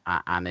that.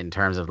 And in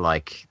terms of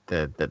like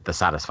the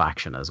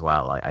satisfaction as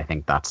well, I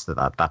think that's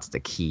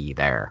the key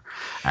there.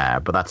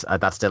 But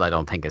that's still I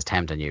don't think is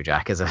tempting you,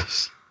 Jack, is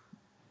it?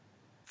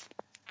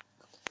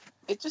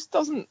 It just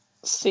doesn't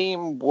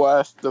seem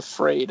worth the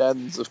frayed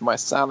ends of my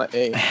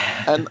sanity.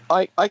 And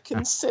I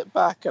can sit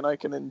back and I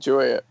can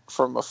enjoy it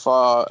from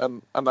afar,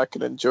 and I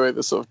can enjoy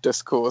the sort of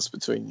discourse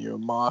between you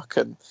and Mark,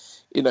 and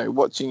you know,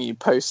 watching you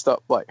post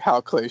up like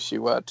how close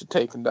you were to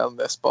taking down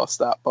this boss,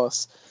 that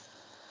boss.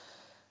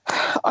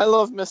 I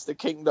love Mr.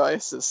 King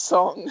Dice's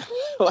song.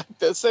 Like,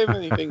 there's so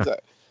many things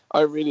that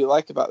I really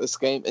like about this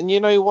game. And you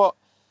know what?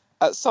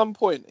 At some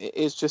point, it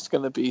is just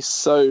going to be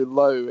so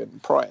low in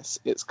price.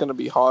 It's going to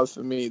be hard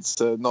for me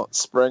to not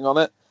spring on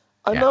it.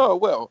 I know I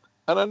will.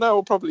 And I know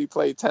I'll probably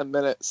play 10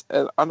 minutes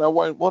and I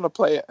won't want to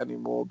play it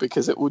anymore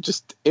because it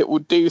will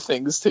do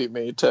things to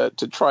me to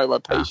try my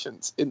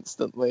patience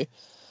instantly.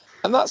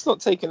 And that's not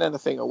taking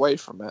anything away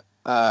from it.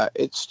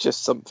 It's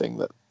just something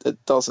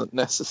that doesn't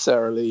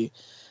necessarily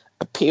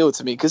appeal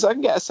to me because I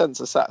can get a sense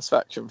of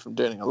satisfaction from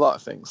doing a lot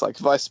of things. Like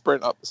if I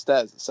sprint up the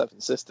stairs at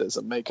Seven Sisters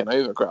and make an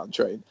overground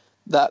train,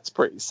 that's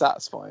pretty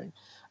satisfying.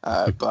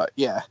 But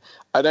yeah,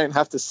 I don't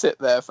have to sit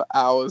there for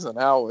hours and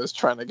hours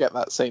trying to get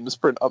that same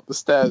sprint up the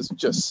stairs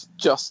just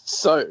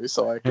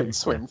so I can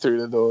swing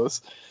through the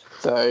doors.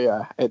 So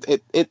yeah,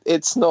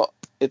 it's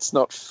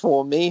not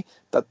for me.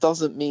 That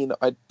doesn't mean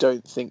I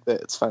don't think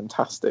that it's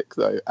fantastic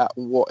though at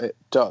what it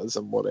does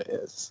and what it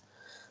is.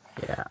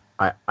 Yeah,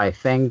 I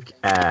think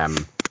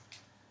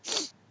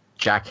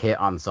Jack hit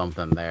on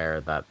something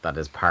there that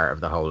is part of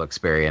the whole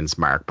experience,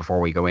 Mark, before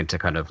we go into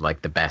kind of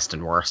like the best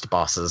and worst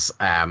bosses,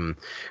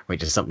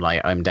 which is something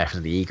I'm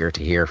definitely eager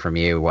to hear from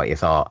you, what you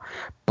thought.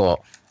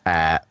 But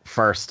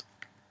first,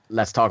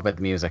 let's talk about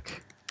the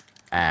music.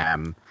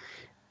 The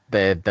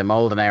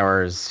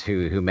Moldenhauers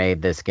who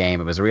made this game,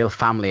 it was a real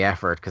family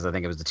effort because I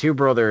think it was the two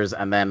brothers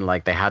and then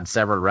like they had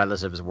several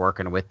relatives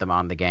working with them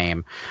on the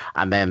game.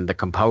 And then the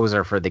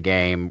composer for the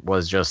game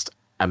was just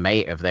a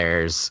mate of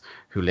theirs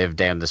who lived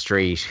down the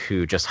street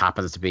who just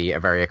happens to be a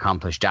very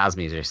accomplished jazz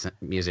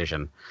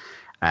musician.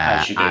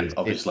 As you do, and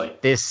obviously.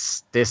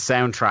 This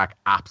soundtrack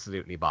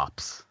absolutely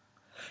bops.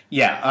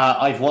 Yeah,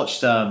 I've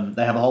watched. They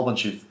have a whole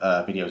bunch of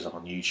videos up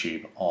on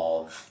YouTube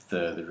of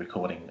the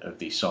recording of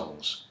these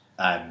songs,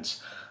 and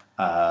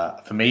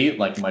for me,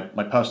 like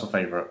my personal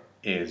favorite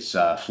is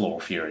Floral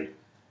Fury,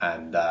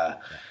 and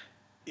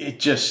it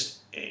just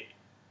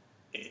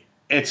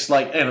it's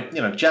like,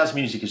 you know, jazz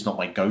music is not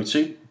my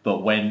go-to,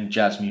 but when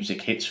jazz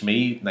music hits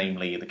me,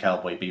 namely the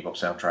Cowboy Bebop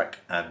soundtrack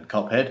and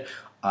Cuphead,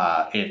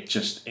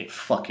 it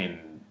fucking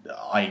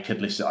I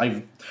could listen.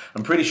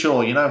 I'm pretty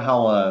sure, you know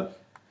how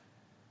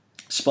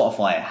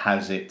Spotify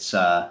has its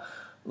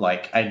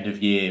like end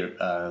of year,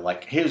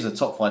 like here's the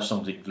top 5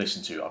 songs that you've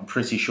listened to. I'm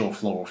pretty sure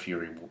Floral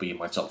Fury will be in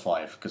my top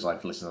 5 because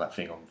I've listened to that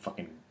thing on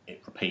fucking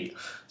repeat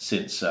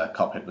since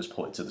Cuphead was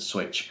ported to the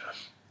Switch.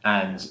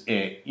 And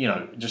it, you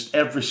know, just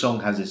every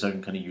song has its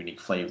own kind of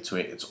unique flavour to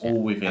it. It's all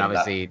within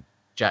obviously,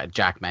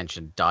 Jack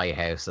mentioned Die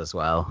House as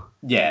well.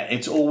 Yeah,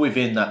 it's all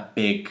within that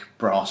big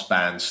brass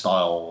band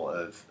style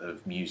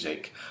of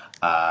music,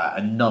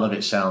 and none of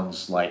it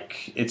sounds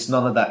like it's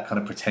none of that kind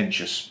of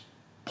pretentious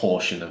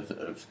portion of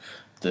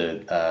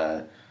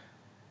the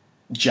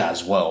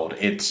jazz world.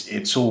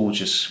 It's all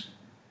just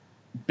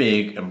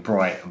big and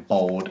bright and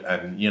bold,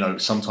 and you know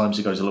sometimes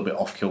it goes a little bit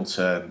off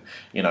kilter, and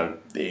you know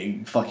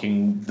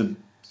the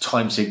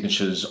time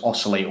signatures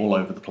oscillate all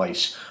over the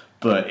place,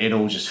 but it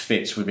all just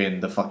fits within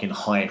the fucking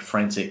high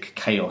frantic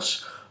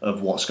chaos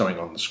of what's going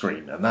on the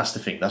screen. And that's the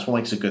thing. That's what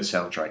makes a good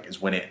soundtrack,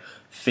 is when it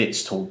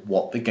fits to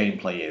what the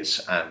gameplay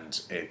is,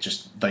 and it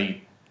just the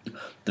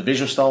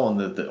visual style and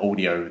the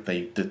audio,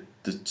 the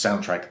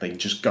soundtrack, they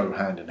just go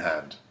hand in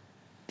hand.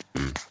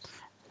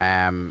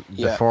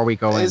 Before we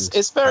go in,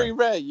 it's very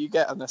rare you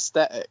get an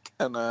aesthetic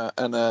and a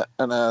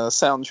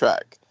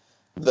soundtrack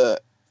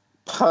that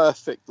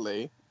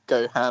perfectly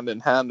go hand in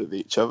hand with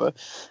each other.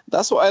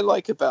 That's what I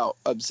like about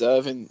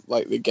observing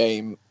like the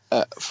game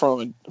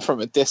from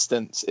a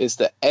distance, is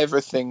that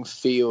everything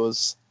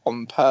feels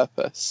on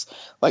purpose.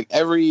 Like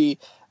every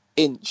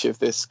inch of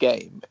this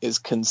game is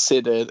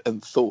considered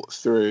and thought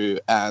through,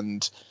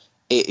 and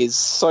it is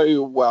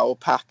so well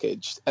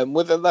packaged and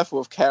with a level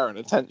of care and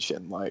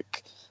attention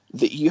like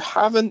that you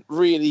haven't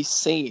really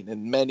seen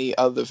in many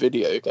other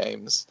video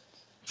games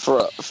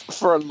for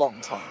a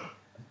long time.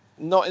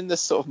 Not in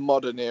this sort of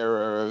modern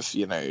era of,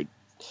 you know,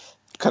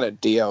 kind of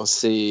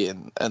DLC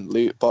and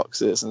loot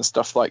boxes and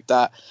stuff like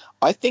that.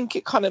 I think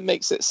it kind of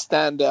makes it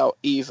stand out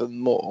even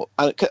more.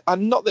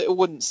 And not that it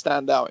wouldn't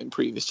stand out in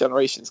previous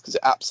generations, because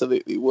it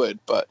absolutely would,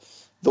 but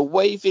the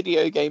way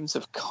video games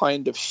have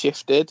kind of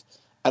shifted,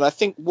 and I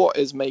think what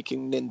is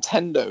making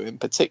Nintendo in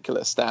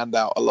particular stand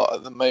out a lot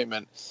at the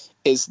moment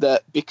is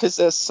that because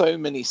there's so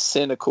many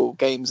cynical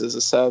games as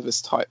a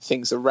service type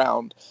things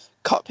around,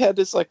 Cuphead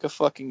is like a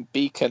fucking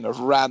beacon of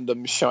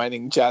random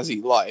shining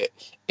jazzy light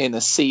in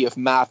a sea of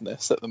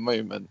madness at the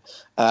moment.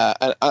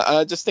 And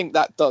I just think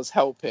that does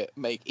help it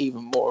make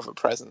even more of a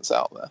presence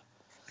out there.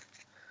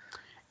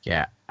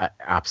 Yeah,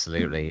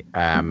 absolutely.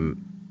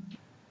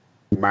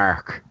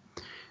 Mark,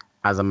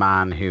 as a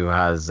man who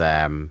has...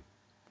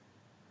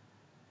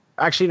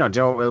 Actually, no,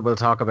 Joe, we'll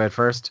talk about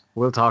first.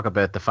 We'll talk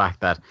about the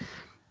fact that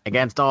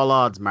against all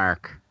odds,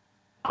 Mark,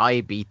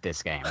 I beat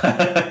this game.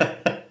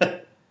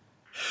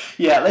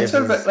 Yeah, let's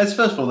go back. Let's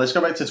first of all let's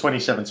go back to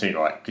 2017,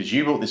 right? Because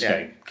you bought this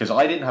game. Because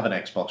I didn't have an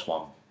Xbox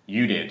One.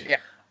 You did. Yeah.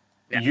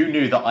 You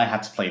knew that I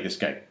had to play this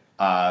game.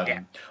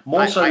 Yeah.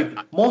 More so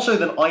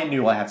than I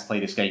knew I had to play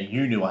this game.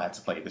 You knew I had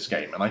to play this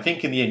game, and I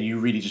think in the end you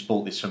really just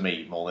bought this for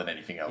me more than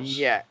anything else.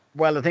 Yeah.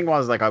 Well, the thing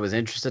was, like, I was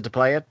interested to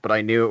play it, but I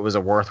knew it was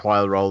a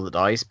worthwhile roll of the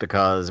dice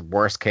because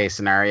worst case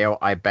scenario,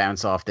 I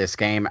bounce off this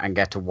game and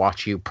get to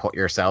watch you put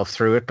yourself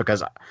through it.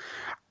 Because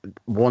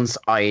once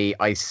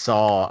I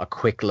saw a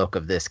quick look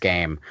of this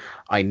game,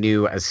 I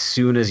knew as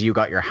soon as you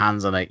got your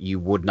hands on it, you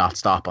would not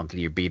stop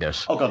until you beat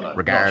it. Oh God, no!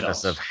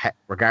 Regardless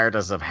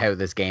of how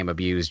this game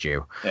abused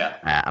you. Yeah.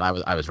 And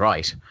I was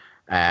right.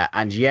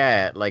 And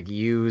yeah, like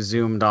you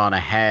zoomed on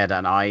ahead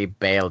and I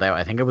bailed out.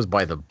 I think it was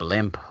by the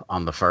blimp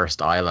on the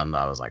first island.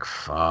 I was like,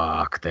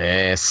 fuck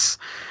this.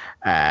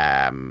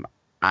 And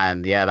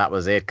yeah, that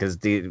was it. Because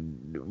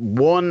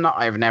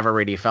I've never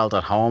really felt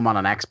at home on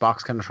an Xbox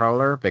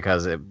controller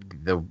because the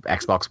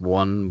Xbox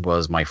One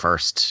was my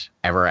first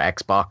ever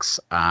Xbox.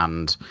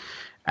 And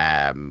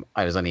I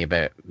was only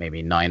about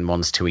maybe 9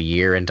 months to a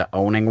year into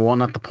owning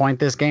one at the point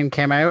this game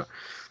came out.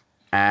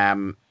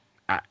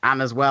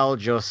 And as well,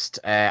 just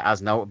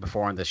as noted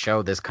before in the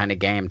show, this kind of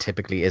game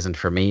typically isn't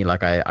for me.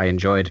 Like I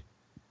enjoyed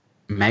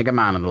Mega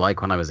Man and the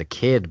like when I was a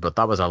kid, but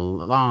that was a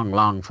long,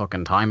 long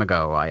fucking time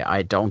ago.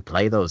 I don't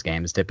play those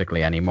games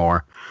typically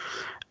anymore.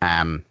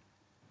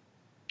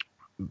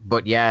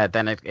 But yeah,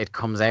 then it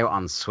comes out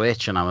on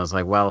Switch, and I was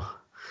like, well,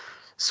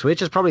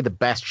 Switch is probably the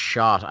best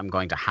shot I'm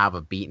going to have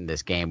of beating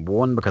this game.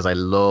 One, because I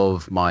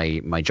love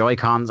my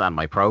Joy-Cons and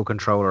my Pro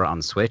Controller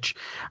on Switch.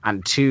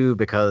 And two,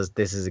 because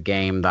this is a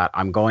game that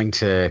I'm going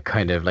to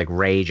kind of like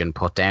rage and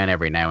put down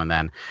every now and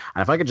then.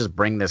 And if I could just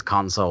bring this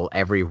console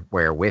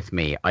everywhere with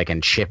me, I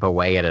can chip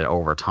away at it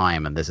over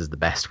time. And this is the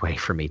best way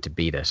for me to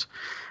beat it.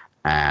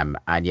 And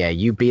yeah,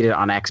 you beat it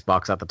on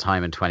Xbox at the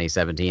time in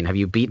 2017. Have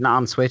you beaten it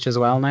on Switch as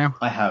well now?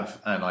 I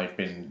have, and I've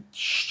been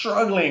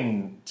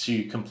struggling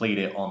to complete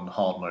it on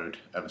hard mode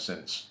ever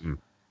since.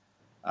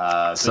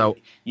 I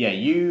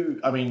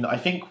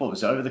think, what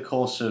was it, over the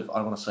course of,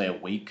 I want to say a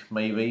week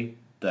maybe,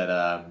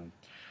 that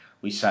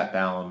we sat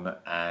down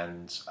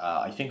and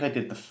I think I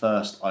did the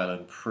first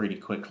island pretty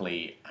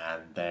quickly,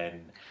 and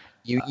then...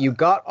 You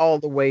got all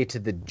the way to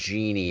the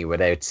genie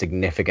without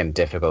significant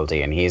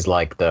difficulty, and he's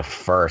like the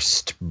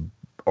first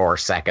or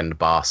second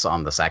boss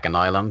on the second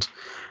island.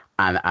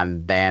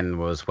 And then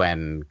was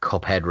when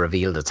Cuphead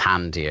revealed its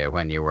hand to you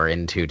when you were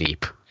in too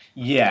deep.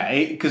 Yeah,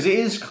 because it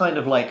is kind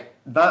of like,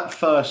 that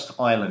first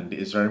island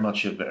is very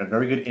much a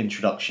very good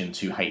introduction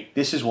to, hey,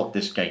 this is what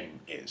this game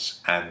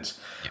is. And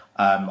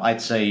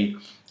I'd say,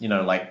 you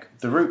know, like,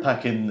 the Root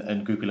Pack and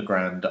Goopy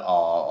Legrand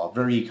are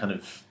very kind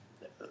of...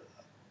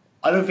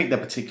 I don't think they're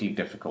particularly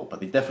difficult,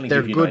 but they definitely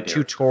give you an idea. They're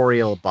good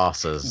tutorial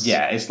bosses.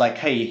 Yeah, it's like,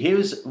 hey,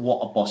 here's what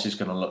a boss is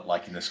going to look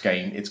like in this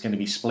game. It's going to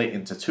be split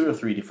into 2 or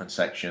 3 different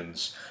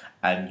sections,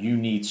 and you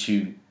need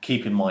to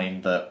keep in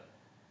mind that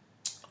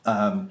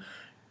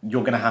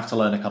you're going to have to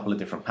learn a couple of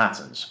different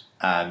patterns,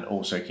 and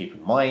also keep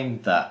in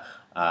mind that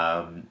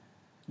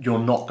you're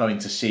not going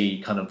to see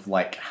kind of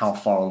like how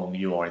far along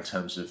you are in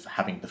terms of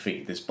having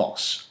defeated this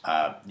boss.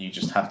 You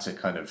just have to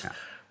kind of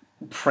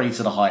pray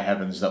to the high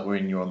heavens that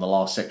when you're on the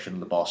last section of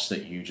the boss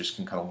that you just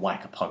can kind of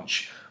whack a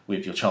punch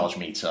with your charge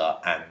meter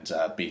and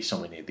be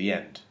somewhere near the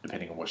end,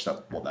 depending on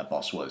what that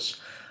boss was.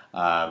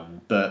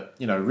 But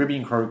Ruby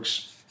and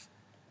Croaks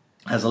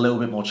has a little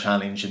bit more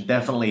challenge, and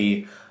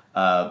definitely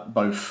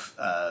both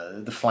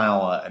the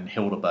Flower and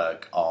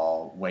Hildeberg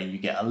are where you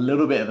get a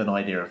little bit of an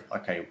idea of,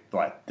 okay,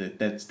 right,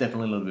 there's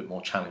definitely a little bit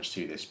more challenge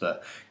to this.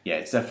 But yeah,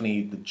 it's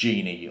definitely the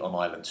Genie on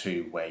Island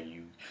 2 where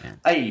you,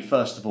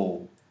 first of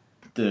all,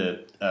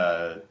 the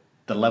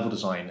level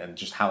design and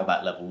just how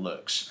that level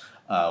looks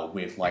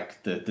with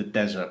like the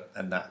desert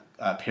and that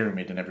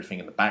pyramid and everything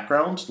in the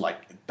background, like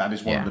that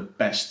is one of the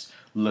best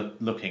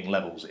looking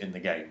levels in the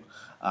game.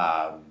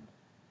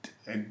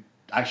 And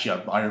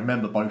actually, I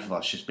remember both of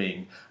us just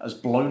being as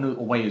blown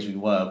away as we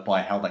were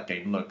by how that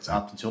game looked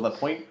up until that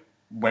point.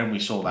 When we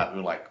saw that, we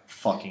were like,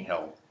 "Fucking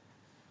hell!"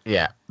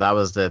 Yeah, that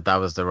was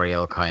the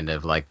real kind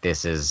of like,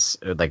 this is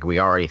like, we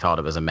already thought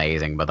it was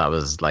amazing, but that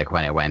was like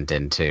when it went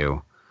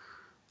into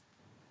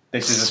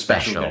this is a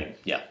special game.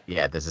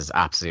 Yeah, this is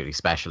absolutely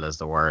special is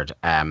the word.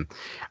 And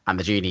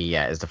the Genie,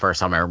 is the first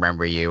time I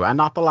remember you, and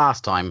not the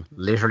last time,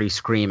 literally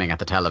screaming at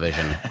the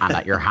television and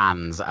at your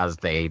hands as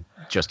they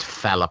just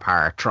fell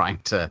apart trying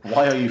to.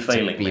 Why are you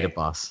failing beat me? a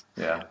boss?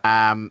 Yeah.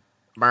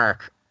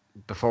 Mark,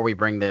 before we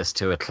bring this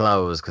to a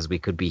close, because we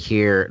could be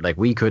here, like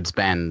we could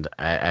spend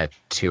a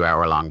 2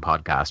 hour long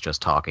podcast just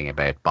talking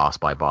about boss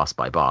by boss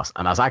by boss,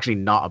 and that's actually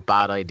not a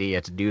bad idea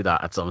to do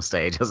that at some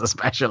stage as a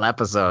special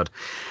episode.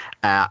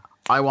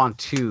 I want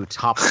 2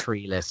 top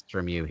 3 lists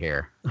from you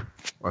here.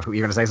 Or were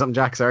you going to say something,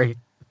 Jack? Sorry.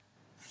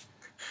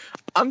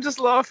 I'm just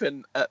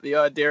laughing at the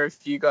idea of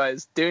you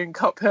guys doing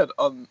Cuphead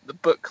on the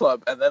book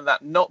club and then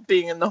that not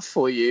being enough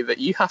for you, that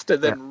you have to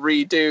then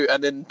redo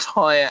an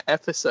entire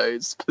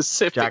episode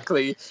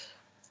specifically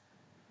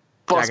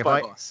boss Jack,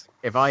 by boss.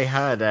 If I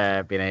had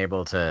been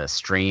able to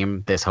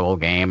stream this whole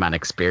game and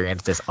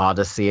experience this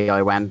odyssey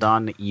I went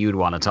on, you'd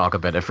want to talk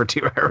about it for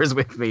 2 hours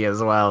with me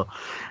as well.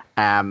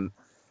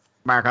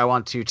 Mark, I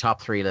want 2 top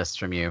 3 lists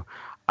from you.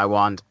 I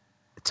want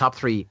top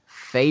 3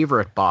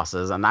 favorite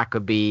bosses, and that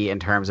could be in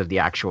terms of the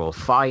actual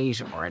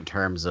fight or in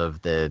terms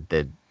of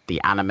the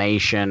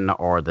animation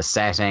or the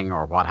setting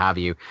or what have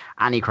you.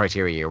 Any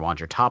criteria you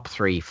want, your top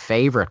 3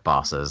 favorite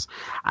bosses,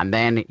 and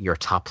then your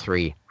top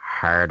 3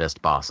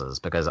 hardest bosses,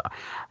 because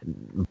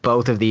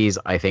both of these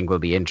I think will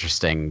be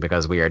interesting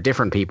because we are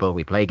different people,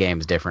 we play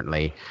games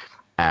differently.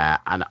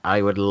 And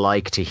I would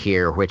like to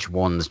hear which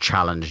ones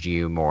challenged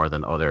you more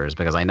than others,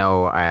 because I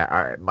know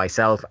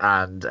myself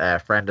and a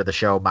friend of the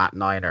show, Matt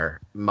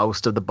Niner,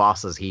 most of the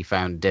bosses he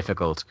found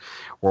difficult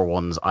were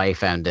ones I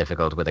found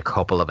difficult, with a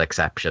couple of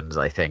exceptions,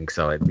 I think.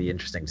 So it'd be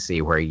interesting to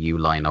see where you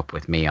line up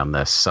with me on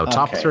this. So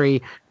top 3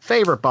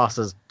 favorite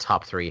bosses,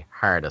 top 3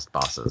 hardest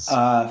bosses.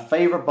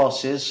 Favorite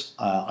bosses,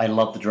 I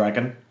love the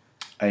dragon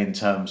in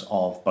terms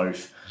of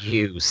both.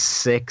 You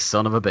sick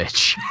son of a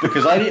bitch.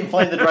 Because I didn't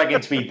find the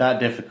dragon to be that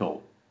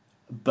difficult.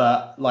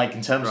 But like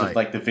in terms of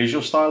like the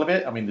visual style of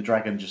it, I mean the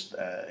dragon just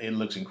it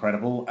looks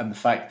incredible, and the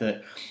fact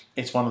that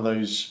it's one of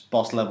those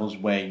boss levels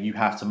where you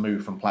have to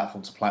move from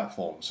platform to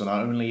platform. So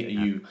not only are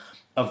you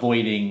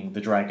avoiding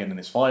the dragon and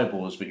its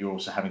fireballs, but you're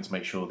also having to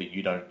make sure that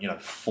you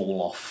don't fall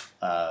off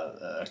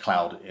a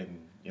cloud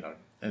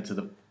into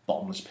the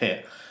bottomless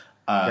pit.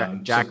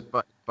 Jack,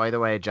 but by the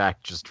way,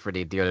 Jack, just for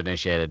the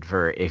uninitiated,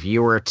 for if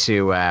you were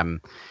to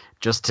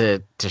just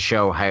to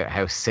show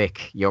how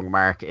sick young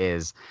Mark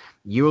is,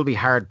 you will be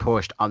hard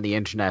pushed on the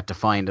internet to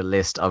find a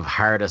list of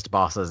hardest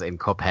bosses in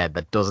Cuphead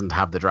that doesn't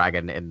have the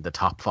dragon in the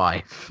top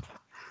 5.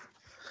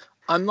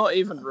 I'm not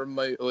even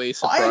remotely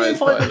surprised. I didn't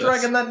find the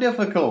dragon that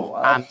difficult.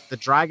 And the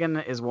dragon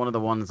is one of the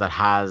ones that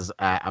has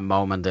a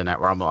moment in it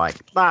where I'm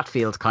like, that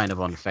feels kind of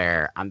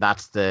unfair. And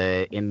that's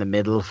in the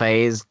middle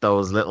phase,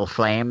 those little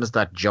flames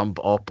that jump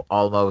up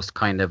almost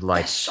kind of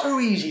like... They're so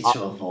easy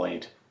to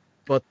avoid.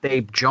 But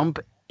they jump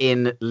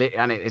in,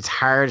 and it's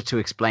hard to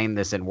explain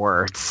this in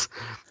words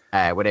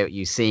without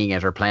you seeing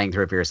it or playing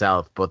through it for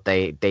yourself, but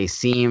they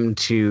seem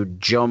to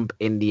jump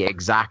in the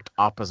exact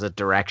opposite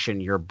direction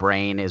your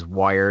brain is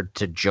wired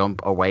to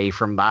jump away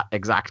from that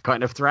exact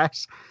kind of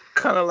threat.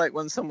 Kind of like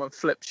when someone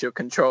flips your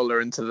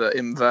controller into the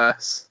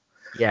inverse.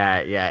 Yeah,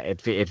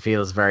 it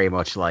feels very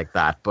much like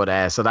that.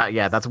 But so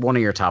that's one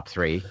of your top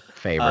 3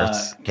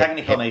 favorites. Dragon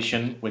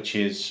Incarnation, which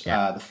is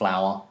the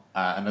flower,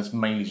 and that's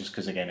mainly just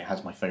because again it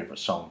has my favorite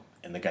song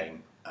in the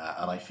game.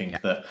 And I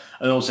think that,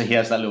 and also he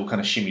has that little kind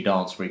of shimmy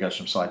dance where he goes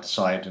from side to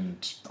side,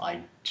 and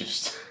I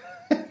just,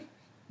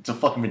 it's a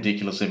fucking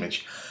ridiculous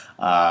image.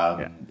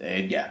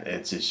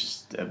 It's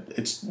just,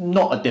 it's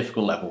not a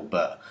difficult level,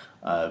 but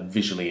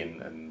visually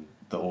and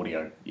the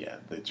audio,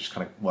 they just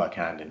kind of work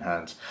hand in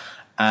hand.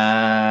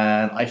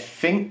 And I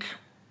think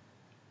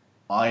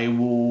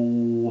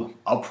I'll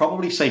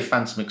probably say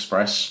Phantom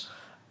Express,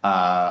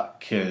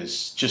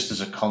 because just as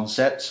a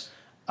concept,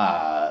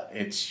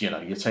 it's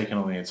you're taking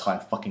on the entire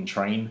fucking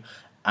train,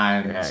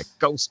 and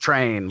ghost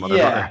train,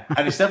 whatever.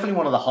 And it's definitely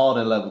one of the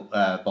harder level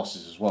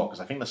bosses as well, because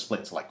I think they're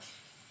split to like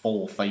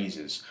 4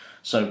 phases.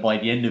 So by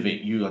the end of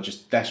it, you are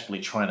just desperately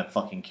trying to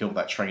fucking kill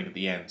that train at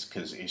the end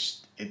because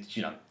it's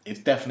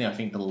definitely, I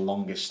think, the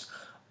longest.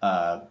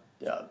 Uh,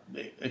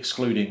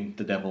 Excluding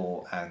the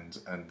devil and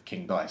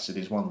King Dice, it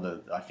is one of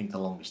the, I think, the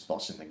longest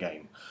boss in the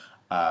game,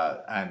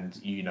 and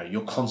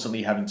you're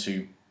constantly having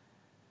to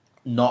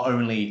not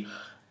only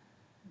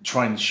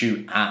try and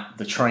shoot at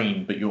the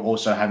train, but you're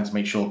also having to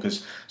make sure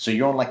so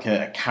you're on like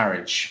a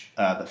carriage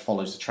that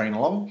follows the train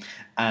along,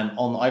 and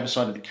on either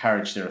side of the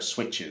carriage there are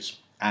switches,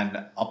 and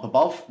up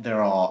above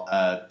there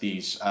are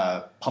these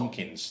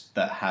pumpkins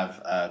that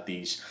have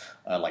these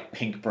like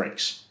pink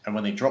bricks, and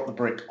when they drop the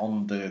brick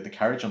on the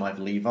carriage on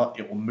either lever,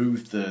 it will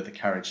move the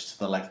carriage to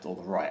the left or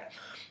the right,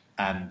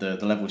 and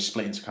the level is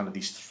split into kind of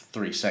these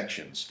three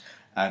sections,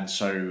 and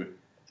so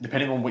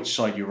depending on which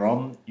side you're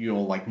on, you're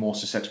like more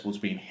susceptible to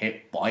being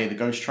hit by the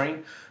ghost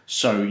train.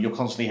 So you're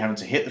constantly having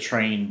to hit the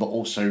train, but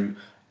also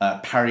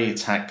parry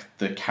attack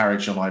the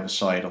carriage on either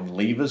side on the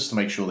levers to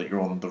make sure that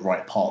you're on the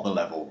right part of the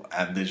level.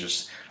 And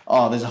there's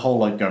a whole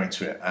lot going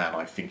to it, and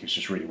I think it's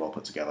just really well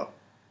put together.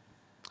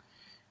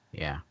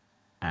 Yeah.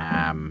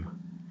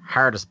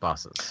 Hardest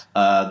bosses.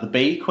 The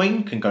Bee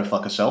Queen can go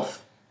fuck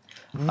herself.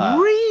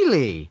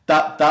 Really?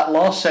 That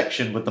last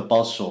section with the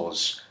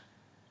buzzsaws,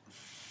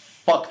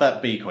 fuck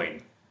that Bee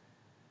Queen.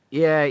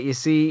 Yeah, you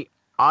see,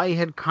 I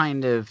had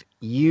kind of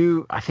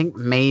I think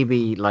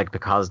maybe like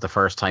because the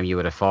first time you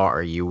would have fought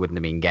her, you wouldn't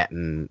have been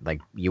getting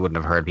like you wouldn't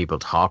have heard people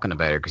talking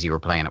about it because you were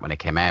playing it when it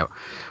came out.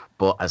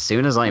 But as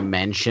soon as I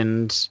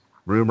mentioned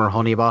Rumor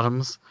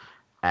Honeybottoms,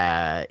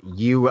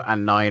 you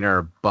and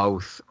Niner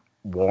both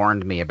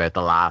warned me about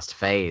the last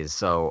phase.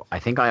 So I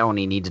think I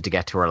only needed to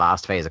get to her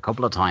last phase a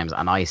couple of times,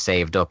 and I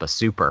saved up a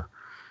super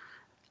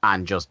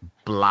and just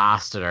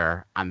blasted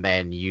her, and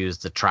then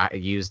used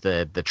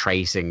the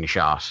tracing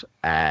shot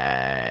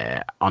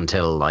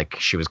until like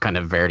she was kind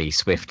of very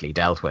swiftly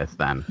dealt with.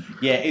 Then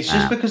yeah, it's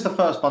just because the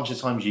first bunch of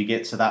times you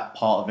get to that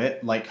part of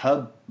it, like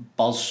her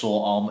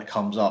buzzsaw arm that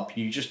comes up,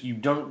 you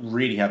don't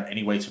really have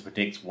any way to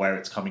predict where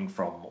it's coming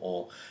from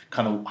or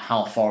kind of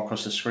how far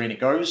across the screen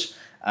it goes.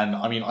 And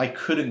I mean, I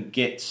couldn't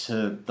get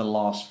to the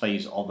last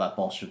phase of that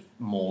boss with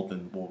more than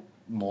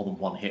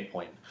one hit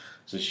point.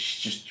 So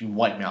she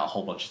wiped me out a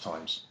whole bunch of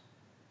times.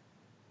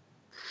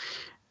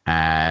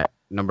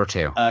 Number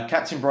 2.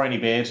 Captain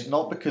Bronybeard,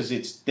 not because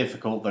it's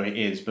difficult, though it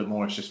is, but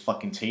more it's just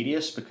fucking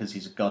tedious because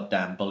he's a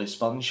goddamn bullet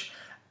sponge.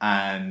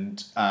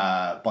 And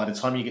by the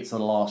time you get to the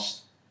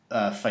last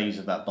phase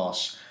of that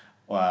boss,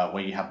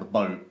 where you have the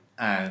boat,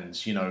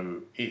 and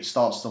it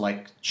starts to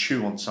like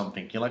chew on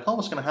something, you're like, oh,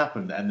 what's going to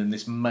happen? And then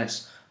this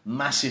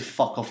massive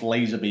fuck off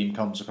laser beam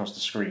comes across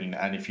the screen,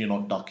 and if you're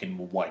not ducking,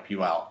 will wipe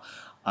you out.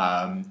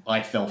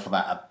 I fell for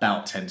that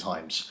about 10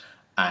 times,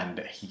 and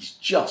he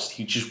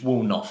just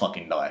will not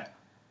fucking die.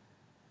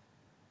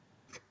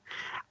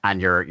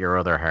 And your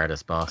other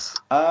hardest boss?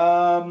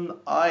 I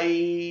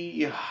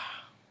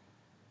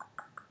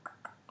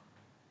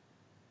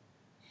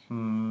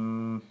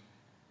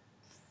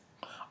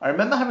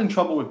remember having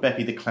trouble with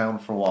Beppy the Clown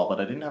for a while, but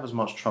I didn't have as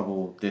much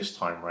trouble this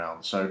time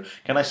round. So,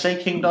 can I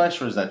say King Dice,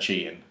 or is that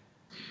cheating?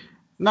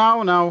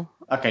 No.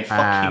 Okay,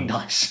 fuck King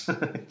Dice.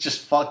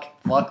 Just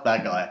fuck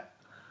that guy.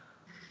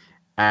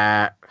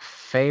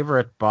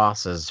 Favorite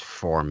bosses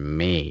for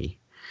me.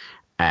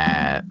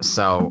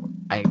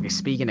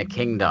 Speaking of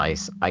King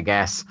Dice, I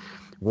guess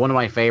one of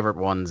my favorite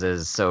ones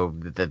is, so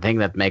the thing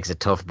that makes it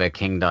tough about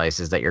King Dice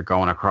is that you're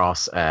going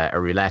across a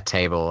roulette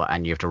table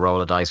and you have to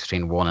roll a dice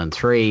between 1 and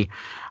 3.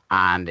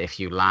 And if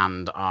you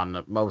land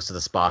on most of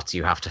the spots,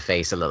 you have to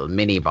face a little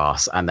mini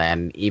boss. And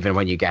then even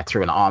when you get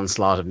through an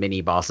onslaught of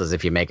mini bosses,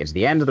 if you make it to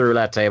the end of the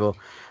roulette table,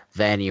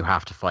 then you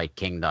have to fight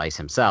King Dice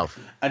himself.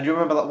 And do you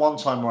remember that one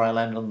time where I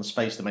landed on the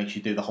space that makes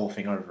you do the whole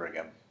thing over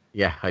again?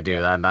 Yeah, I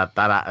do. And that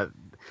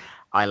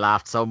I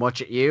laughed so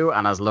much at you,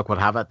 and as luck would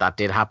have it, that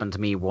did happen to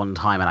me one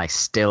time, and I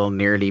still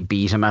nearly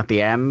beat him at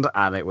the end,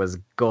 and it was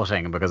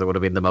gutting because it would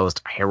have been the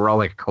most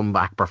heroic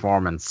comeback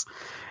performance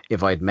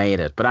if I'd made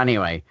it. But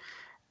anyway,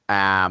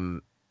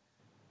 one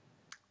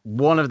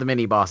of the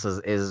mini bosses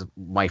is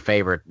one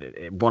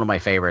of my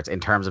favorites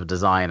in terms of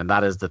design, and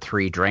that is the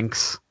 3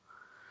 drinks,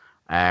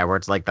 where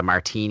it's like the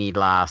martini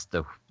glass,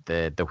 the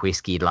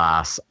whiskey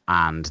glass,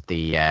 and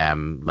the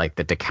like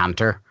the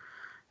decanter.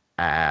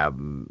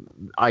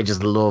 I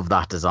just love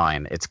that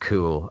design. It's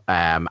cool.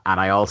 And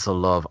I also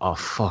love,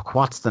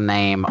 what's the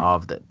name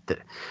of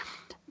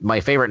my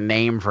favorite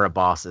name for a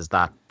boss is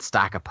that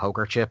stack of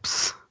poker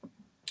chips.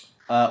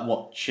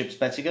 What, Chips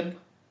Bettigan?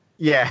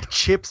 Yeah,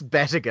 Chips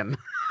Bettigan.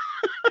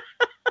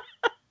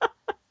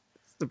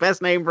 It's the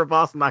best name for a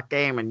boss in that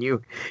game, and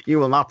you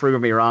will not prove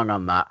me wrong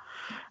on that.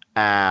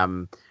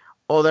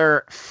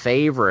 Other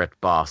favorite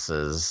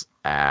bosses,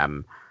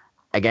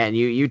 again,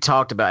 you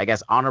talked about, I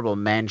guess, honorable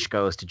mensch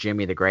goes to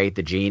Jimmy the Great,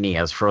 the Genie.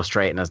 As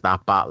frustrating as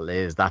that battle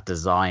is, that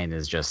design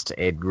is just,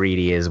 it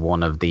really is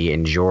one of the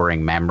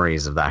enduring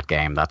memories of that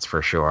game, that's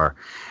for sure.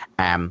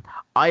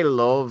 I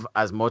love,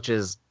 as much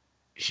as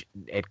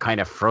it kind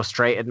of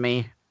frustrated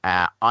me,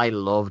 I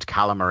loved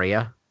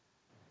Calamaria.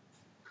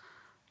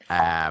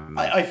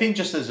 I think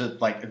just as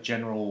a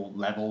general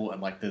level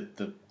and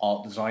the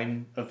art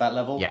design of that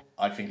level, Yeah.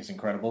 I think it's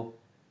incredible.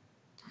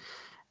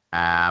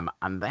 And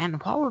then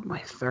what would my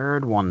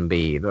third one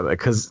be?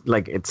 Because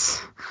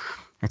it's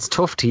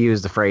tough to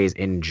use the phrase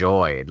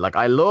enjoyed. Like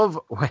I love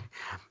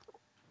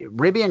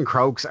Ribby and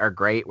Croaks are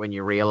great when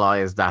you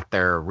realize that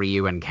they're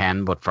Ryu and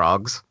Ken but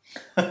frogs.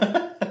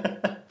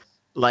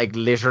 Like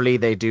literally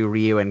they do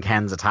Ryu and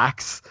Ken's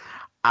attacks.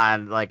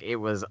 And like it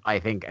was, I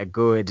think, a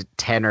good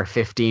 10 or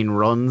 15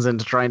 runs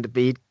into trying to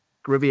beat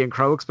Ribby and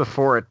Croaks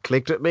before it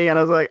clicked with me, and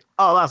I was like,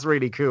 oh, that's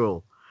really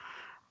cool.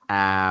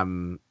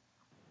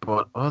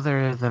 But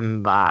other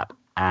than that,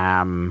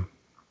 I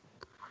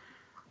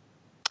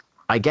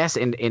guess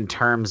in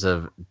terms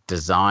of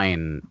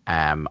design,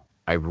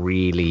 I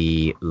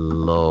really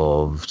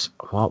loved,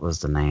 what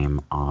was the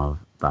name of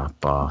that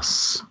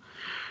boss?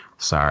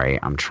 Sorry,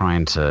 I'm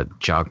trying to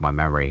jog my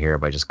memory here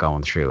by just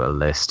going through a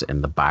list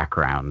in the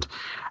background.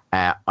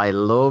 I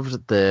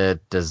loved the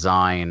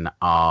design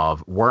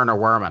of Werner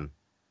Werman.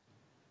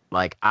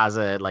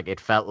 It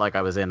felt like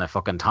I was in a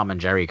fucking Tom and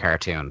Jerry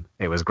cartoon.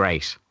 It was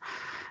great.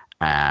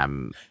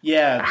 Yeah,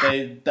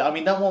 I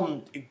mean that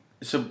one.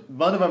 So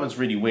Murder Moment's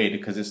really weird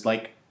because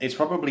it's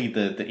probably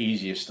the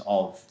easiest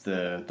of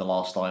the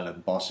Last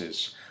Island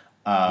bosses.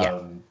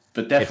 Yeah.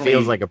 But It definitely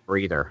feels like a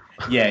breather.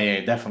 yeah,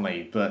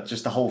 definitely. But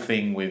just the whole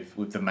thing with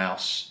the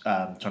mouse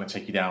trying to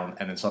take you down,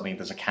 and then suddenly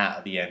there's a cat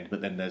at the end,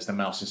 but then there's the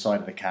mouse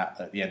inside of the cat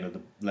at the end of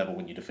the level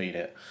when you defeat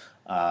it.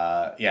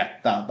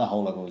 That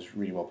whole level is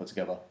really well put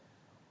together.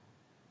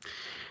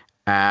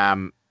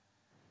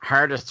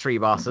 Hardest three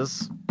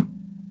bosses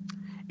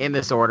in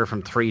this order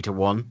from 3 to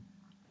 1.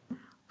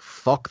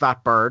 Fuck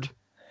that bird.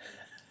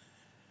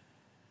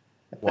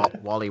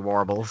 Wally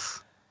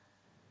Warbles.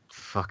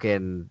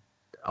 Fucking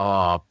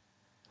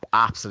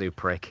absolute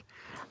prick.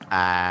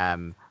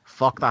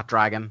 Fuck that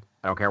dragon.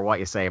 I don't care what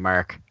you say,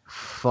 Mark.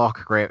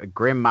 Fuck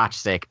Grim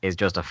Matchstick is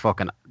just a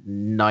fucking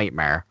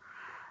nightmare.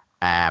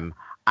 And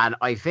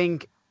I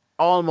think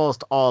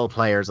almost all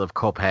players of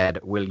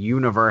Cuphead will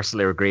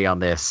universally agree on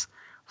this.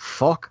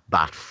 Fuck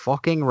that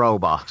fucking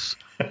robot.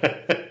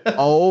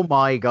 Oh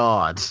my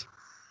god.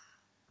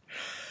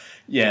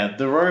 Yeah,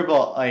 the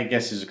robot I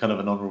guess is kind of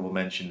an honourable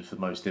mention for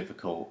most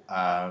difficult.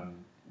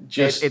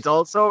 It's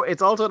also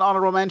an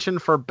honorable mention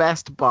for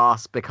best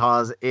boss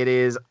because it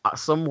is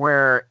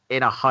somewhere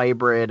in a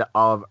hybrid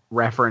of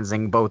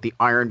referencing both the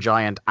Iron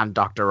Giant and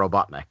Dr.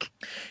 Robotnik.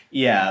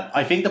 Yeah,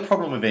 I think the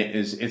problem with it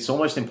is it's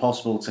almost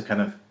impossible to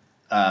kind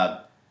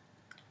of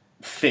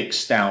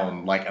fix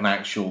down like an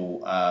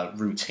actual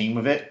routine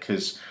with it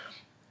because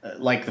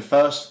like the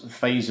first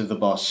phase of the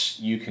boss,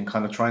 you can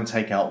kind of try and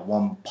take out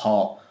one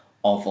part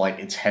of like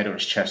its head or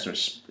its chest or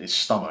its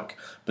stomach,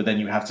 but then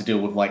you have to deal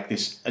with like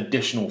this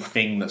additional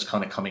thing that's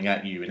kind of coming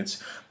at you, and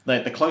it's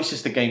like the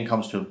closest the game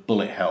comes to a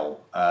bullet hell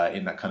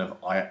in that kind of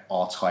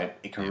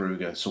R-type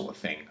Ikaruga sort of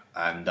thing,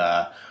 and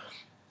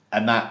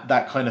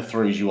that kind of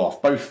throws you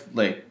off. Both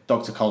like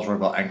Dr. Carl's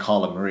robot and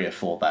Carla Maria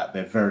for that,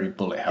 they're very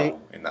bullet hell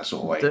in that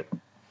sort of way.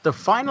 The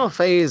final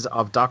phase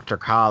of Dr.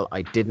 Carl,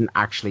 I didn't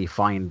actually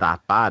find that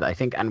bad. I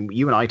think, and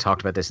you and I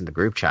talked about this in the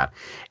group chat,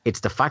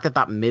 it's the fact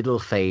that middle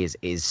phase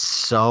is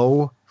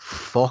so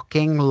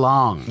fucking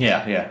long.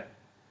 Yeah.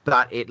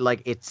 That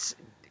it's,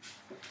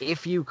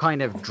 if you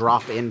kind of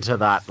drop into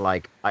that,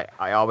 like,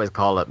 I always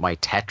call it my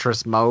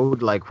Tetris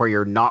mode, like where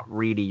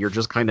you're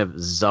just kind of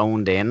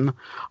zoned in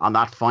on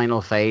that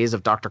final phase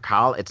of Dr.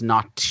 Carl, it's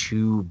not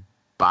too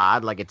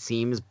bad. Like, it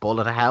seems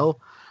bullet hell.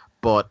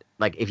 But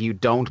like, if you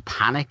don't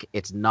panic,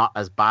 it's not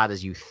as bad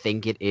as you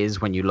think it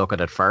is when you look at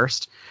it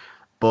first.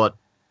 But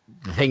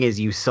the thing is,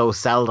 you so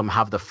seldom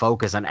have the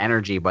focus and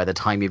energy by the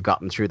time you've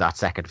gotten through that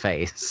second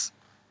phase.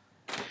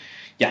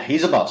 Yeah,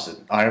 he's a bastard.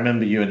 I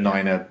remember you and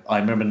Nina. I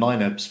remember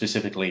Nina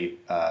specifically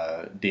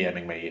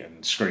DMing me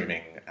and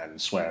screaming and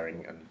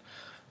swearing and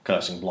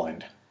cursing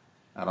blind.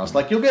 And I was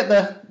like, "You'll get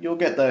there. You'll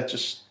get there.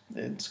 Just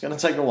it's going to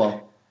take a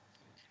while."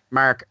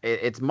 Mark,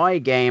 it's my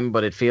game,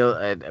 but it feels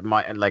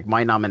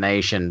my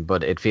nomination,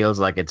 but it feels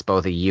like it's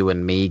both a you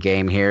and me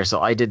game here. So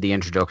I did the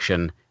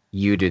introduction,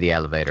 you do the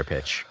elevator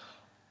pitch.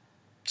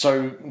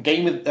 So,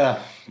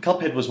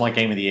 Cuphead was my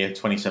game of the year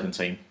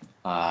 2017.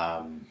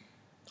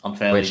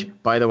 Unfairly, which,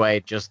 by the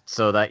way, just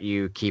so that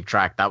you keep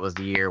track, that was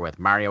the year with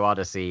Mario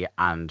Odyssey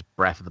and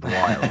Breath of the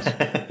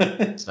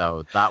Wild.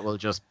 So that will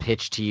just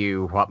pitch to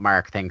you what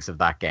Mark thinks of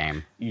that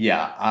game.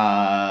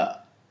 Yeah,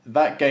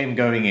 that game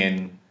going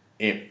in,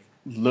 it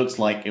looked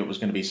like it was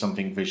going to be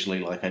something visually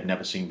like I'd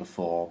never seen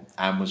before,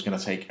 and was going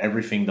to take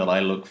everything that I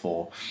look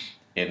for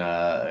in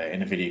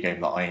a video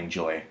game that I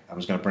enjoy. I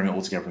was going to bring it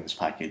all together in this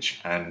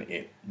package, and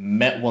it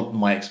met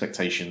my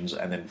expectations,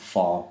 and then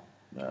far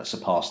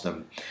surpassed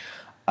them.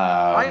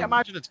 I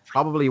imagine it's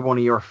probably one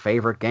of your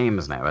favorite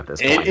games now at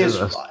this point.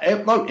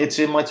 No, it's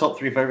in my top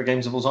 3 favorite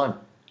games of all time.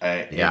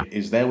 Yeah. It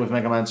is there with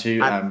Mega Man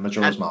 2 and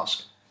Majora's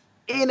Mask.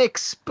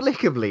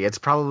 Inexplicably, it's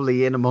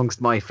probably in amongst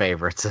my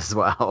favorites as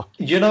well.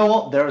 You know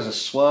what? There is a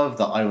swerve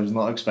that I was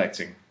not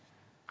expecting.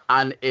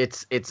 And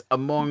it's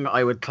among,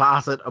 I would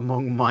class it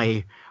among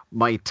my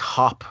my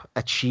top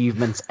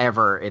achievements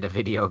ever in a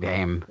video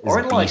game is Or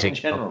in life in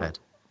beating general. Cuphead.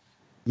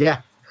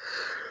 Yeah.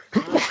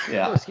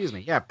 Yeah. Oh, excuse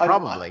me. Yeah,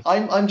 probably.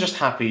 I'm just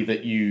happy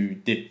that you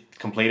did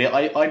complete it.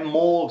 I'm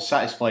more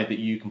satisfied that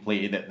you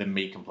completed it than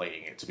me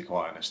completing it, to be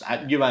quite honest.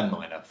 You and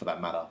Nina, for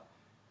that matter.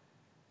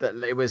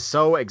 It was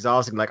so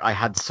exhausting. Like, I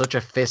had such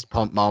a fist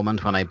pump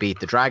moment when I beat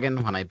the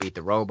dragon, when I beat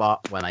the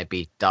robot, when I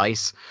beat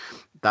Dice,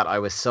 that I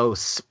was so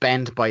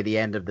spent by the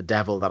end of the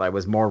devil that I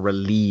was more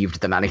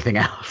relieved than anything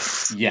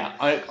else. Yeah,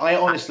 I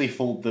honestly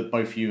thought that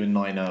both you and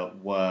Nina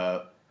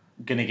were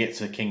gonna get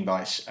to King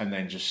Dice and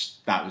then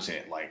just that was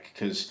it. Like,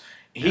 because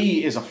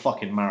he is a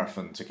fucking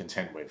marathon to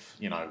contend with.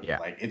 You know, Yeah.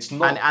 like it's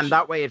not. And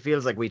that way it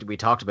feels like we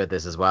talked about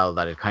this as well,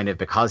 that it kind of,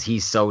 because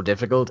he's so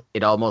difficult,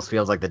 it almost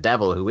feels like the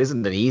devil, who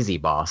isn't an easy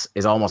boss,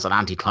 is almost an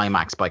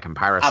anticlimax by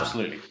comparison.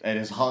 Absolutely, it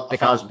is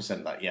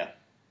 1,000% that. Yeah.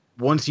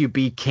 Once you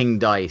beat King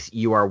Dice,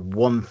 you are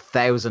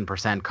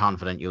 1000%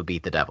 confident you'll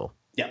beat the devil.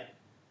 Yeah.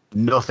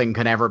 Nothing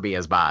can ever be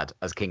as bad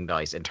as King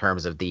Dice in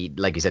terms of the,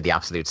 like you said, the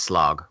absolute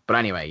slog. But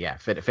anyway, yeah,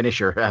 finish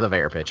your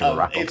elevator pitch and we'll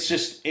wrap up. It's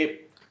just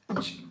it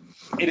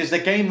is the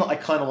game that I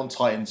kind of want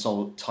I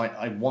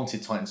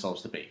wanted Titan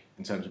Souls to be,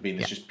 in terms of being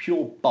this just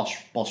pure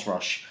boss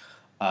rush.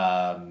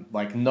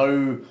 Like,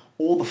 no,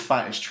 all the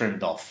fat is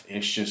trimmed off.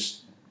 It's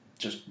just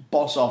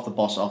boss after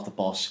boss after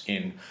boss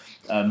in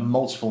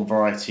multiple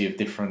variety of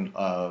different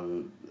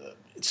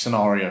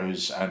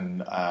scenarios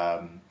and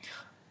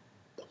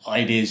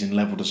ideas in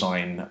level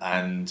design,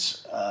 and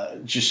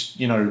just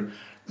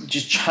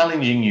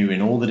challenging you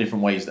in all the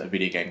different ways that a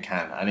video game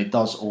can, and it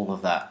does all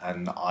of that.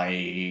 And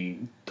I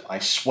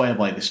swear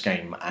by this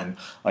game, and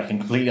I can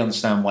completely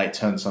understand why it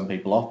turns some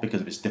people off because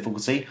of its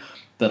difficulty.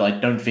 But I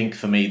don't think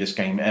for me this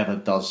game ever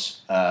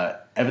does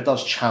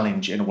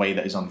challenge in a way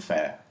that is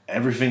unfair.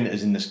 Everything that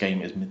is in this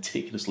game is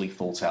meticulously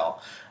thought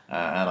out,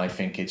 and I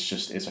think it's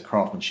a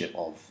craftsmanship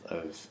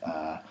of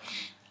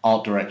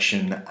art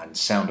direction and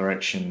sound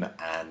direction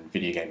and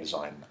video game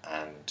design,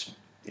 and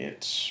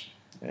it's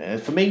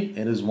for me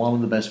it is one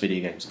of the best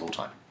video games of all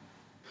time.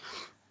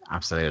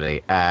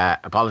 Absolutely.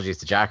 Apologies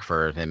to Jack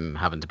for him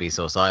having to be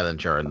so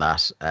silent during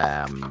that.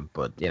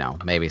 But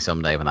maybe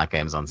someday when that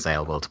game's on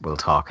sale, we'll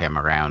talk him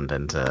around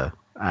into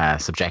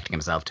subjecting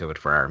himself to it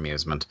for our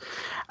amusement.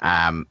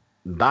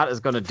 That is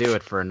going to do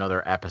it for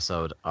another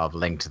episode of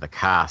Link to the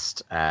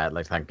Cast. I'd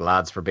like to thank the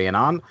lads for being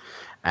on.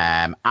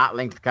 At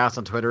Link to the Cast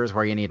on Twitter is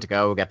where you need to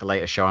go. Get the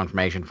latest show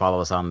information.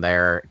 Follow us on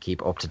there.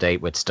 Keep up to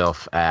date with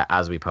stuff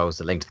as we post.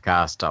 The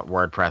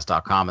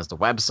linktothecast.wordpress.com is the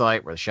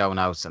website where the show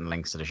notes and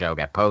links to the show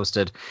get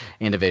posted.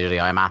 Individually,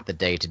 I'm at the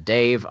Day to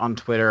Dave on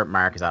Twitter.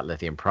 Mark is at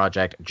Lithium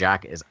Project.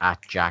 Jack is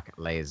at Jack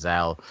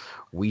Lazell.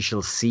 We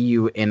shall see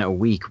you in a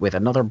week with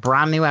another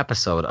brand new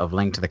episode of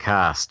Link to the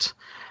Cast.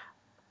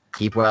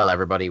 Keep well,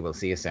 everybody. We'll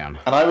see you soon.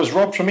 And I was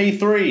robbed from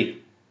E3.